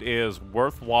self, it is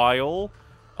worthwhile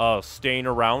staying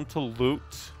around to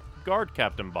loot guard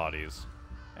captain bodies.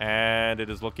 And it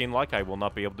is looking like I will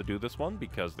not be able to do this one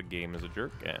because the game is a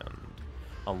jerk, and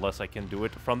unless I can do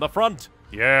it from the front.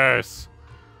 Yes!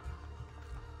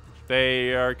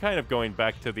 They are kind of going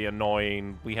back to the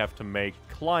annoying, we have to make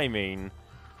climbing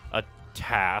a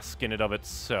task in and of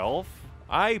itself.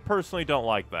 I personally don't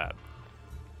like that.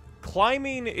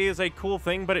 Climbing is a cool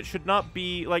thing, but it should not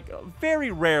be, like,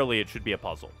 very rarely it should be a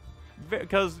puzzle.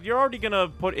 Because you're already gonna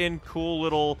put in cool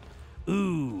little,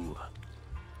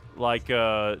 like,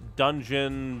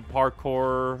 dungeon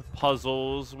parkour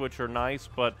puzzles, which are nice,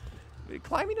 but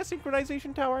climbing a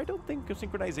synchronization tower, I don't think a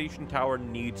synchronization tower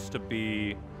needs to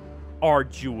be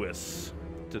arduous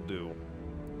to do.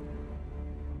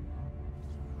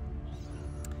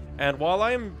 And while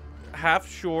I'm half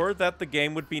sure that the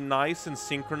game would be nice and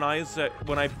synchronized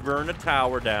when I burn a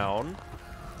tower down,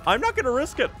 I'm not going to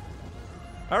risk it.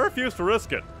 I refuse to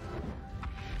risk it.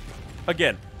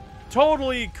 Again,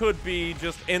 totally could be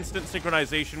just instant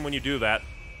synchronization when you do that.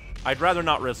 I'd rather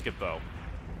not risk it, though.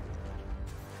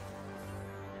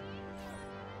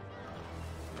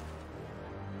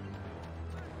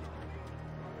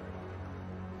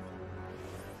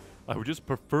 I would just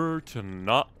prefer to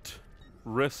not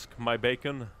risk my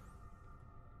bacon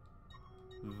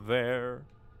there.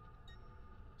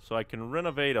 So I can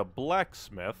renovate a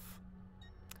blacksmith.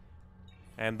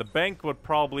 And the bank would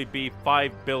probably be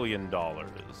 $5 billion.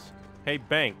 Hey,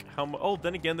 bank, how much? Oh,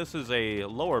 then again, this is a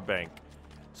lower bank.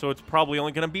 So it's probably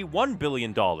only going to be $1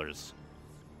 billion.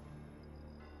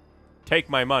 Take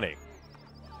my money.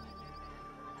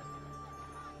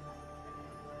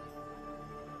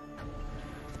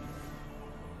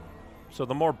 So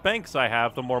the more banks I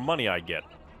have, the more money I get.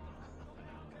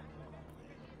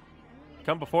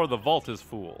 Come before the vault is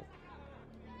full.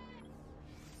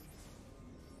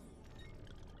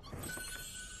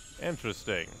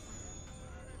 Interesting.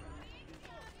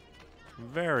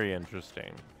 Very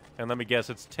interesting. And let me guess,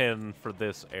 it's 10 for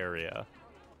this area.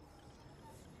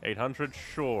 800,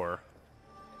 sure.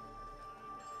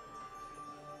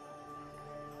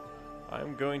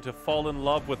 I'm going to fall in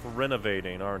love with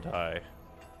renovating, aren't I?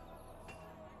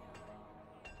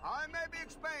 I may be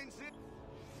expensive.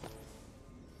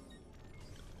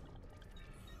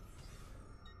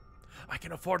 I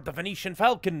can afford the Venetian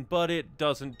Falcon, but it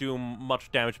doesn't do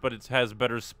much damage, but it has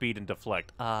better speed and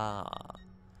deflect. Ah.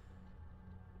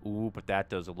 Ooh, but that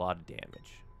does a lot of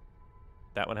damage.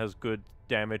 That one has good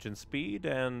damage and speed,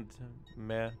 and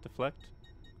meh, deflect.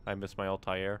 I miss my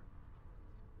Altair.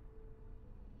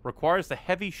 Requires the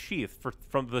heavy sheath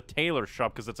from the tailor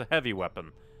shop because it's a heavy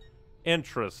weapon.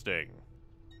 Interesting.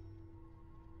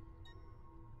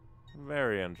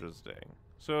 Very interesting.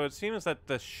 So it seems that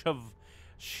the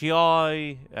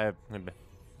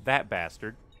that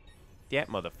bastard. That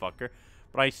motherfucker.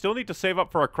 But I still need to save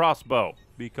up for a crossbow.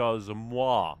 Because,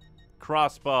 moi.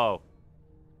 Crossbow.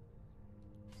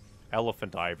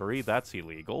 Elephant ivory. That's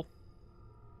illegal.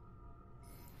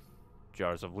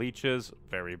 Jars of leeches.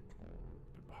 Very...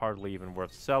 hardly even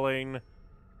worth selling.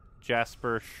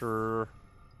 Jasper, sure.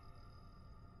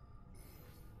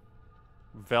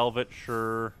 Velvet,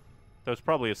 sure. There was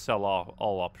probably a sell-all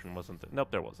option, wasn't there?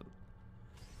 Nope, there wasn't.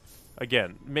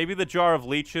 Again, maybe the jar of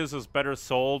leeches is better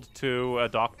sold to a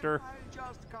doctor.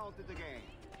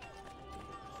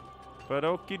 But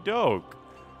okie doke.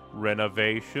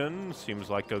 Renovation seems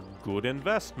like a good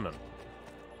investment.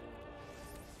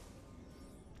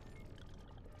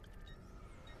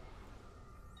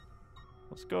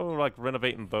 Let's go, like,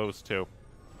 renovating those two.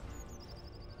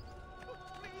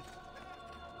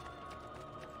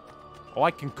 Oh,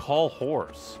 I can call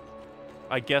horse.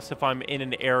 I guess if I'm in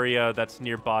an area that's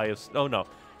nearby... Oh, no.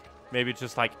 Maybe it's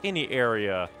just, like, any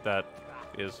area that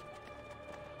is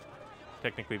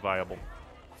technically viable.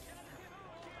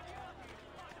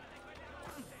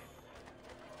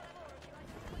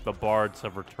 The bards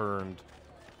have returned.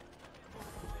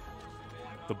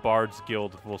 The Bards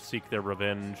Guild will seek their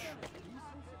revenge.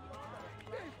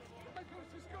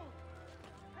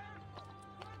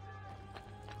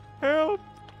 Help!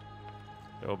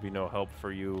 There will be no help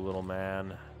for you, little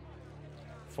man.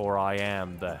 For I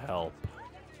am the help.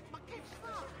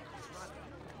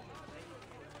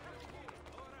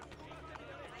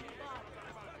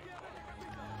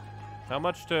 How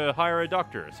much to hire a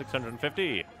doctor?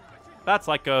 650. That's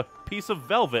like a piece of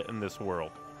velvet in this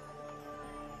world.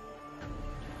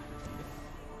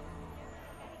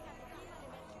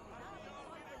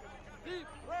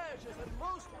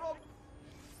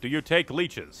 Do you take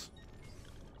leeches?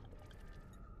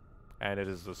 And it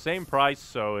is the same price,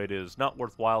 so it is not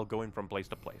worthwhile going from place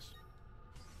to place.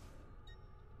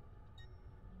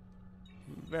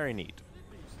 Very neat.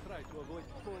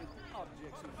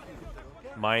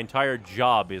 My entire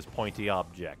job is pointy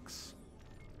objects.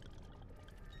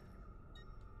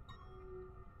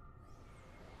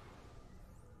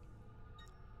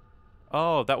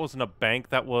 Oh, that wasn't a bank.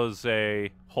 That was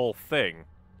a whole thing.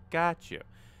 Gotcha.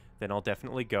 Then I'll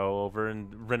definitely go over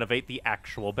and renovate the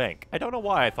actual bank. I don't know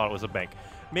why I thought it was a bank.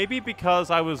 Maybe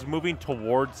because I was moving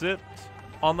towards it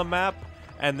on the map,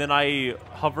 and then I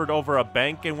hovered over a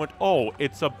bank and went, oh,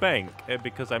 it's a bank,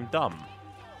 because I'm dumb.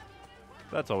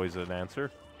 That's always an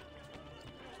answer.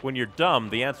 When you're dumb,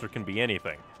 the answer can be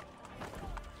anything.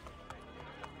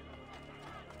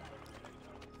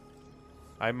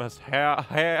 I must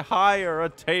hire a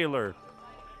tailor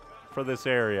for this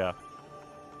area.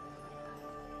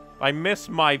 I miss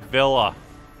my villa.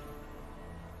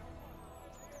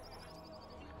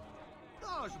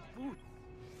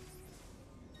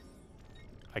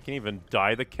 I can even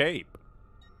dye the cape.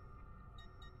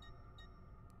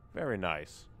 Very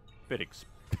nice.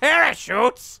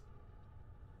 Parachutes!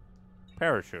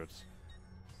 Parachutes.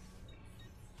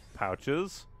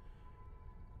 Pouches.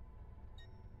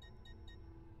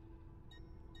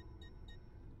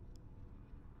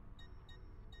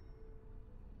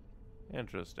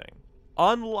 Interesting.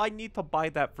 I need to buy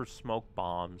that for smoke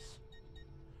bombs.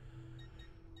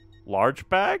 Large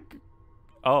bag?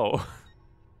 Oh.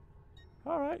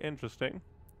 Alright, interesting.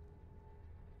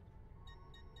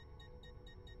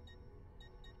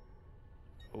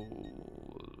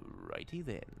 Alrighty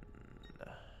then.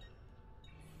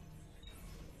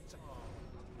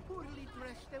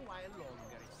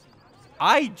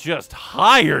 I just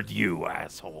hired you,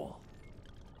 asshole.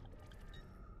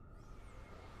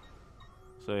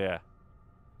 So yeah.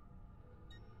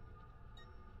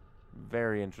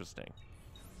 Very interesting.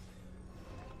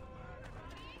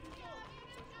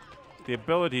 The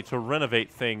ability to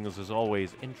renovate things is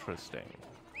always interesting.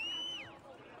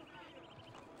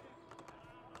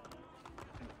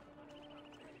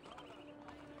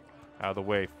 Out of the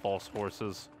way, false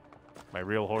horses. My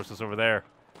real horse is over there.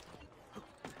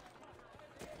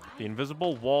 The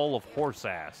invisible wall of horse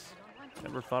ass.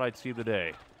 Never thought I'd see the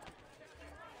day.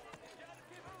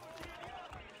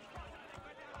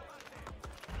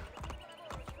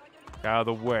 Out of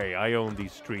the way, I own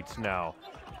these streets now.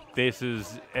 This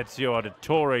is Ezio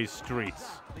Auditore's streets,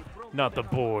 not the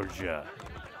Borgia.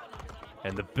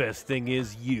 And the best thing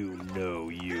is, you know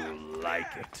you like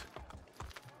it.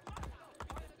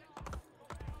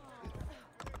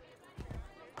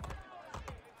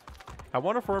 I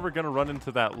wonder if we're ever going to run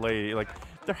into that lady. Like,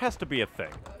 there has to be a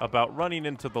thing about running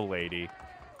into the lady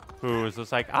who is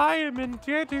just like, I am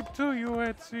indebted to you,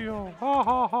 Ezio. Ha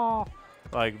ha ha.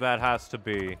 Like, that has to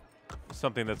be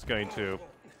something that's going to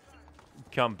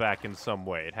come back in some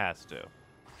way. It has to.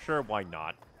 Sure, why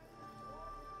not?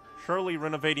 Surely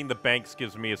renovating the banks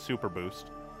gives me a super boost.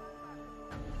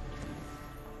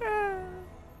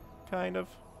 Kind of.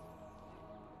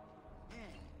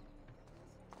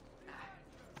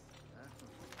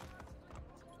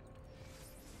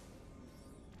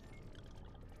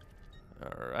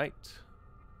 Alright.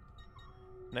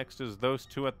 Next is those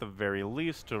two at the very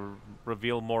least to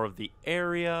reveal more of the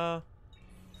area.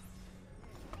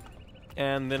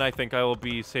 And then I think I will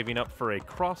be saving up for a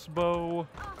crossbow.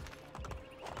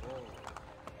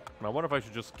 And I wonder if I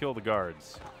should just kill the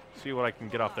guards. See what I can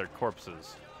get off their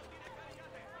corpses.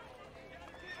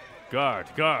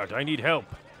 Guard, I need help.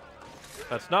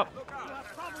 That's not...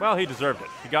 Well, he deserved it.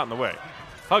 He got in the way.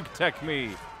 Hug tech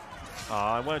me.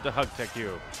 I wanted to hug tech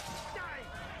you.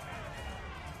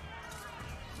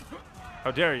 How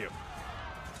dare you?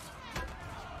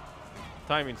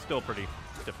 Timing's still pretty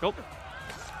difficult.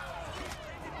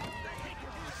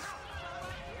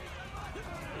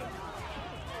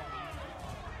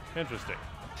 Interesting.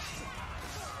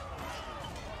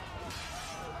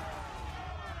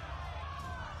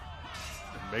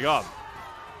 Big on.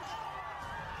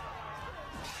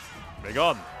 Big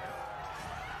on.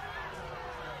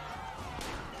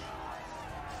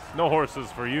 No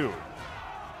horses for you.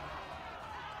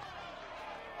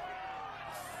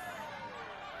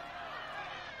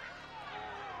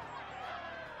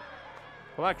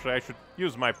 Well, actually, I should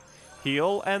use my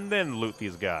heal and then loot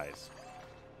these guys.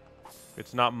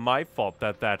 It's not my fault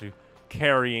that that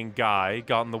carrying guy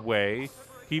got in the way.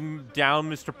 He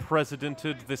down Mr.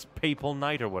 Presidented this papal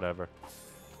night or whatever.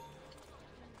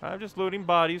 I'm just looting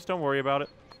bodies. Don't worry about it.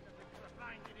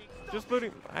 Just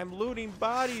looting. I'm looting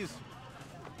bodies.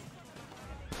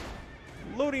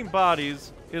 Looting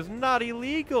bodies is not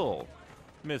illegal,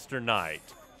 Mr. Knight.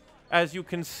 As you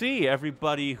can see,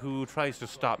 everybody who tries to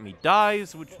stop me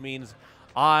dies, which means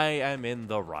I am in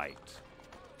the right.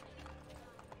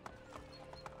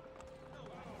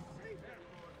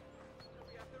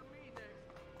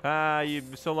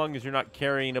 So long as you're not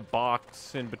carrying a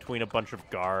box in between a bunch of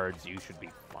guards, you should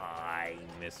be fine,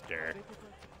 mister.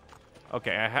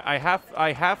 Okay, I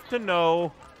have to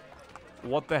know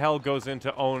what the hell goes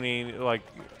into owning, like,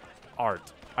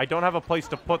 art. I don't have a place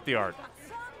to put the art.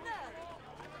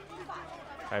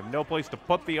 I have no place to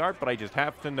put the art, but I just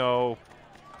have to know,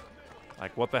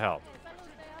 like, what the hell.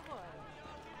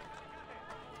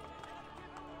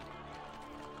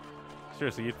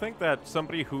 Seriously, you'd think that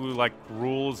somebody who, like,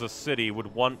 rules a city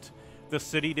would want the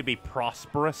city to be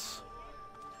prosperous?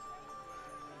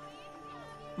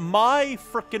 My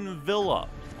frickin' villa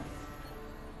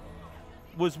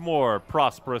was more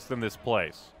prosperous than this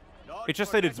place. It's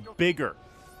just that it's bigger.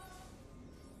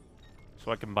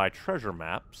 So I can buy treasure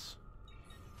maps.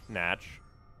 Natch.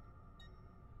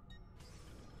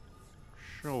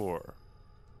 Sure.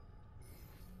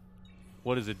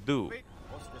 What does it do?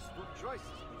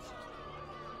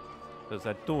 Does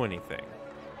that do anything?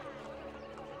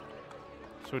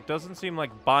 So it doesn't seem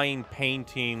like buying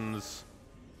paintings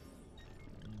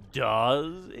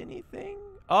does anything?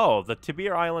 Oh, the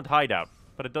Tibir Island hideout.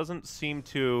 But it doesn't seem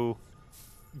to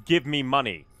give me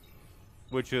money,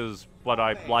 which is what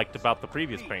I liked about the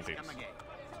previous paintings.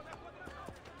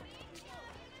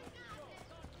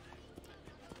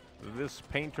 This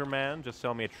painter man just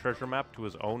sell me a treasure map to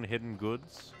his own hidden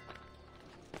goods?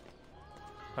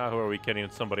 Who are we kidding?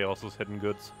 It's somebody else's hidden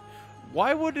goods.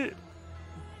 Why would it...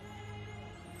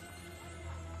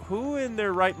 Who in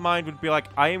their right mind would be like,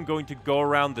 I am going to go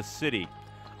around the city.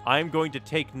 I am going to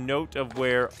take note of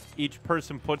where each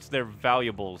person puts their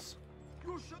valuables.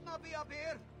 You should not be up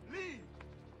here. Leave.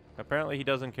 Apparently he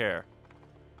doesn't care.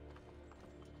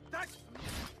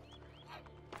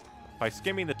 By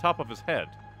skimming the top of his head,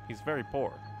 he's very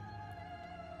poor.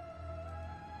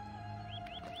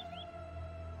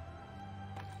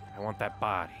 I want that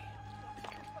body.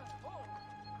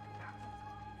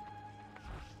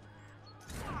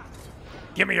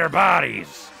 Give me your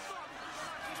bodies!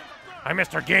 I'm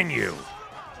Mr. Ginyu.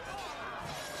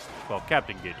 Well,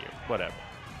 Captain Ginyu. Whatever.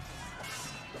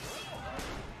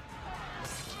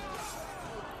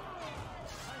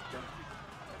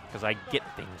 Because I get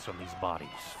things from these bodies.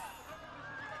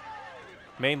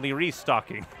 Mainly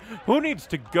restocking. Who needs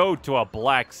to go to a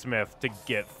blacksmith to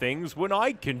get things when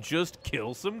I can just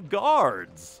kill some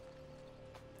guards?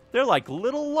 They're like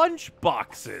little lunch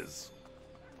boxes.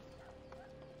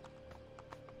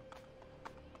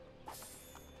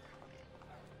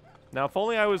 Now, if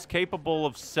only I was capable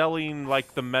of selling,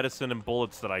 like, the medicine and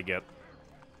bullets that I get.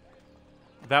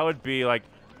 That would be, like,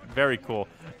 very cool.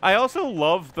 I also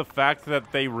love the fact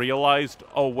that they realized,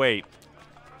 oh, wait.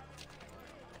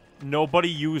 Nobody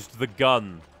used the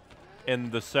gun in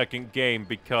the second game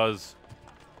because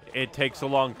it takes a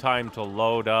long time to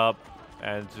load up.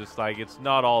 And just, like, it's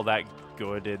not all that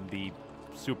good in the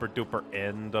super-duper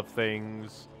end of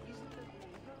things.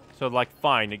 So, like,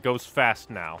 fine, it goes fast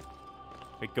now.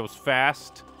 It goes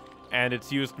fast, and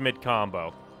it's used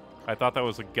mid-combo. I thought that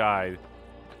was a guy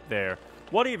there.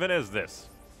 What even is this?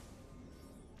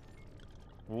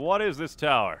 What is this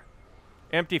tower?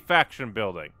 Empty faction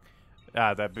building.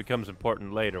 Ah, that becomes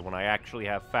important later when I actually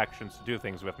have factions to do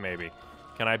things with, maybe.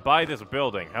 Can I buy this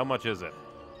building? How much is it?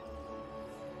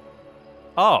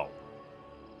 Oh.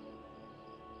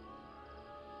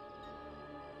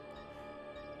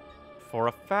 For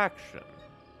a faction.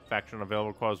 Faction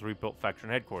available requires rebuilt faction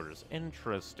headquarters.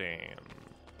 Interesting.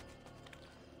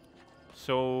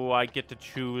 So I get to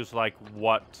choose, like,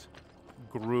 what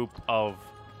group of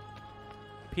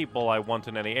people I want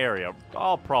in any area.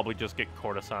 I'll probably just get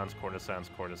courtesans,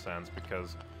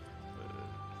 because...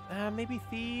 maybe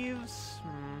thieves?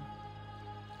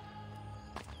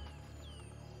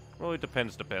 Well, it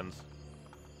depends.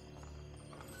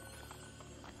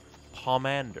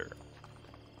 Pomander.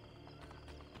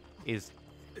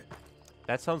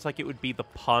 That sounds like it would be the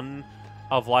pun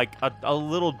of, like, a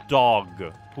little dog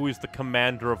who is the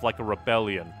commander of, like, a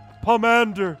rebellion.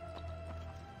 Pomander!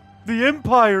 The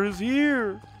Empire is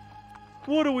here!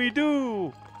 What do we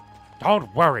do?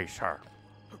 Don't worry, sir.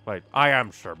 Wait, I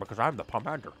am, sir, because I'm the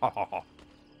Pomander. Ha ha ha.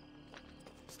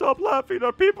 Stop laughing,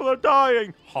 our people are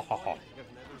dying! Ha ha ha.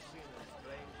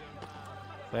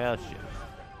 Well, shit.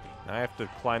 Now I have to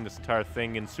climb this entire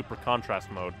thing in super contrast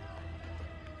mode.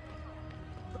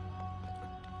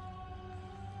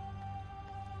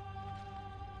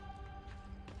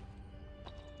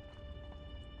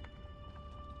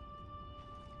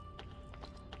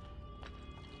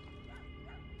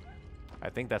 I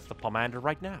think that's the Pomander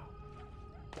right now.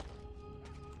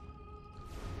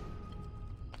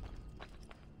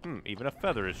 Even a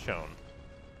feather is shown.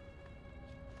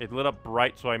 It lit up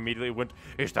bright, so I immediately went,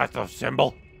 is that the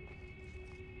symbol?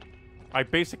 I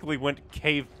basically went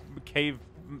caveman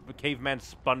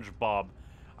SpongeBob.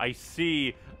 I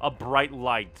see a bright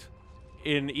light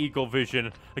in eagle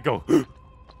vision. I go, is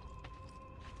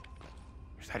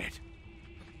that it?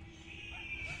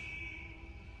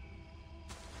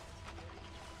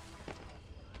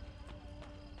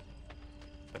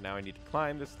 But now I need to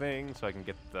climb this thing so I can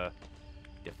get the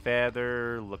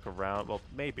feather, look around. Well,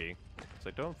 maybe. Because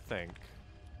I don't think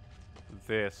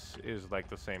this is like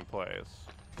the same place.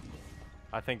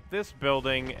 I think this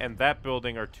building and that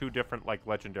building are two different, like,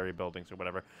 legendary buildings or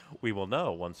whatever. We will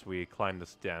know once we climb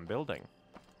this damn building.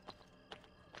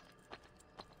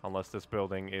 Unless this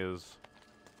building is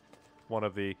one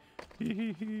of the,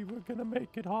 we're gonna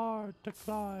make it hard to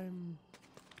climb.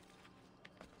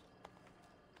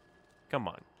 Come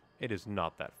on. It is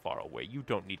not that far away. You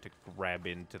don't need to grab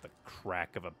into the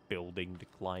crack of a building to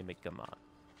climb it. Come on.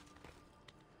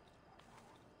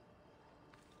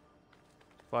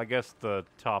 Well, I guess the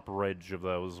top ridge of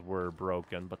those were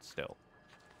broken, but still.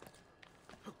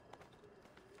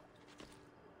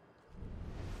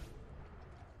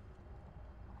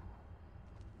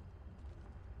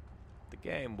 The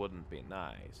game wouldn't be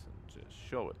nice and just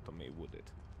show it to me, would it?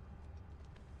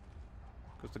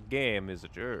 Because the game is a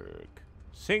jerk.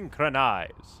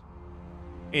 Synchronize.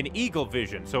 In eagle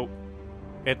vision, so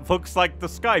it looks like the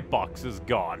skybox is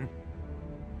gone.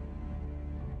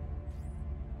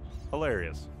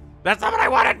 Hilarious. That's not what I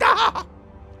wanted! No!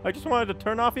 I just wanted to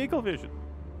turn off eagle vision.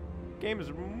 Game is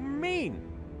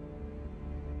mean.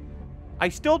 I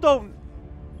still don't...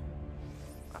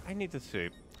 I need to see.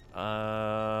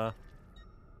 Because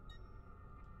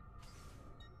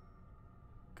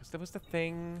there was the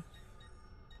thing...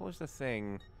 What was the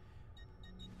thing?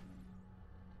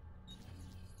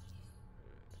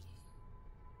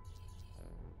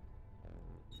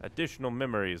 Additional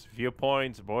memories,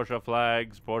 viewpoints, Borgia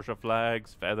flags,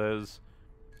 feathers,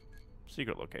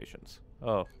 secret locations.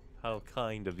 Oh, how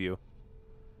kind of you.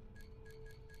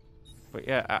 But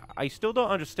yeah, I still don't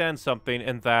understand something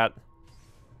in that...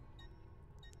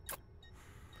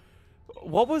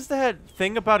 What was that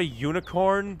thing about a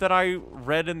unicorn that I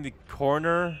read in the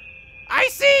corner? I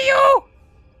see you!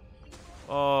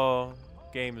 Oh,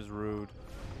 game is rude.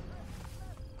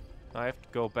 I have to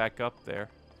go back up there.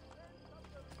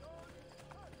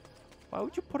 Why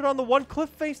would you put it on the one cliff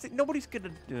face that nobody's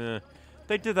gonna...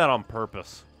 they did that on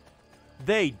purpose.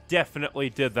 They definitely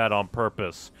did that on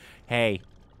purpose. Hey,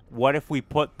 what if we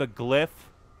put the glyph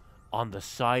on the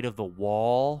side of the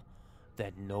wall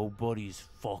that nobody's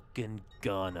fucking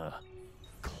gonna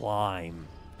climb?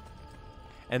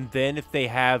 And then if they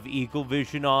have eagle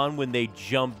vision on when they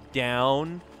jump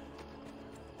down,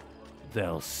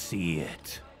 they'll see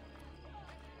it.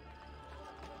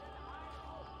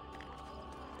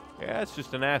 Yeah, it's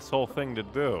just an asshole thing to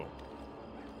do.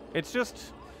 It's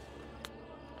just...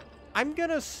 I'm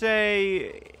gonna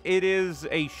say it is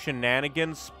a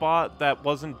shenanigans spot that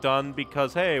wasn't done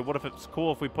because, hey, what if it's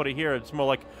cool if we put it here? It's more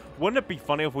like, wouldn't it be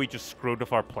funny if we just screwed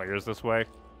with our players this way?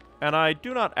 And I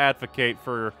do not advocate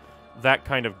for that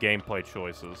kind of gameplay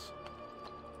choices.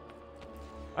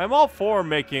 I'm all for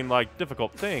making, like,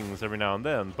 difficult things every now and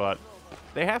then, but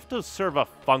they have to serve a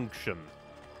function.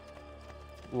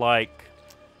 Like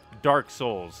Dark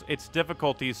Souls, its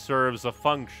difficulty serves a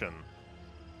function.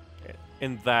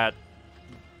 In that,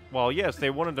 while yes, they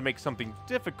wanted to make something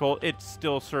difficult, it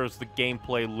still serves the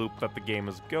gameplay loop that the game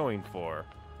is going for.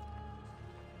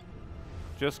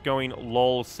 Just going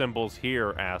lol symbols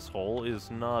here, asshole, is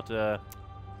not, does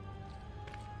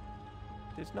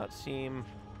not seem...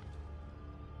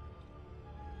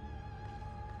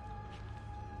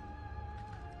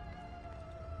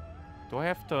 Do I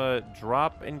have to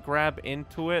drop and grab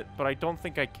into it? But I don't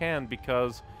think I can,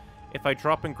 because if I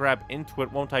drop and grab into it,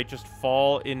 won't I just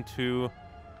fall into...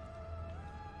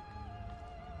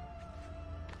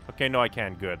 Okay, no, I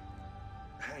can. Good.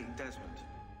 Hey, Desmond.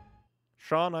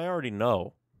 Sean, I already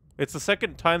know. It's the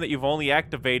second time that you've only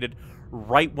activated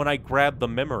right when I grab the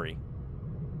memory.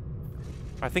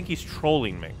 I think he's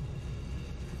trolling me.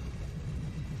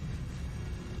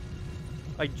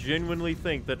 I genuinely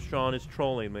think that Sean is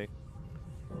trolling me.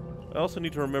 I also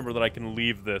need to remember that I can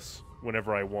leave this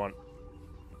whenever I want.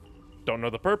 Don't know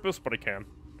the purpose, but I can.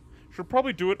 Should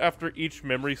probably do it after each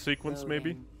memory sequence,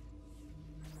 maybe.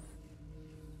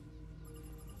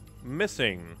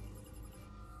 Missing.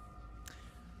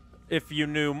 If you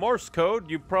knew Morse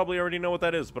code, you probably already know what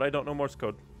that is, but I don't know Morse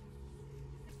code.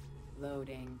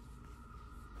 Loading.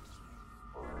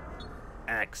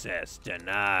 Access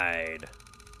denied.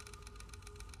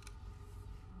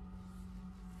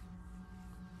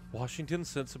 Washington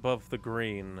sits above the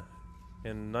green.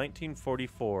 In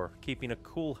 1944, keeping a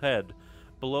cool head.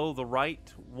 Below the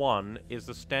right one is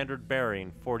the standard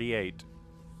bearing, 48.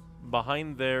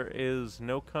 Behind there is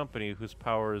no company whose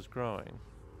power is growing.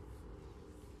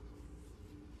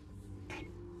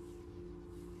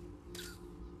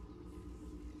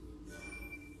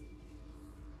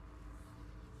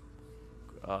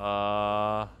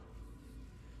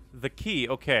 The key,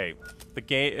 okay. The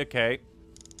game, okay.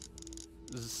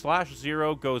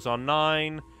 /0 goes on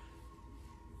 9.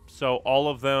 So all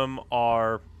of them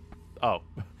are... Oh.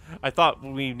 I thought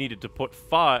we needed to put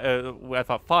 5... I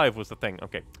thought 5 was the thing.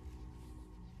 Okay.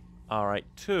 Alright,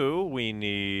 2. We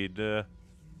need...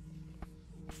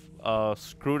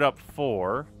 screwed up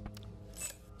 4.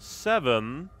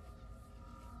 7...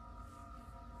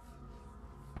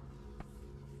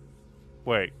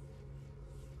 Wait.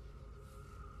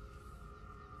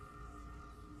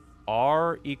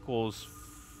 R equals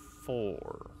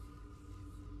 4.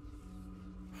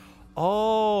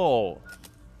 Oh!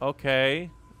 Okay.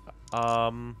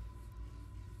 R.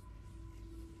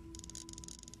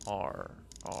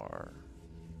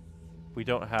 We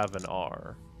don't have an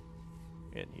R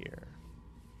in here.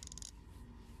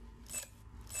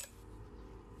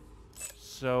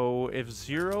 So, if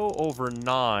 0 over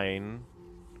 9...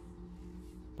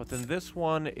 But then this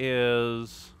one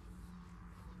is...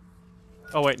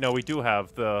 Oh, wait, no, we do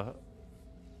have the...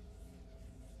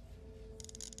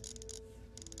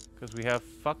 Because we have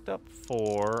fucked up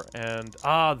 4, and...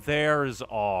 Ah, there's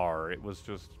R. It was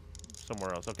just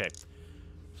somewhere else. Okay.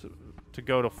 So, to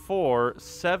go to 4,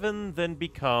 7 then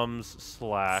becomes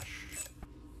 /0.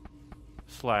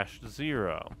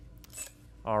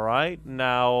 Alright,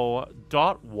 now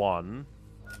 .1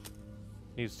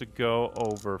 needs to go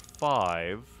over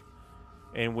 5,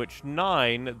 in which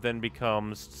 9 then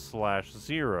becomes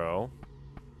 /0.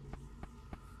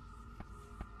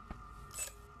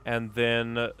 And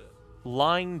then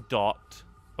line dot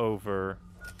over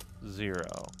 0.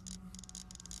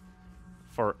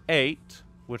 For 8,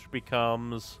 which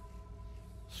becomes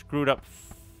screwed up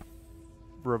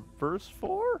reverse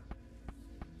 4?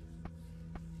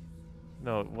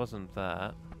 No, it wasn't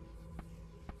that.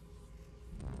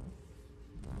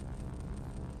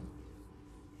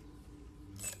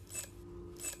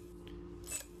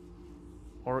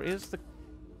 Or is the...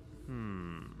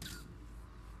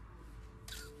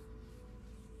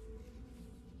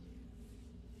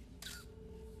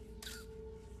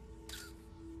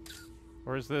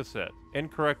 Or is this it?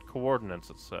 Incorrect coordinates,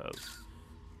 it says.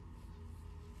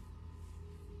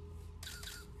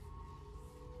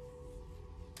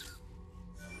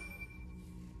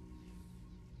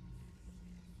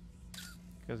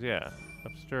 Because, yeah,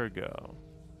 abstergo.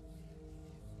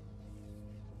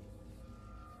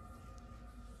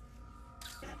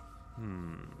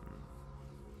 Hmm.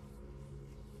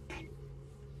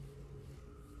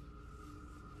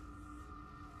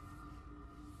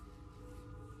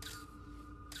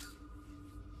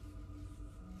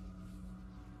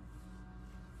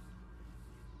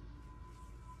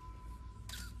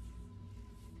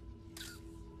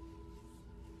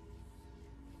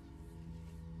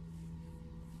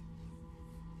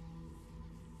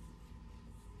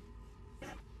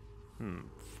 Hmm.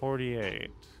 48.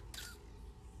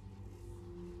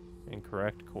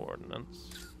 Incorrect coordinates.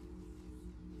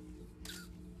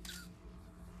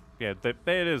 Yeah, it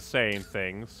is saying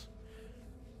things.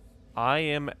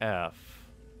 IMF.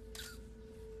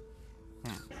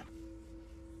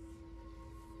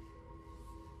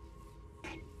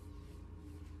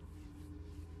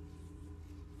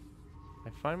 I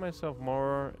find myself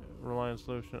more relying on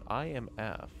solution.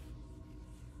 IMF.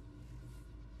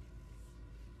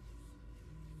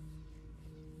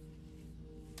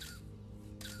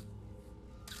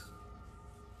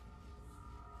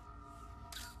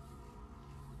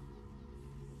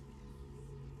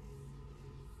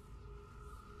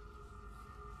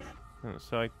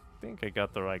 So I think I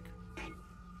got the right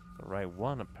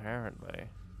one, apparently.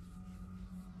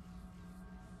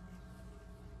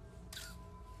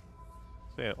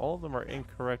 So yeah, all of them are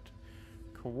incorrect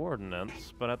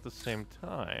coordinates, but at the same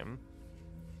time,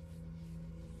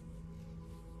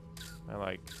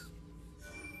 I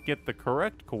get the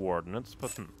correct coordinates,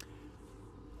 but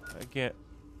again,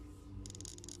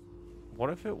 what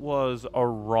if it was a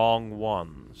wrong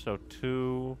one? So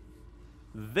 2.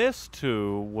 This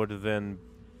 2 would then...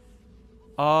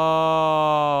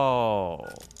 Oh!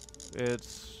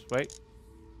 It's... Wait.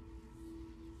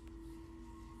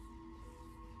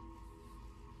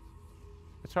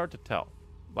 It's hard to tell.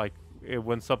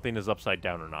 When something is upside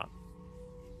down or not.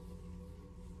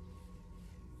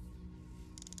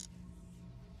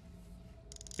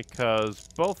 Because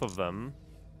both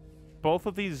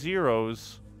of these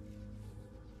zeros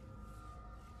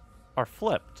are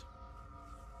flipped.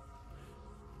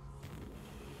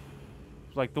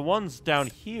 Like, the ones down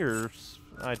here,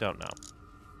 I don't know.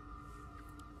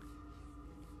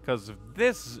 Because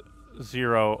this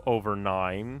 0 over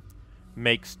 9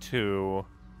 makes 2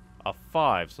 a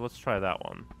 5. So let's try that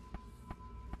one.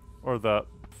 Or the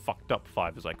fucked up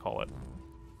 5, as I call it.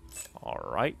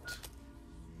 Alright.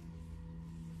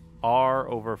 R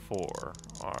over 4.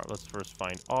 R. Let's first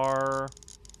find R.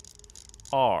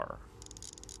 R.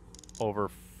 Over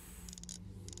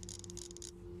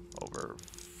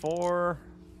 4.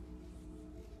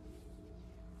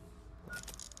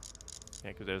 Yeah,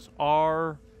 because there's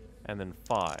R and then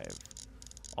 5.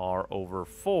 R over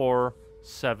 4,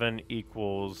 7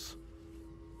 equals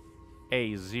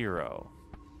a 0.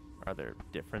 Are there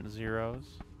different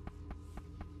zeros?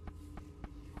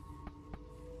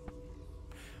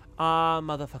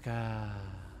 Motherfucker.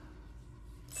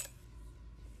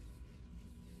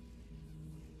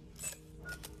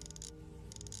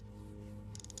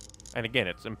 And again,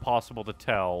 it's impossible to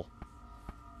tell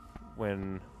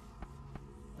when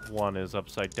one is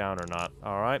upside down or not.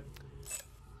 Alright.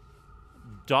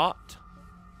 Dot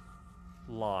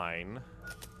line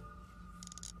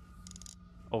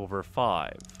over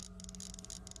 5.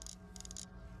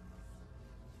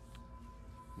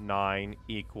 9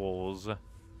 equals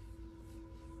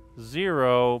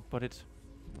 0, but it's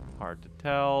hard to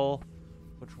tell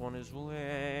which one is which.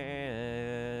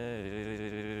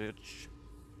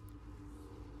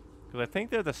 Because I think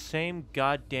they're the same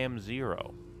goddamn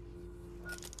 0.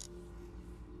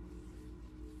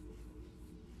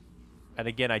 And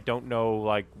again, I don't know,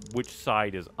 like, which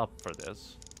side is up for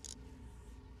this.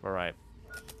 Alright.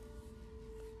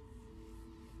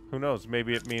 Who knows?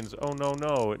 Maybe it means, oh,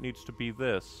 no, it needs to be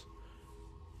this.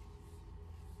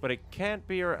 But it can't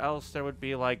be, or else there would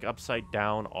be, like, upside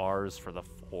down R's for the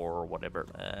 4 or whatever.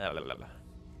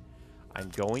 I'm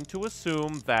going to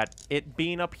assume that it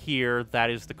being up here, that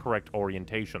is the correct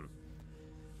orientation.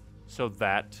 So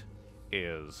that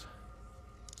is...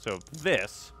 So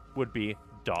this would be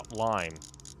dot line.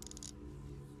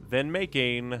 Then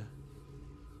making...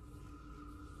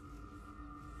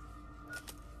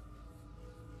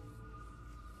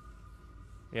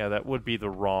 Yeah, that would be the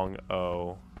wrong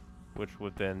O, which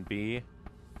would then be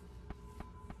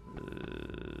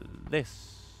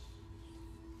this.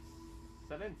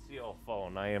 Silencio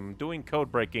phone. I am doing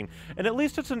code breaking, and at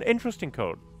least it's an interesting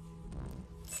code.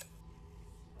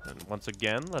 And once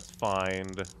again, let's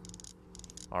find...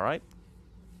 Alright.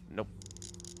 Nope.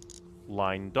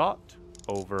 Line dot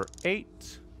over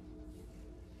 8.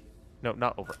 No,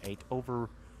 not over 8. Over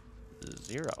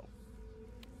 0.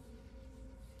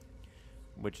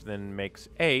 Which then makes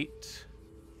 8.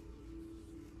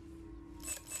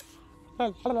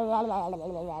 Because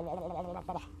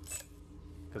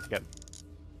again,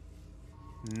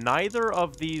 neither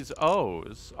of these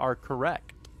O's are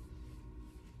correct.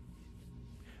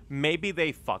 Maybe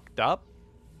they fucked up.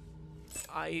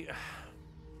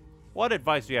 What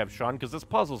advice do you have, Sean? Because this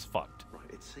puzzle's fucked.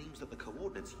 Right, it seems that the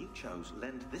coordinates you chose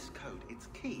lend this code its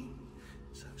key.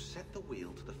 So set the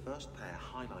wheel to the first pair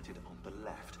highlighted on the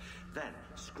left. Then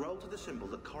scroll to the symbol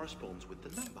that corresponds with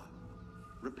the number.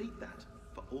 Repeat that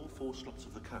for all 4 slots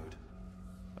of the code.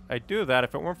 I'd do that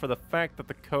if it weren't for the fact that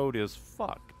the code is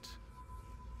fucked.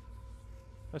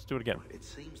 Let's do it again. It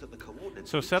seems that the coordinates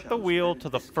so set the wheel to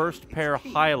the first pair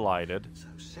highlighted. So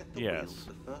set the yes. wheel to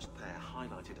the first pair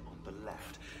highlighted on the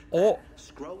left. Oh.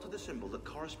 Scroll to the symbol that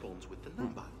corresponds with the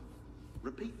number.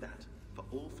 Repeat that for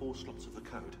all 4 slots of the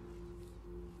code.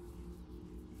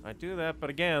 I do that, but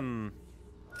again...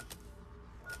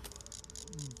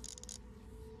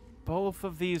 Both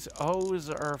of these O's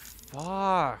are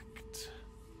fucked.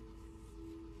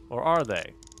 Or are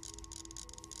they?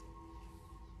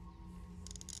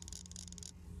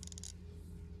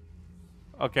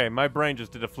 Okay, my brain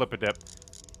just did a flip-a-dip.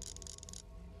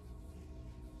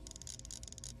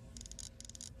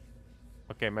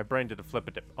 Okay, my brain did a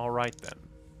flip-a-dip. Alright then.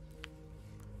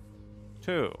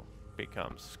 2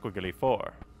 becomes squiggly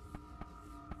 4.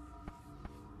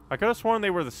 I could have sworn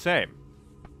they were the same.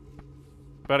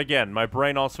 But again, my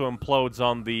brain also implodes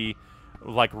on the,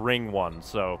 like, ring one,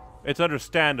 so it's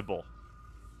understandable.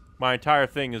 My entire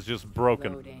thing is just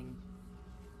broken. Loading.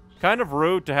 Kind of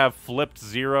rude to have flipped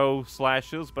 0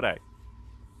 slashes, but hey.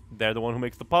 They're the one who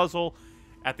makes the puzzle.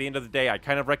 At the end of the day, I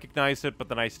kind of recognize it, but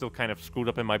then I still kind of screwed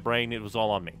up in my brain. It was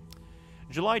all on me.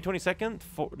 July 22nd,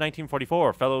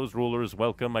 1944. Fellows, rulers,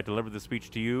 welcome. I deliver this speech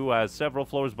to you as several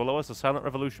floors below us, a silent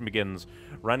revolution begins.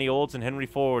 Randy Olds and Henry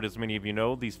Ford, as many of you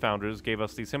know, these founders, gave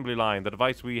us the assembly line, the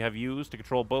device we have used to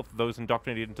control both of those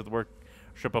indoctrinated into the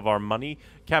ship of our money,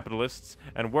 capitalists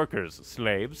and workers,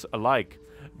 slaves alike.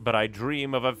 But I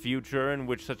dream of a future in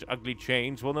which such ugly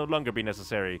chains will no longer be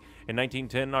necessary. In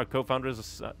 1910, our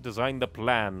co-founders designed the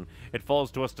plan. It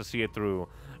falls to us to see it through.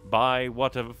 By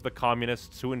what of the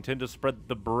communists who intend to spread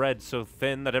the bread so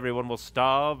thin that everyone will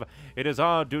starve? It is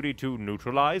our duty to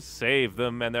neutralize, save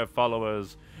them and their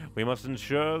followers. We must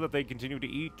ensure that they continue to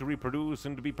eat, to reproduce,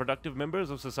 and to be productive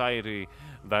members of society.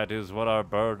 That is what our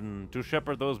burden, to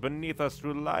shepherd those beneath us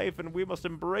through life, and we must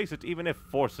embrace it even if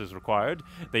force is required.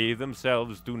 They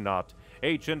themselves do not.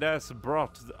 H&S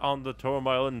brought on the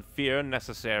turmoil and fear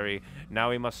necessary. Now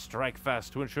we must strike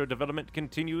fast to ensure development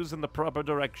continues in the proper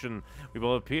direction. We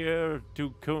will appear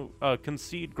to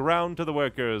concede ground to the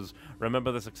workers.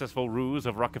 Remember the successful ruse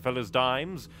of Rockefeller's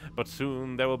dimes? But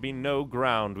soon there will be no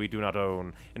ground we do not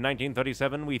own. In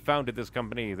 1937, we founded this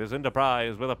company, this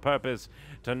enterprise, with a purpose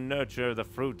to nurture the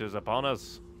fruit is upon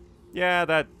us. Yeah,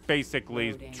 that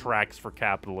basically tracks for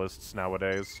capitalists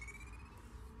nowadays.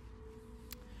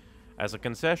 As a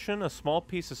concession, a small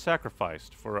piece is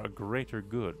sacrificed for a greater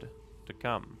good to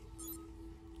come.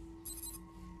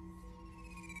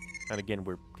 And again,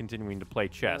 we're continuing to play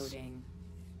chess. Loading.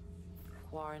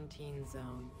 Quarantine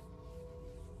zone.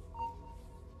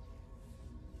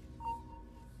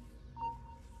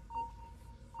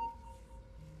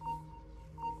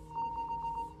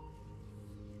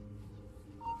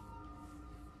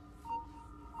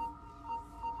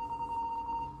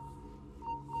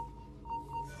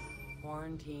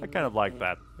 I kind of like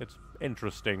that. It's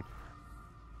interesting.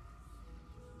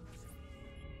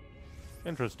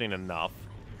 Interesting enough.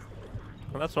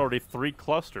 Well, that's already 3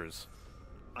 clusters.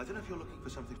 I don't know if you're looking for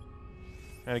something.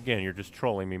 And again, you're just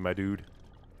trolling me, my dude.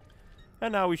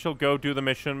 And now we shall go do the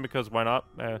mission, because why not?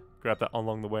 Grab that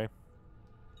along the way.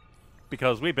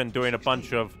 Because we've been doing a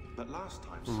bunch of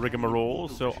rigmarole,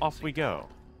 so off we go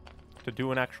to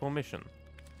do an actual mission.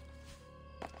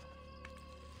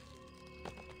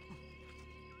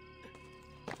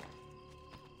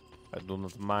 I do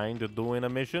not mind doing a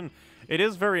mission. It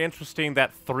is very interesting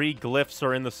that 3 glyphs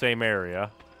are in the same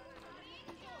area.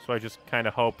 So I just kind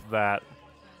of hope that...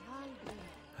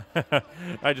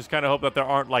 I just kind of hope that there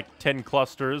aren't like 10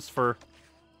 clusters for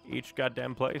each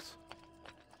goddamn place.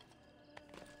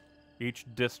 Each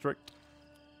district.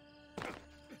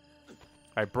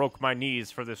 I broke my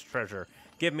knees for this treasure.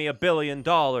 Give me $1 billion.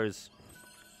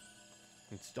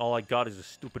 It's all I got is a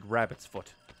stupid rabbit's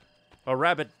foot. A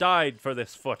rabbit died for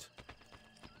this foot.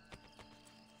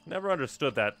 Never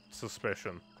understood that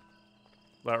suspicion.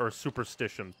 Or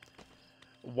superstition.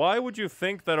 Why would you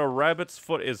think that a rabbit's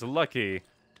foot is lucky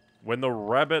when the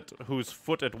rabbit whose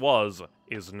foot it was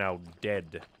is now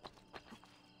dead?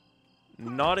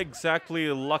 Not exactly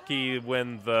lucky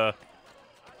when the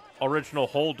original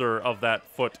holder of that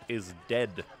foot is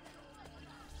dead.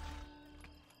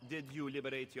 Did you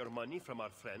liberate your money from our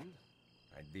friend?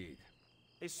 I did.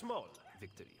 A small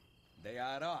victory. They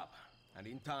add up, and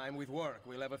in time with work,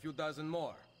 we'll have a few dozen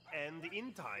more. And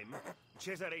in time,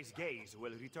 Cesare's gaze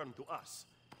will return to us,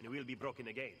 and we'll be broken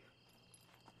again.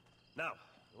 Now,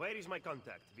 where is my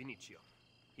contact, Vinicio?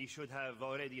 He should have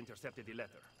already intercepted the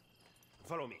letter.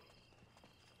 Follow me.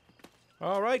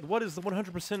 Alright, what is the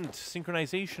 100%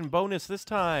 synchronization bonus this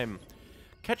time?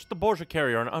 Catch the Borgia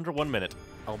carrier in under 1 minute.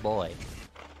 Oh boy.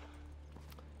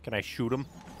 Can I shoot him?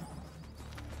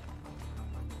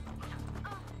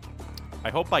 I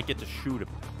hope I get to shoot him.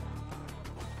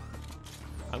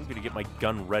 I'm gonna get my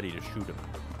gun ready to shoot him.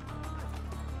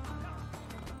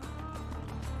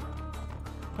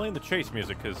 Playing the chase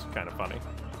music is kind of funny.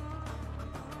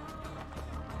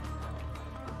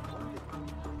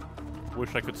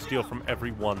 Wish I could steal from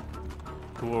everyone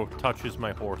who touches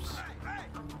my horse.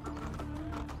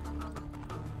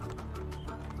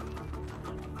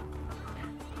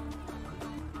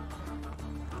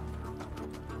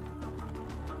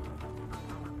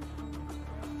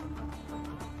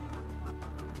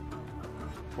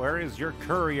 Where is your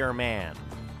courier man?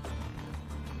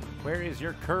 Where is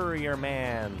your courier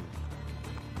man?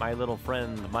 My little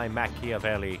friend, my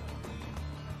Machiavelli.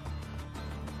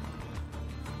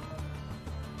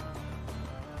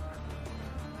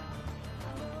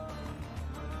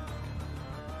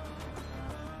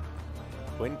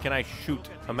 When can I shoot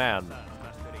a man?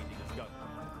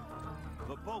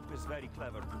 The Pope is very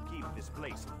clever to keep this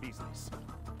place in business.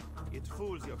 It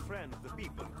fools your friend, the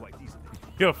people, quite easily.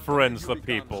 Your friends, the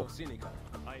people.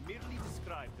 I merely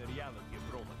describe the reality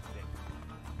of Rome today.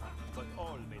 But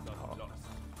all may not be lost.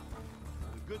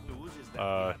 The good news is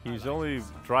that he's only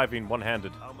driving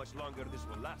one-handed. how much longer this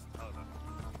will last, however.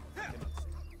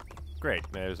 Great,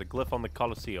 there's a glyph on the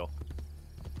Colosseo.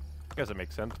 I guess it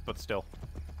makes sense, but still.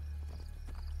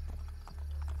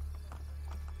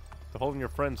 They're holding your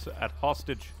friends at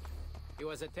hostage. He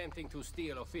was attempting to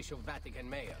steal official Vatican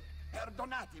mayor.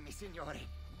 Perdonatemi, signore.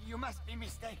 You must be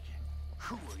mistaken.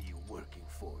 Who are you working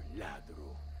for,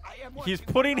 ladro? I am He's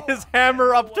working putting for his no one.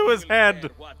 hammer up No to one his will head.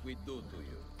 care what we do to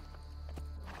you.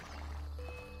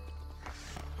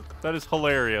 That is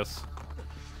hilarious.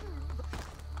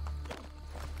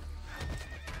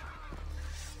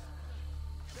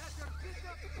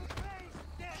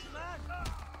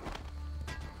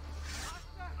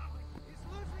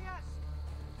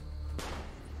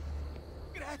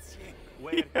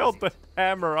 He held the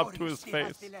hammer up to his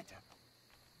face.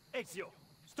 Ezio,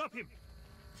 stop him!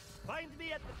 Find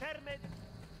me at the pyramid!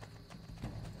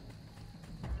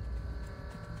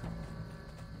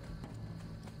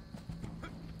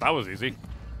 That was easy.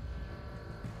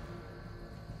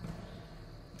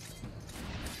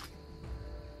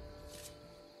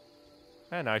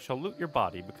 And I shall loot your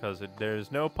body because there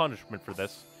is no punishment for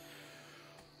this.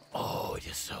 Oh, it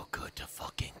is so good to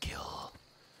fucking kill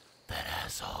that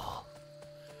asshole.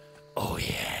 Oh,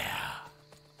 yeah.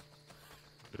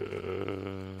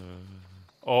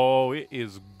 Oh, it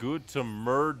is good to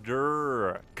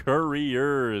murder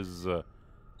couriers.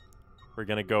 We're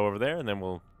gonna go over there and then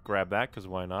we'll grab that because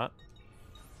why not?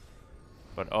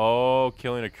 But oh,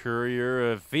 killing a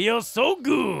courier feels so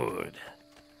good.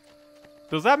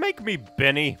 Does that make me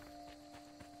Benny?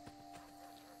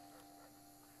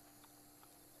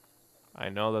 I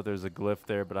know that there's a glyph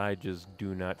there, but I just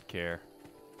do not care.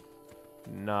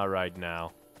 Not right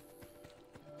now.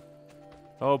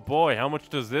 Oh boy, how much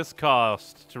does this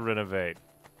cost to renovate?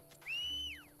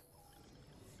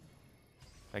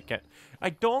 I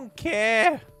don't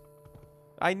care.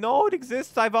 I know it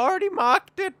exists. I've already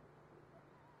marked it.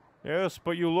 Yes,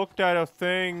 but you looked at a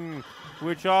thing,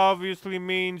 which obviously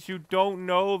means you don't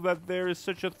know that there is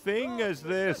such a thing as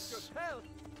this.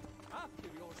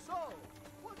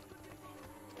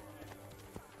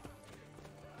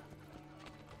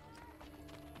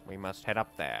 We must head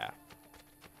up there.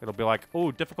 It'll be like,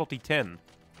 oh, difficulty 10.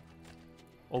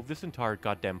 Oh, this entire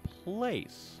goddamn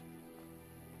place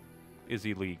is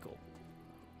illegal.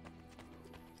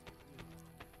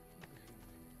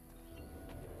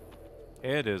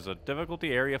 It is a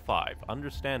difficulty area 5.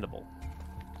 Understandable.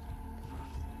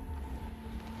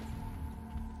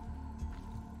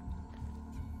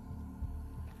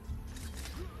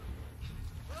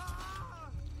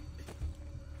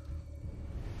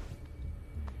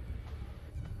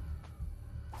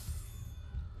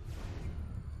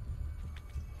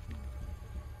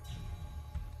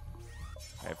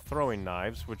 I have throwing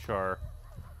knives, which are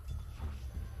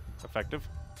effective.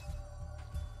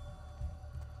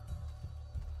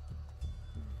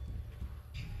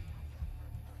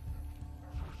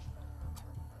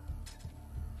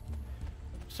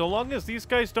 So long as these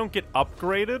guys don't get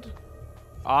upgraded,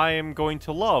 I am going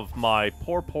to love my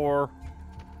poor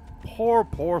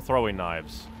throwing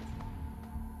knives.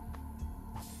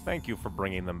 Thank you for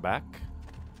bringing them back.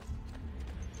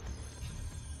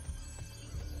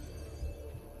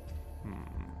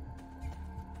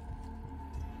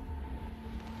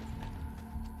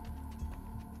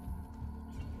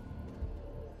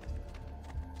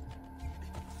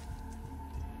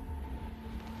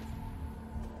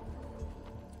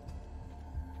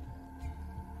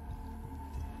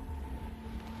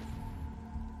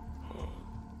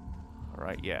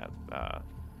 Right, yeah,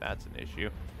 that's an issue.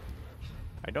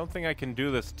 I don't think I can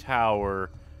do this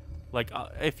tower. Like,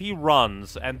 if he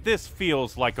runs, and this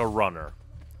feels like a runner.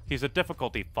 He's a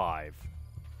difficulty 5.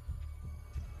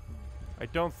 I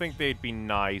don't think they'd be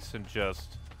nice and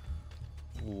just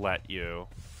let you.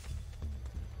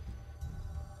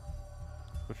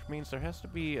 Which means there has to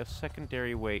be a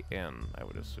secondary way in, I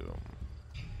would assume.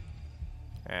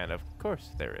 And of course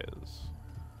there is.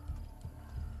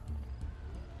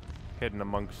 Hidden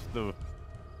amongst the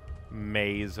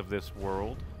maze of this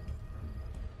world.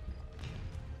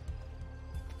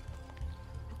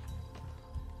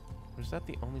 Or is that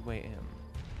the only way in?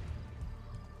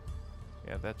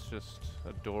 Yeah, that's just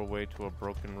a doorway to a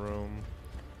broken room.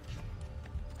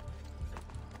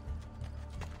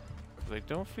 But I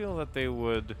don't feel that they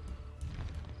would...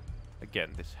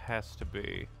 Again, this has to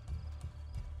be...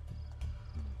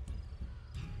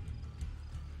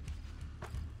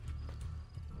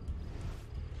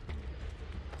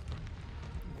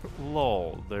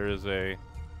 Lol, there is a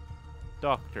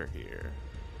doctor here.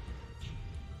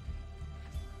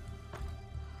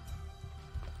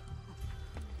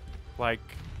 Like,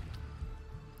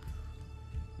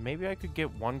 maybe I could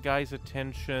get one guy's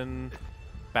attention,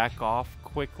 back off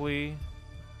quickly.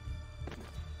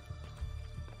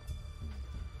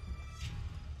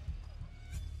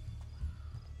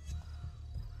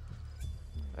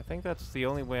 think that's the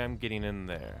only way I'm getting in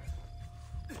there.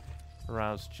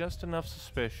 Arouse just enough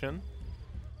suspicion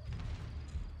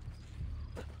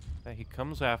that he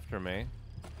comes after me.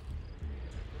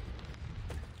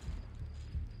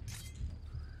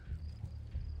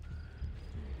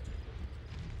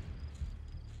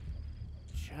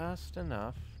 Just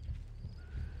enough.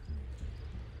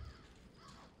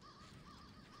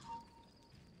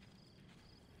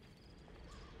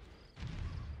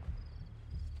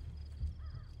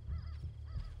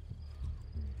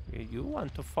 You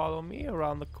want to follow me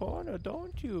around the corner,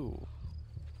 don't you?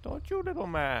 Don't you, little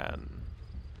man?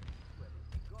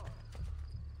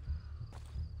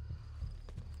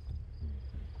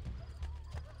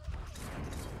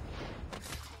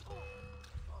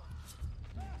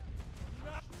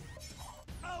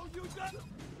 Oh, you got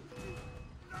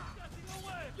getting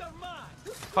away! You're mine!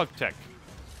 Hug tech.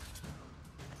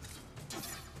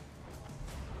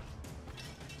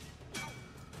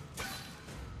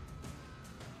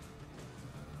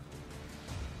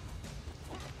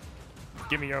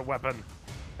 Give me your weapon,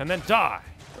 and then die!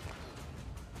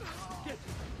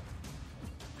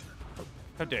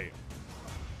 How dare you?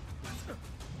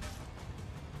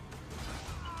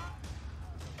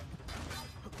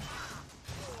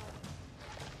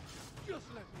 Just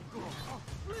let me go.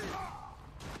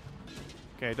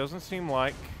 Okay, it doesn't seem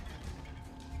like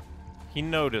he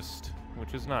noticed,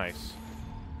 which is nice.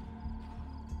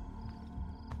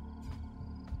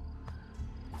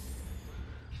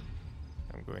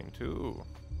 I'm going to...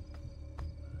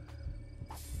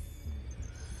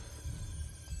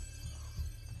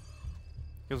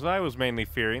 Because I was mainly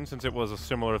fearing, since it was a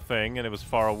similar thing and it was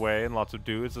far away and lots of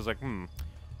dudes, I was like,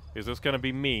 is this gonna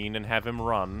be mean and have him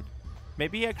run?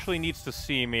 Maybe he actually needs to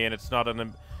see me and it's not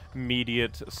an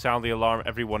immediate sound the alarm,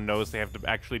 everyone knows they have to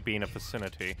actually be in a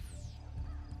vicinity.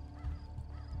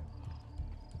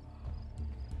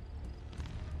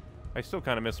 I still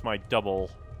kind of miss my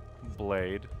double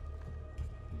blade.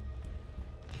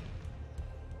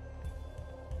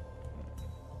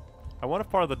 I wonder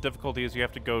if part of the difficulty is you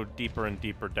have to go deeper and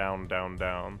deeper down, down,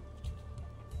 down.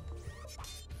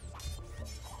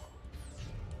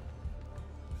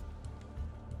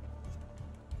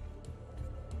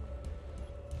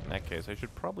 In that case, I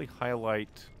should probably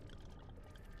highlight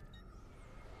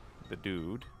the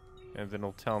dude, and then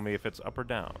it'll tell me if it's up or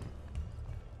down.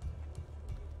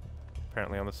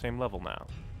 Apparently on the same level now.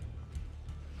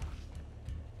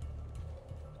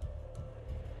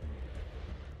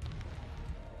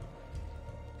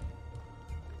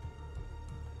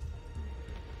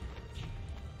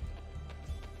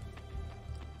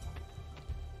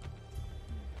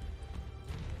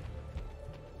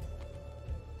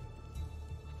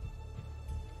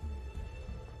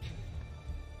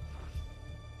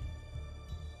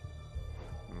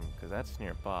 Because that's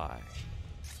nearby.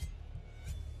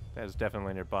 That is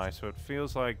definitely nearby, so it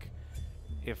feels like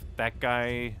if that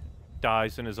guy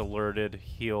dies and is alerted,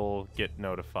 he'll get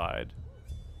notified.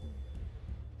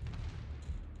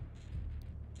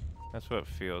 That's what it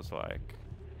feels like.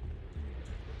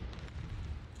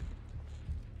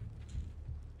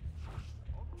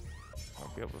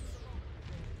 I'll be able to...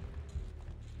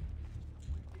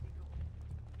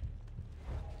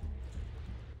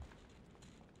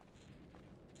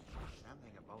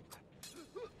 Something about that.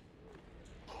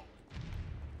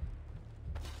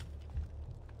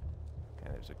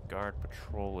 And there's a guard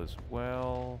patrol as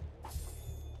well.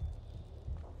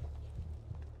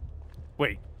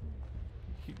 Wait.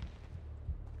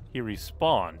 He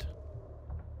respawned.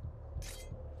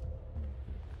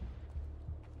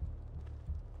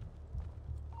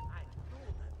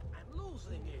 I'm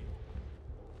losing it.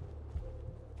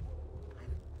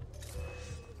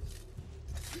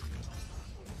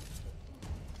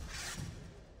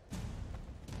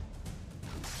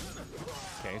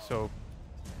 Okay, so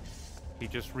he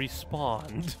just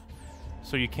respawned.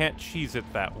 So you can't cheese it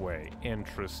that way.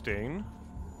 Interesting.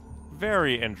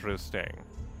 Very interesting.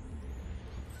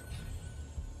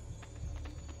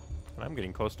 And I'm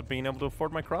getting close to being able to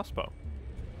afford my crossbow.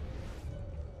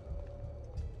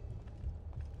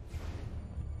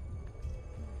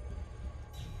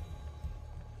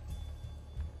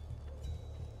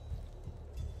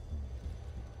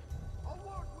 I'll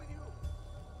work with you.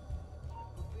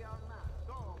 Could be our man.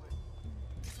 Go away.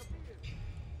 Disappear.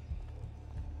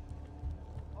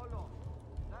 Hold on.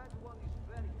 That one is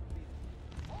very convenient.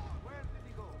 Oh, where did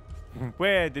he go?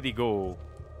 Where did he go?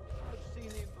 I've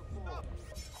seen him before.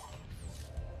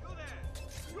 You there!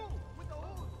 You with the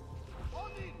hood!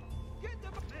 On in! Get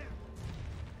them there!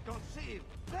 Don't see him!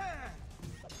 There!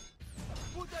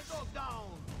 Put that dog down!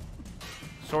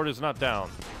 Sword is not down.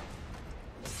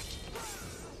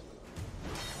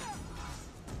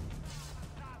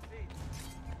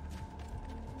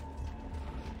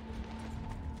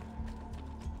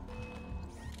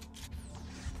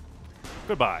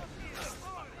 Goodbye.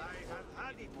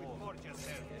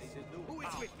 Who is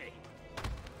with me?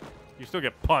 You still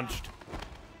get punched.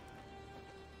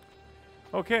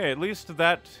 Okay, at least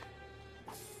that...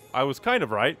 I was kind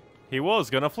of right. He was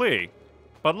gonna flee.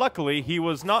 But luckily, he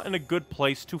was not in a good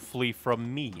place to flee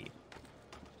from me.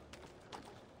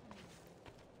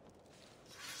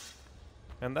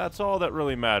 And that's all that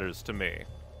really matters to me.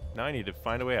 Now I need to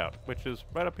find a way out, which is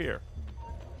right up here.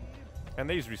 And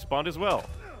these respawned as well.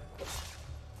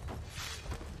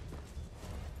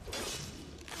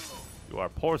 You are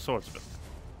poor swordsman.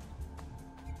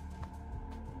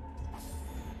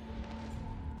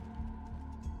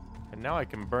 And now I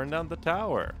can burn down the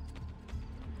tower.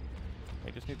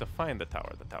 I just need to find the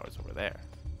tower. The tower's over there.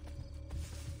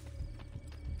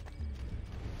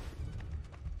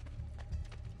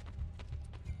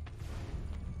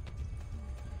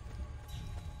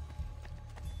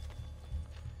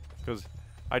 Because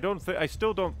I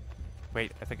still don't...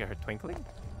 Wait, I think I heard twinkling?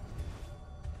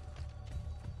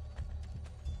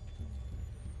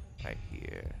 I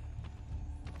hear...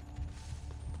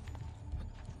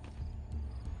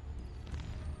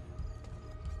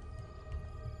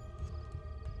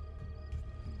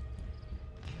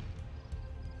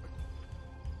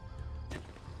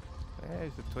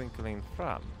 Where's the twinkling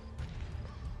from?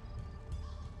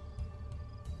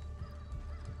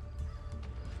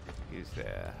 Is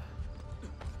there...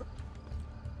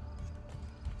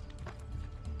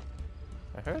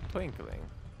 I heard twinkling.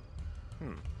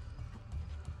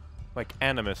 Like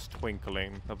animus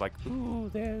twinkling. Of like, ooh,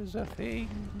 there's a thing,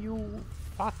 you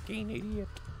fucking idiot.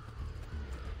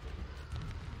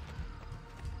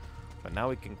 But now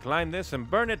we can climb this and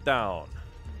burn it down.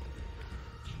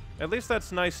 At least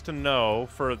that's nice to know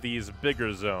for these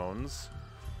bigger zones.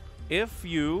 If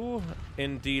you,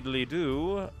 indeedly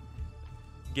do,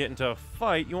 get into a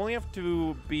fight, you only have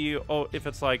to be, if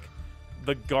it's like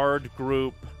the guard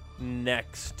group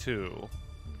next to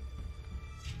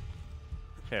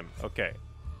him. Okay.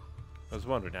 I was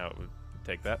wondering how it would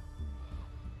take that.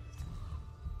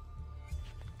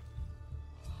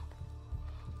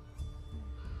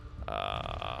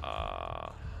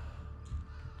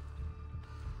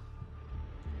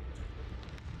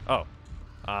 Oh.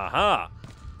 Aha!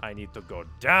 I need to go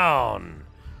down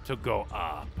to go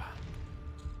up.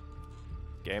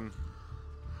 Game.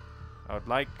 I would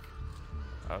like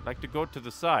to go to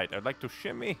the side. I'd like to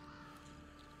shimmy.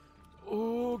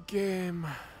 Oh, game.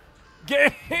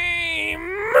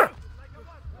 Game!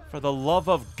 For the love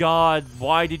of God,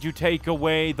 why did you take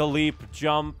away the leap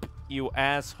jump, you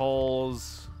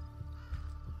assholes?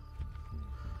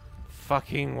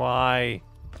 Fucking why?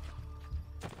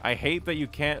 I hate that you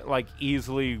can't, like,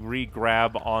 easily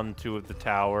re-grab onto the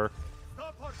tower.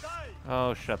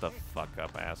 Oh, shut the fuck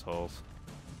up, assholes.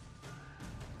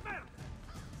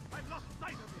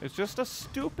 It's just a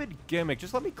stupid gimmick.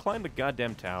 Just let me climb the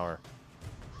goddamn tower.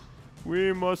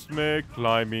 We must make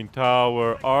climbing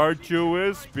tower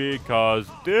arduous because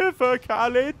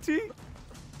difficulty.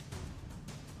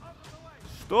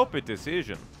 Stupid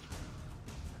decision.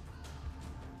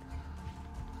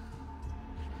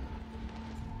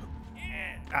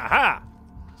 Aha!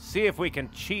 See if we can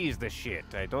cheese the shit.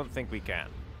 I don't think we can.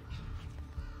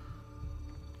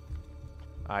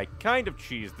 I kind of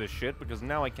cheesed this shit because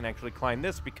now I can actually climb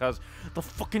this because the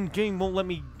fucking game won't let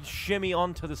me shimmy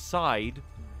onto the side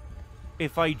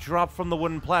if I drop from the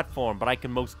wooden platform, but I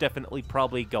can most definitely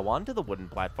probably go onto the wooden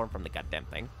platform from the goddamn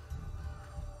thing.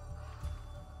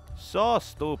 So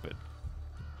stupid.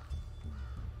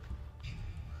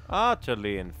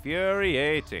 Utterly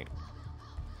infuriating.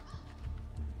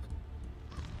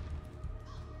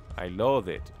 I loathe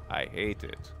it. I hate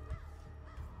it.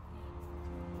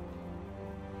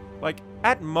 Like,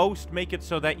 at most, make it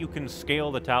so that you can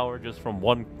scale the tower just from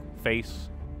one face.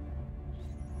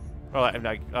 Or,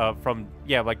 like,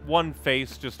 like one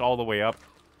face just all the way up.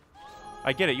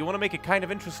 I get it. You want to make it kind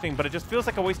of interesting, but it just feels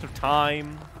like a waste of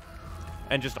time.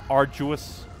 And just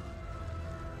arduous.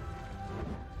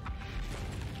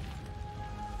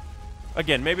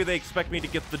 Again, maybe they expect me to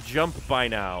get the jump by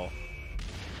now.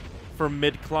 For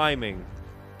mid-climbing.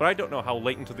 But I don't know how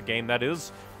late into the game that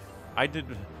is.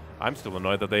 I'm still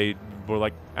annoyed that they were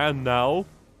like, and now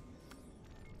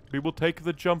we will take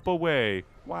the jump away.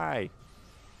 Why?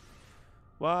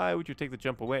 Why would you take the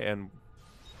jump away? And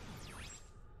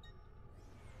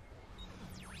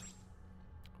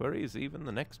where is even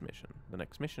the next mission? The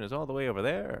next mission is all the way over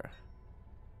there.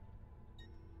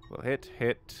 We'll hit,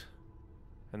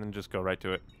 and then just go right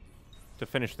to it to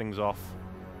finish things off,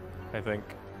 I think.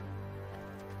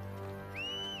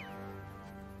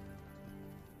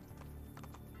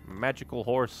 Magical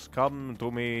horse, come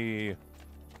to me.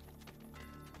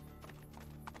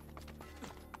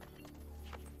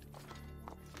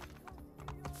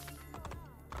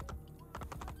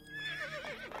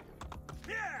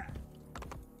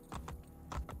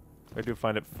 I do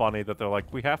find it funny that they're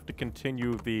like, we have to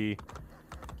continue the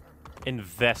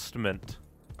investment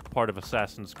part of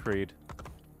Assassin's Creed.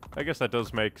 I guess that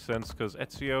does make sense, because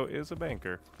Ezio is a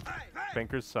banker.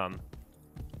 Banker's son.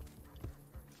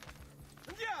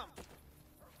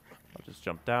 I'll just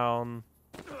jump down.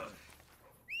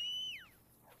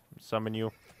 Summon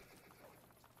you.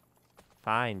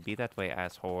 Fine, be that way,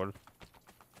 asshole.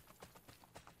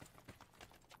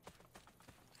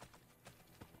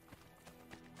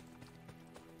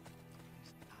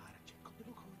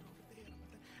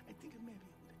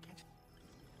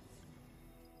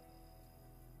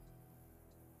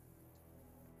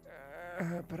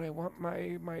 But I want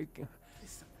my...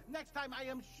 Next time, I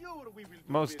am sure we will.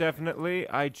 Most definitely,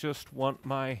 I just want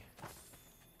my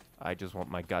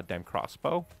goddamn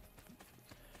crossbow.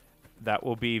 That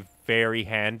will be very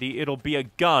handy. It'll be a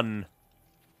gun,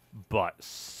 but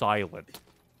silent.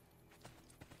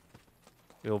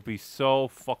 It'll be so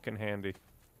fucking handy.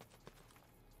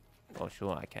 Oh,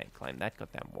 sure, I can't climb that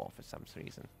goddamn wall for some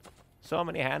reason. So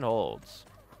many handholds.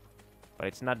 But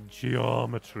it's not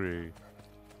geometry.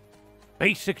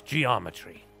 Basic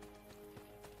geometry.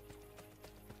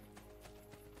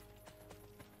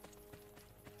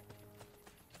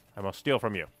 I must steal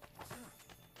from you.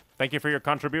 Thank you for your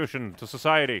contribution to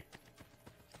society.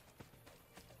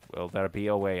 Will there be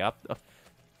a way up?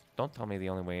 Don't tell me the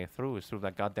only way through is through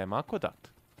that goddamn aqueduct.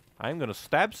 I'm gonna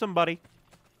stab somebody.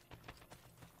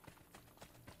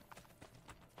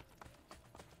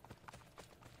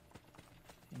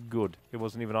 Good. It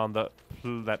wasn't even on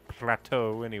that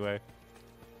plateau anyway.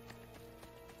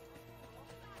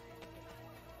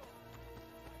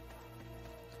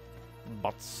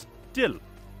 But still.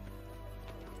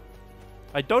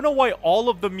 I don't know why all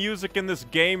of the music in this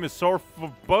game is so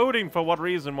foreboding. For what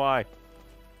reason? Why?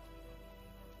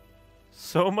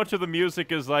 So much of the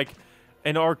music is like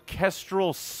an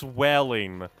orchestral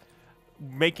swelling,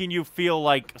 making you feel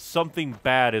like something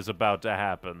bad is about to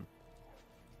happen.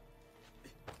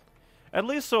 At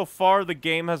least so far, the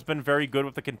game has been very good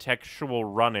with the contextual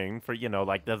running for, you know,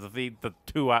 like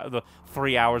the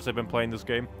 3 hours I've been playing this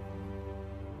game.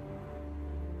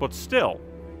 But still.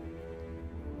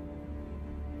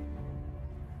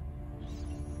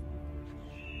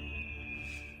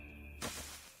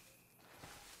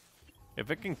 If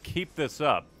it can keep this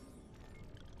up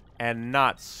and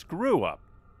not screw up,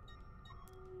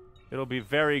 it'll be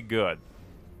very good.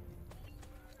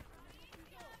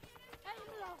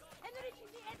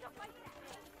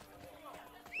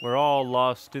 We're all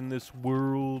lost in this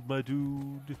world, my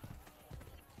dude.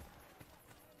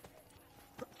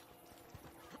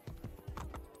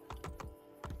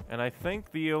 And I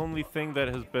think the only thing that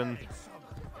has been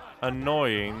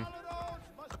annoying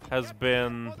has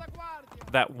been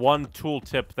that one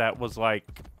tooltip that was, like,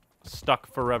 stuck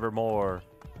forevermore.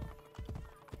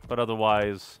 But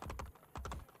otherwise,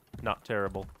 not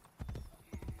terrible.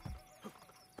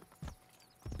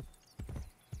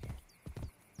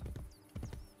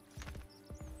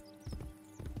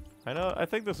 I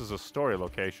think this is a story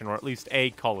location, or at least a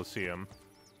Colosseum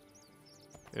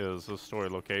is a story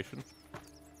location.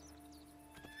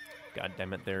 God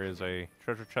damn it, there is a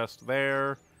treasure chest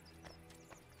there.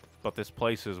 But this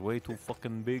place is way too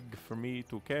fucking big for me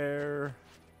to care.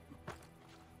 I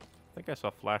think I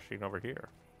saw flashing over here.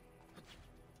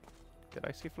 Did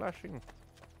I see flashing?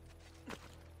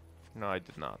 No, I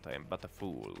did not. I am but a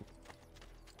fool.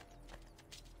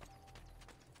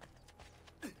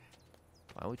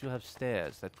 Why would you have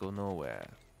stairs that go nowhere?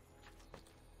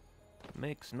 It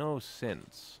makes no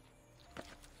sense.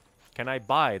 Can I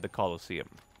buy the Colosseum?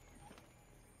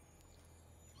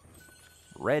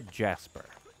 Red Jasper.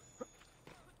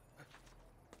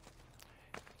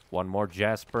 One more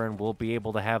Jasper and we'll be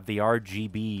able to have the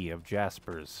RGB of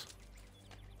Jaspers.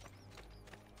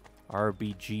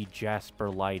 RBG Jasper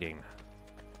lighting.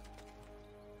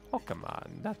 Oh, come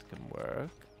on. That can work.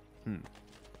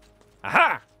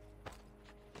 Aha!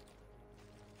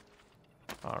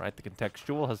 Alright, the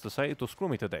contextual has decided to screw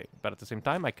me today. But at the same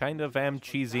time, I kind of am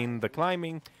cheesing the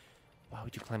climbing. Why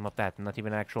would you climb up that? Not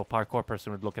even an actual parkour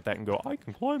person would look at that and go, I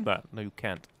can climb that. No, you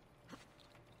can't.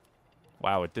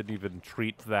 Wow, it didn't even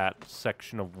treat that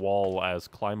section of wall as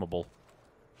climbable.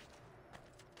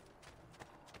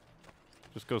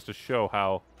 Just goes to show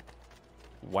how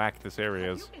whack this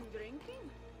area is.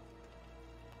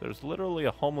 There's literally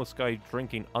a homeless guy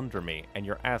drinking under me, and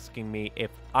you're asking me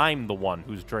if I'm the one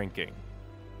who's drinking.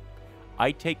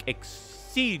 I take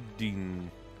exceeding...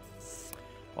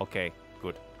 Okay,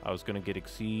 good. I was gonna get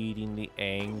exceedingly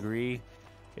angry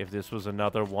if this was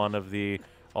another one of the...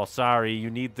 Oh, sorry, you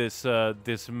need this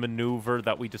this maneuver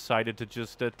that we decided to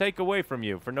just take away from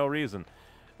you for no reason.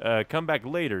 Come back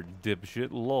later, dipshit.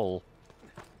 Lol.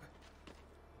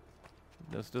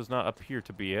 This does not appear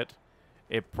to be it.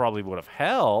 It probably would have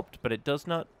helped, but it does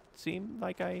not seem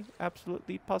like I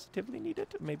absolutely positively need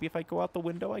it. Maybe if I go out the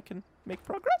window, I can make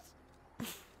progress?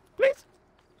 Please?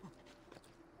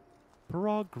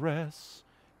 Progress,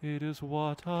 it is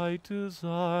what I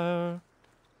desire.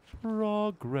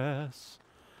 Progress,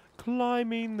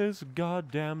 climbing this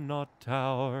goddamn knot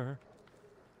tower.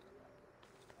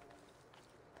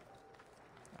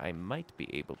 I might be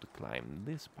able to climb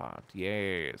this part.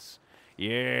 Yes.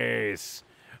 Yes.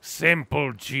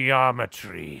 Simple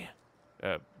geometry.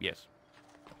 Yes.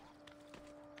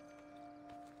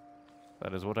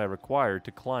 That is what I require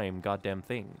to climb goddamn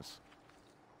things.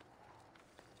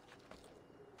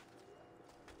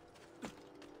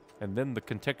 And then the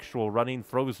contextual running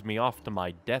throws me off to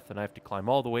my death and I have to climb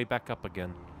all the way back up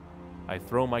again. I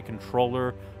throw my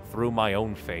controller through my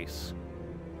own face.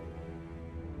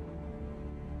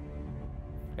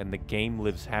 And the game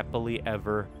lives happily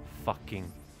ever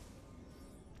fucking.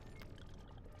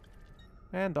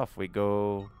 And off we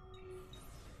go.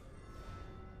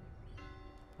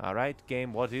 Alright,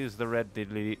 game, what is the red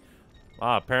diddly?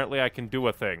 Ah, apparently I can do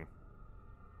a thing.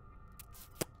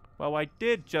 Well, I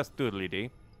did just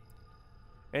doodly-dee.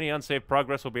 Any unsaved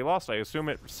progress will be lost. I assume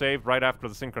it saved right after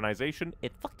the synchronization.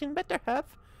 It fucking better have.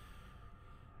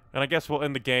 And I guess we'll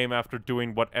end the game after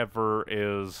doing whatever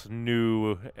is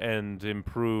new and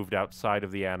improved outside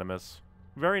of the Animus.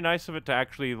 Very nice of it to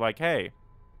actually, like, hey,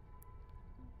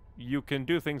 you can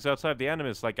do things outside the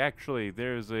Animus. Like, actually,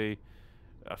 there's a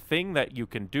thing that you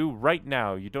can do right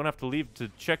now. You don't have to leave to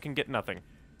check and get nothing.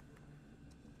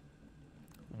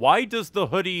 Why does the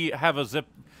hoodie have a zip?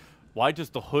 Why does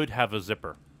the hood have a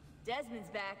zipper? Desmond's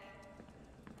back.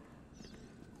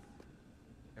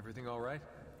 Everything all right?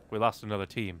 We lost another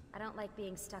team. I don't like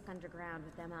being stuck underground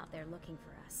with them out there looking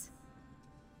for us.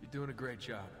 You're doing a great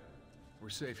job. We're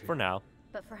safe here. For now.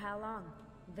 But for how long?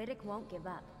 Vidic won't give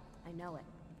up. I know it.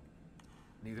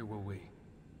 Neither will we.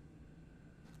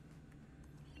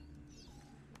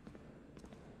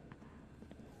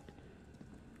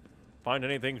 Find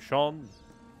anything, Sean?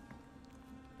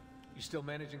 You still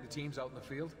managing the teams out in the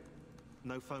field?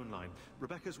 No phone line.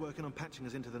 Rebecca's working on patching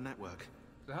us into the network.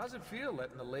 So how's it feel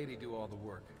letting the lady do all the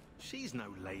work? She's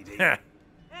no lady. Hey!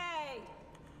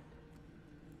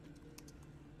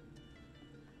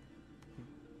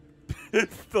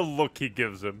 The look he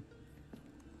gives him.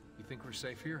 You think we're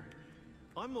safe here?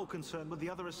 I'm more concerned with the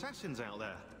other assassins out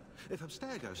there. If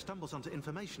Abstergo stumbles onto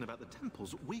information about the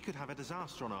temples, we could have a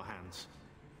disaster on our hands.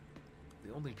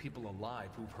 The only people alive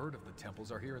who've heard of the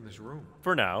temples are here in this room.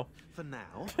 For now. For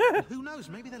now? Who knows?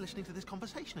 Maybe they're listening to this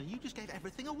conversation and you just gave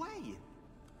everything away.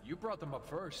 You brought them up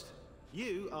first.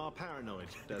 You are paranoid,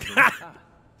 Desmond.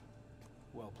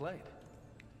 Well played.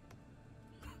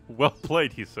 Well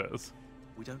played, he says.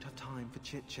 We don't have time for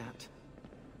chit-chat.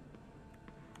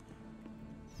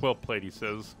 Well played, he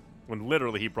says, when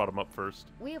literally he brought him up first.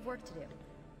 We have work to do.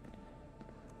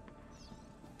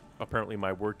 Apparently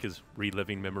my work is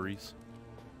reliving memories.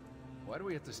 Why do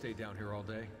we have to stay down here all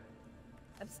day?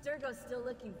 Abstergo's still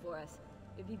looking for us.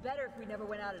 It'd be better if we never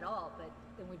went out at all, but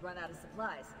then we'd run out of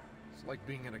supplies. It's like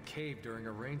being in a cave during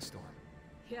a rainstorm.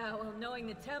 Yeah, well, knowing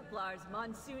the Templars,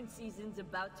 monsoon season's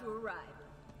about to arrive.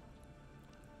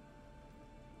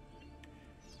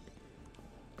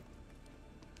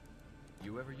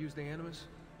 You ever use the Animus?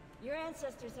 Your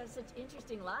ancestors have such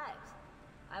interesting lives.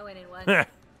 I went in once.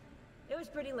 It was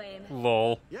pretty lame.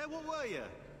 Lol. Yeah, what were you?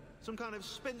 Some kind of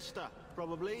spinster,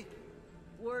 probably.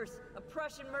 Worse, a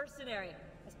Prussian mercenary.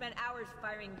 I spent hours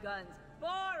firing guns.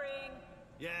 Boring!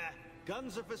 Yeah,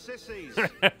 guns are for sissies.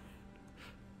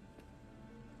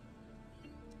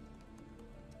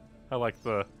 I like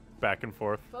the back and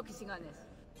forth. Focusing on this.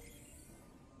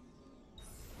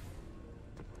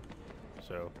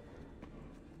 So.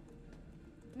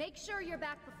 Make sure you're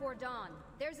back before dawn.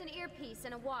 There's an earpiece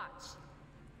and a watch.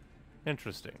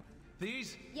 Interesting.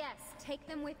 These? Yes, take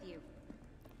them with you.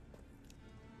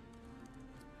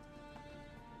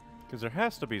 Because there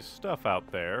has to be stuff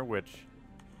out there, which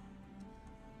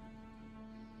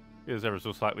is ever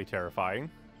so slightly terrifying.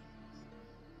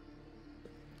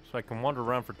 So I can wander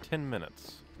around for 10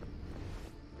 minutes.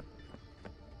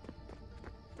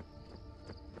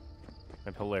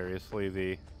 And hilariously,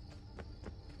 the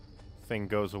thing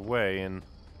goes away in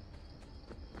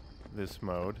this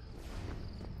mode.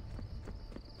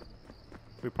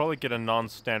 We probably get a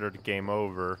non-standard game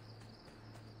over.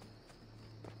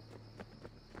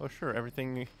 Oh sure,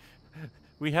 everything...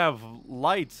 We have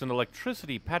lights and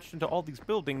electricity patched into all these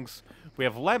buildings. We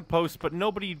have lampposts, but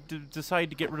nobody decided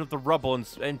to get rid of the rubble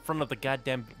in front of the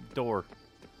goddamn door.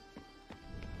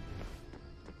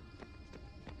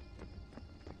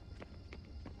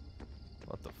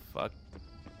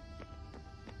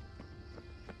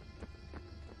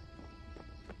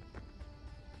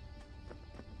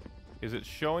 Is it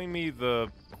showing me the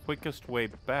quickest way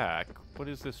back? What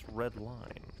is this red line?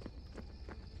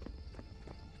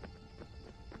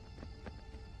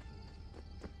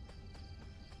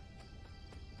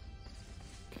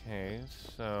 Okay,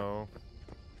 so...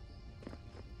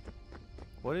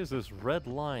 what is this red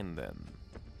line, then?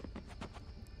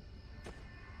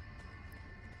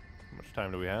 How much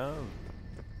time do we have?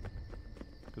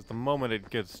 Because the moment it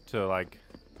gets to, like,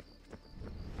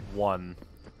 1,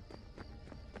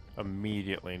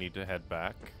 immediately need to head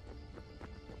back.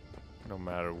 No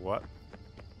matter what.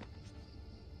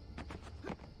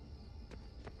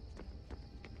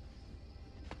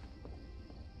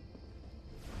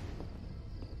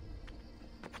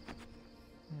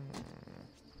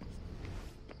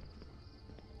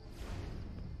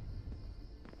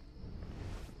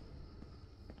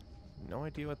 No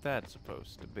idea what that's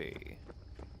supposed to be.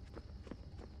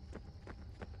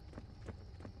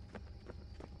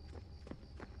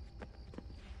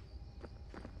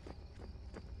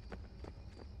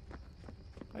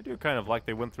 I do kind of like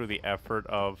they went through the effort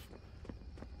of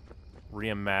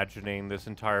reimagining this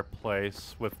entire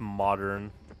place with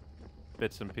modern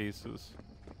bits and pieces.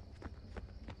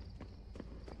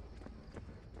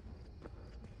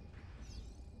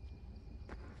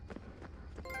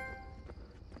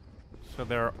 So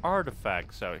there are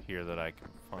artifacts out here that I can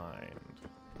find.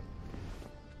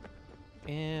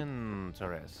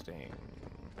 Interesting.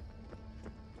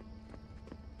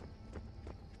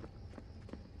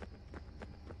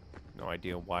 No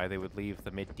idea why they would leave the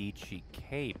Medici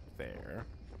cape there.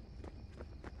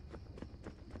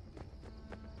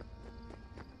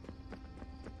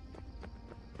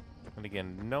 And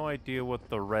again, no idea what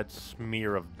the red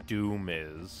smear of doom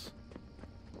is.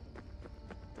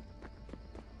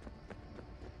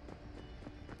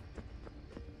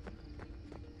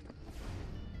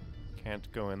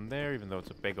 Can't go in there, even though it's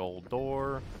a big old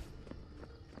door.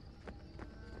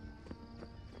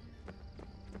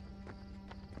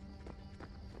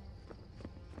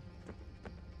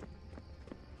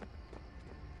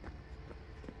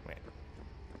 Wait.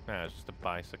 Nah, it's just a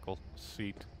bicycle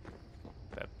seat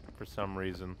that, for some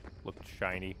reason, looked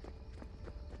shiny.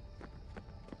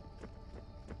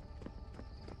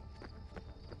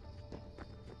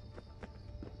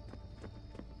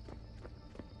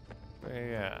 But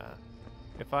yeah.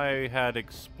 If I had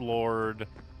explored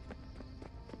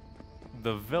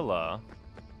the villa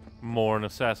more in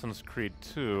Assassin's Creed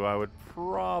 2, I would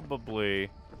probably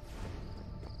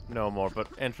know more. But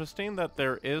interesting that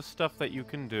there is stuff that you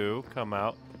can do. Come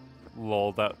out.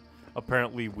 Lol, that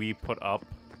apparently we put up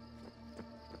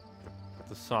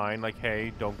the sign like,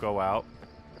 hey, don't go out.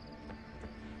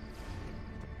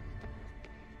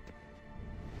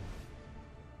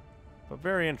 But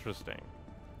very interesting.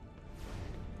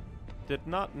 Did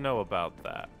not know about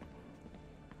that.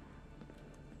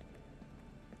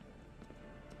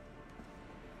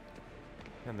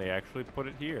 And they actually put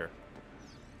it here.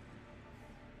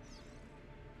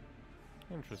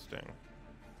 Interesting.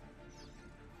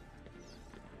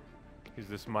 Is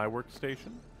this my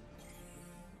workstation?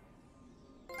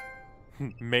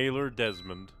 Mailer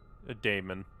Desmond.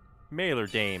 Damon. Mailer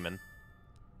Damon.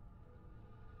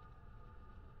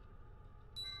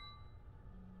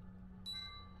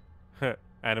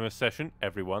 Animus session,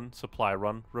 everyone. Supply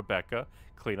run, Rebecca.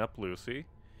 Clean up Lucy.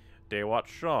 Day watch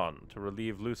Sean to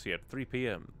relieve Lucy at 3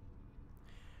 p.m.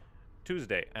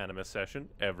 Tuesday, Animus session,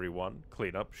 everyone.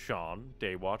 Clean up Sean.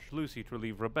 Day watch Lucy to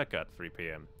relieve Rebecca at 3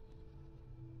 p.m.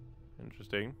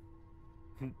 Interesting.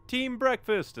 Team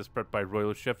breakfast is prepped by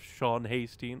Royal Chef Sean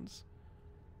Hastings.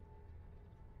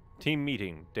 Team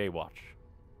meeting, day watch.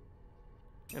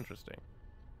 Interesting.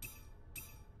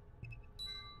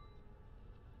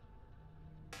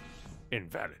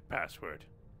 Invalid password.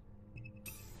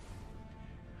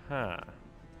 Huh.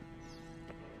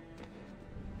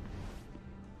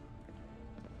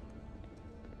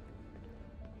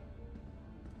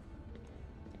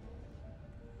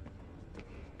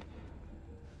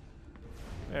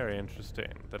 Very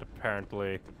interesting that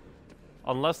apparently,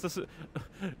 unless this is,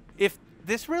 if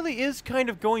this really is kind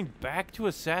of going back to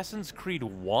Assassin's Creed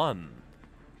 1,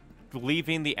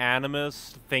 leaving the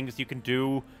Animus, things you can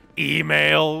do,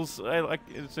 emails,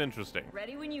 it's interesting.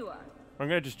 Ready when you are. I'm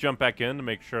gonna just jump back in to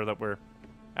make sure that we're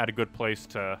at a good place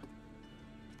to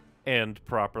end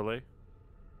properly.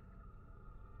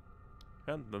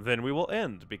 And then we will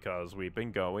end, because we've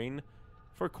been going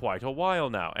for quite a while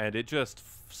now, and it just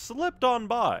slipped on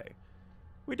by.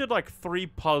 We did like 3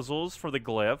 puzzles for the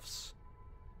glyphs.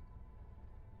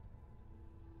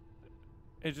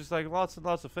 It's just like lots and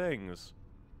lots of things.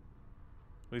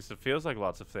 At least it feels like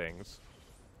lots of things.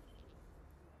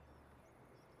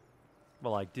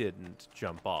 Well, I didn't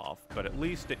jump off, but at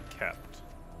least it kept.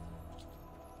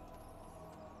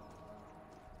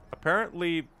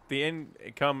 Apparently, the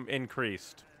income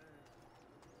increased.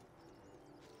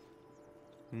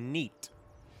 Neat.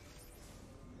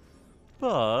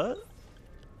 But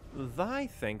I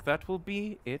think that will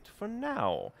be it for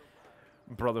now.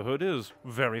 Brotherhood is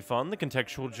very fun. The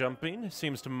contextual jumping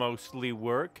seems to mostly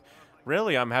work.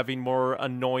 Really, I'm having more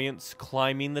annoyance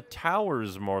climbing the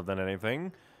towers more than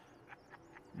anything,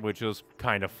 which is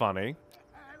kind of funny.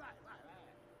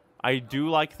 I do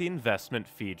like the investment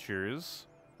features.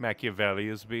 Machiavelli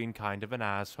is being kind of an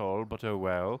asshole, but oh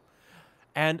well.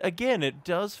 And again, it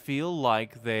does feel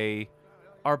like they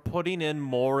are putting in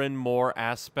more and more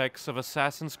aspects of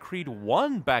Assassin's Creed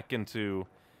 1 back into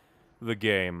the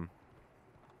game.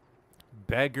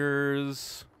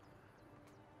 Beggars,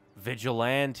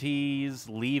 vigilantes,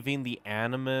 leaving the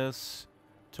Animus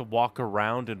to walk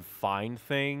around and find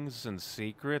things and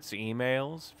secrets,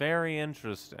 emails. Very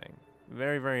interesting.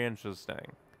 Very, very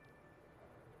interesting.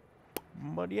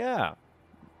 But yeah,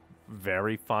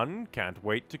 very fun. Can't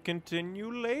wait to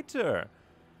continue later.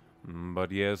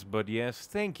 But yes,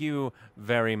 thank you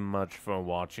very much for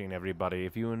watching, everybody.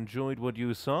 If you enjoyed what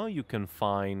you saw, you can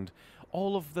find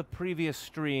all of the previous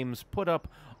streams put up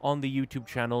on the YouTube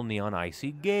channel Neon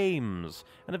Icy Games.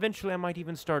 And eventually I might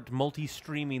even start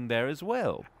multi-streaming there as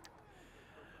well.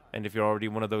 And if you're already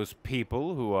one of those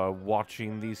people who are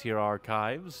watching these here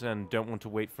archives and don't want to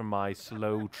wait for my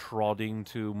slow trodding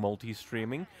to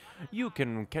multi-streaming, you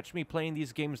can catch me playing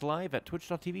these games live at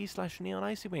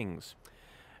twitch.tv/neonicywings.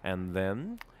 And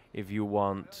then, if you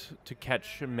want to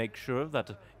catch and make sure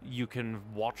that you can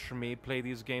watch me play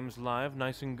these games live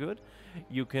nice and good,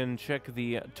 you can check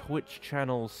the Twitch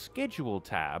channel schedule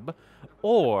tab,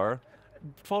 or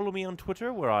follow me on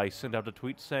Twitter, where I send out a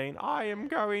tweet saying, I am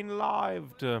going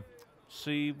live, to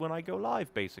see when I go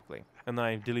live, basically. And then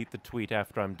I delete the tweet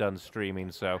after I'm done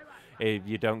streaming, so if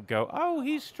you don't go, oh,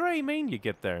 he's streaming, you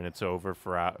get there and it's over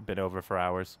for been over for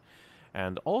hours.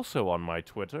 And also on my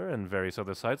Twitter and various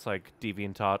other sites like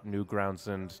DeviantArt, Newgrounds,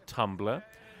 and Tumblr,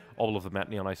 all of them at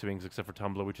Neon Icy Wings except for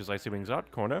Tumblr, which is Icy Wings Art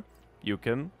Corner, you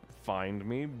can find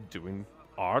me doing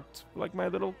art like my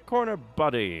little corner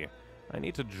buddy. I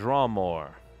need to draw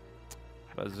more.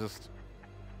 But it's just...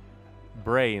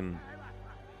 brain.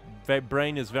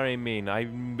 Brain is very mean.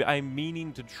 I'm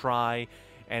meaning to try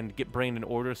and get brain in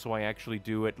order so I actually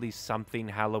do at least something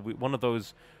Halloween. One of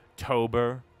those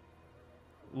Tober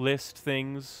list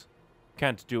things.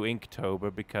 Can't do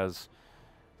Inktober because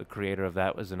the creator of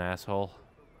that was an asshole.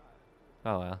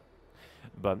 Oh well.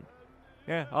 But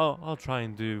yeah, I'll try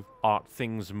and do art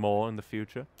things more in the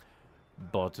future.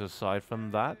 But aside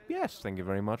from that, yes, thank you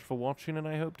very much for watching, and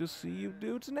I hope to see you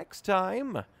dudes next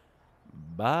time.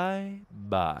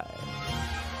 Bye-bye.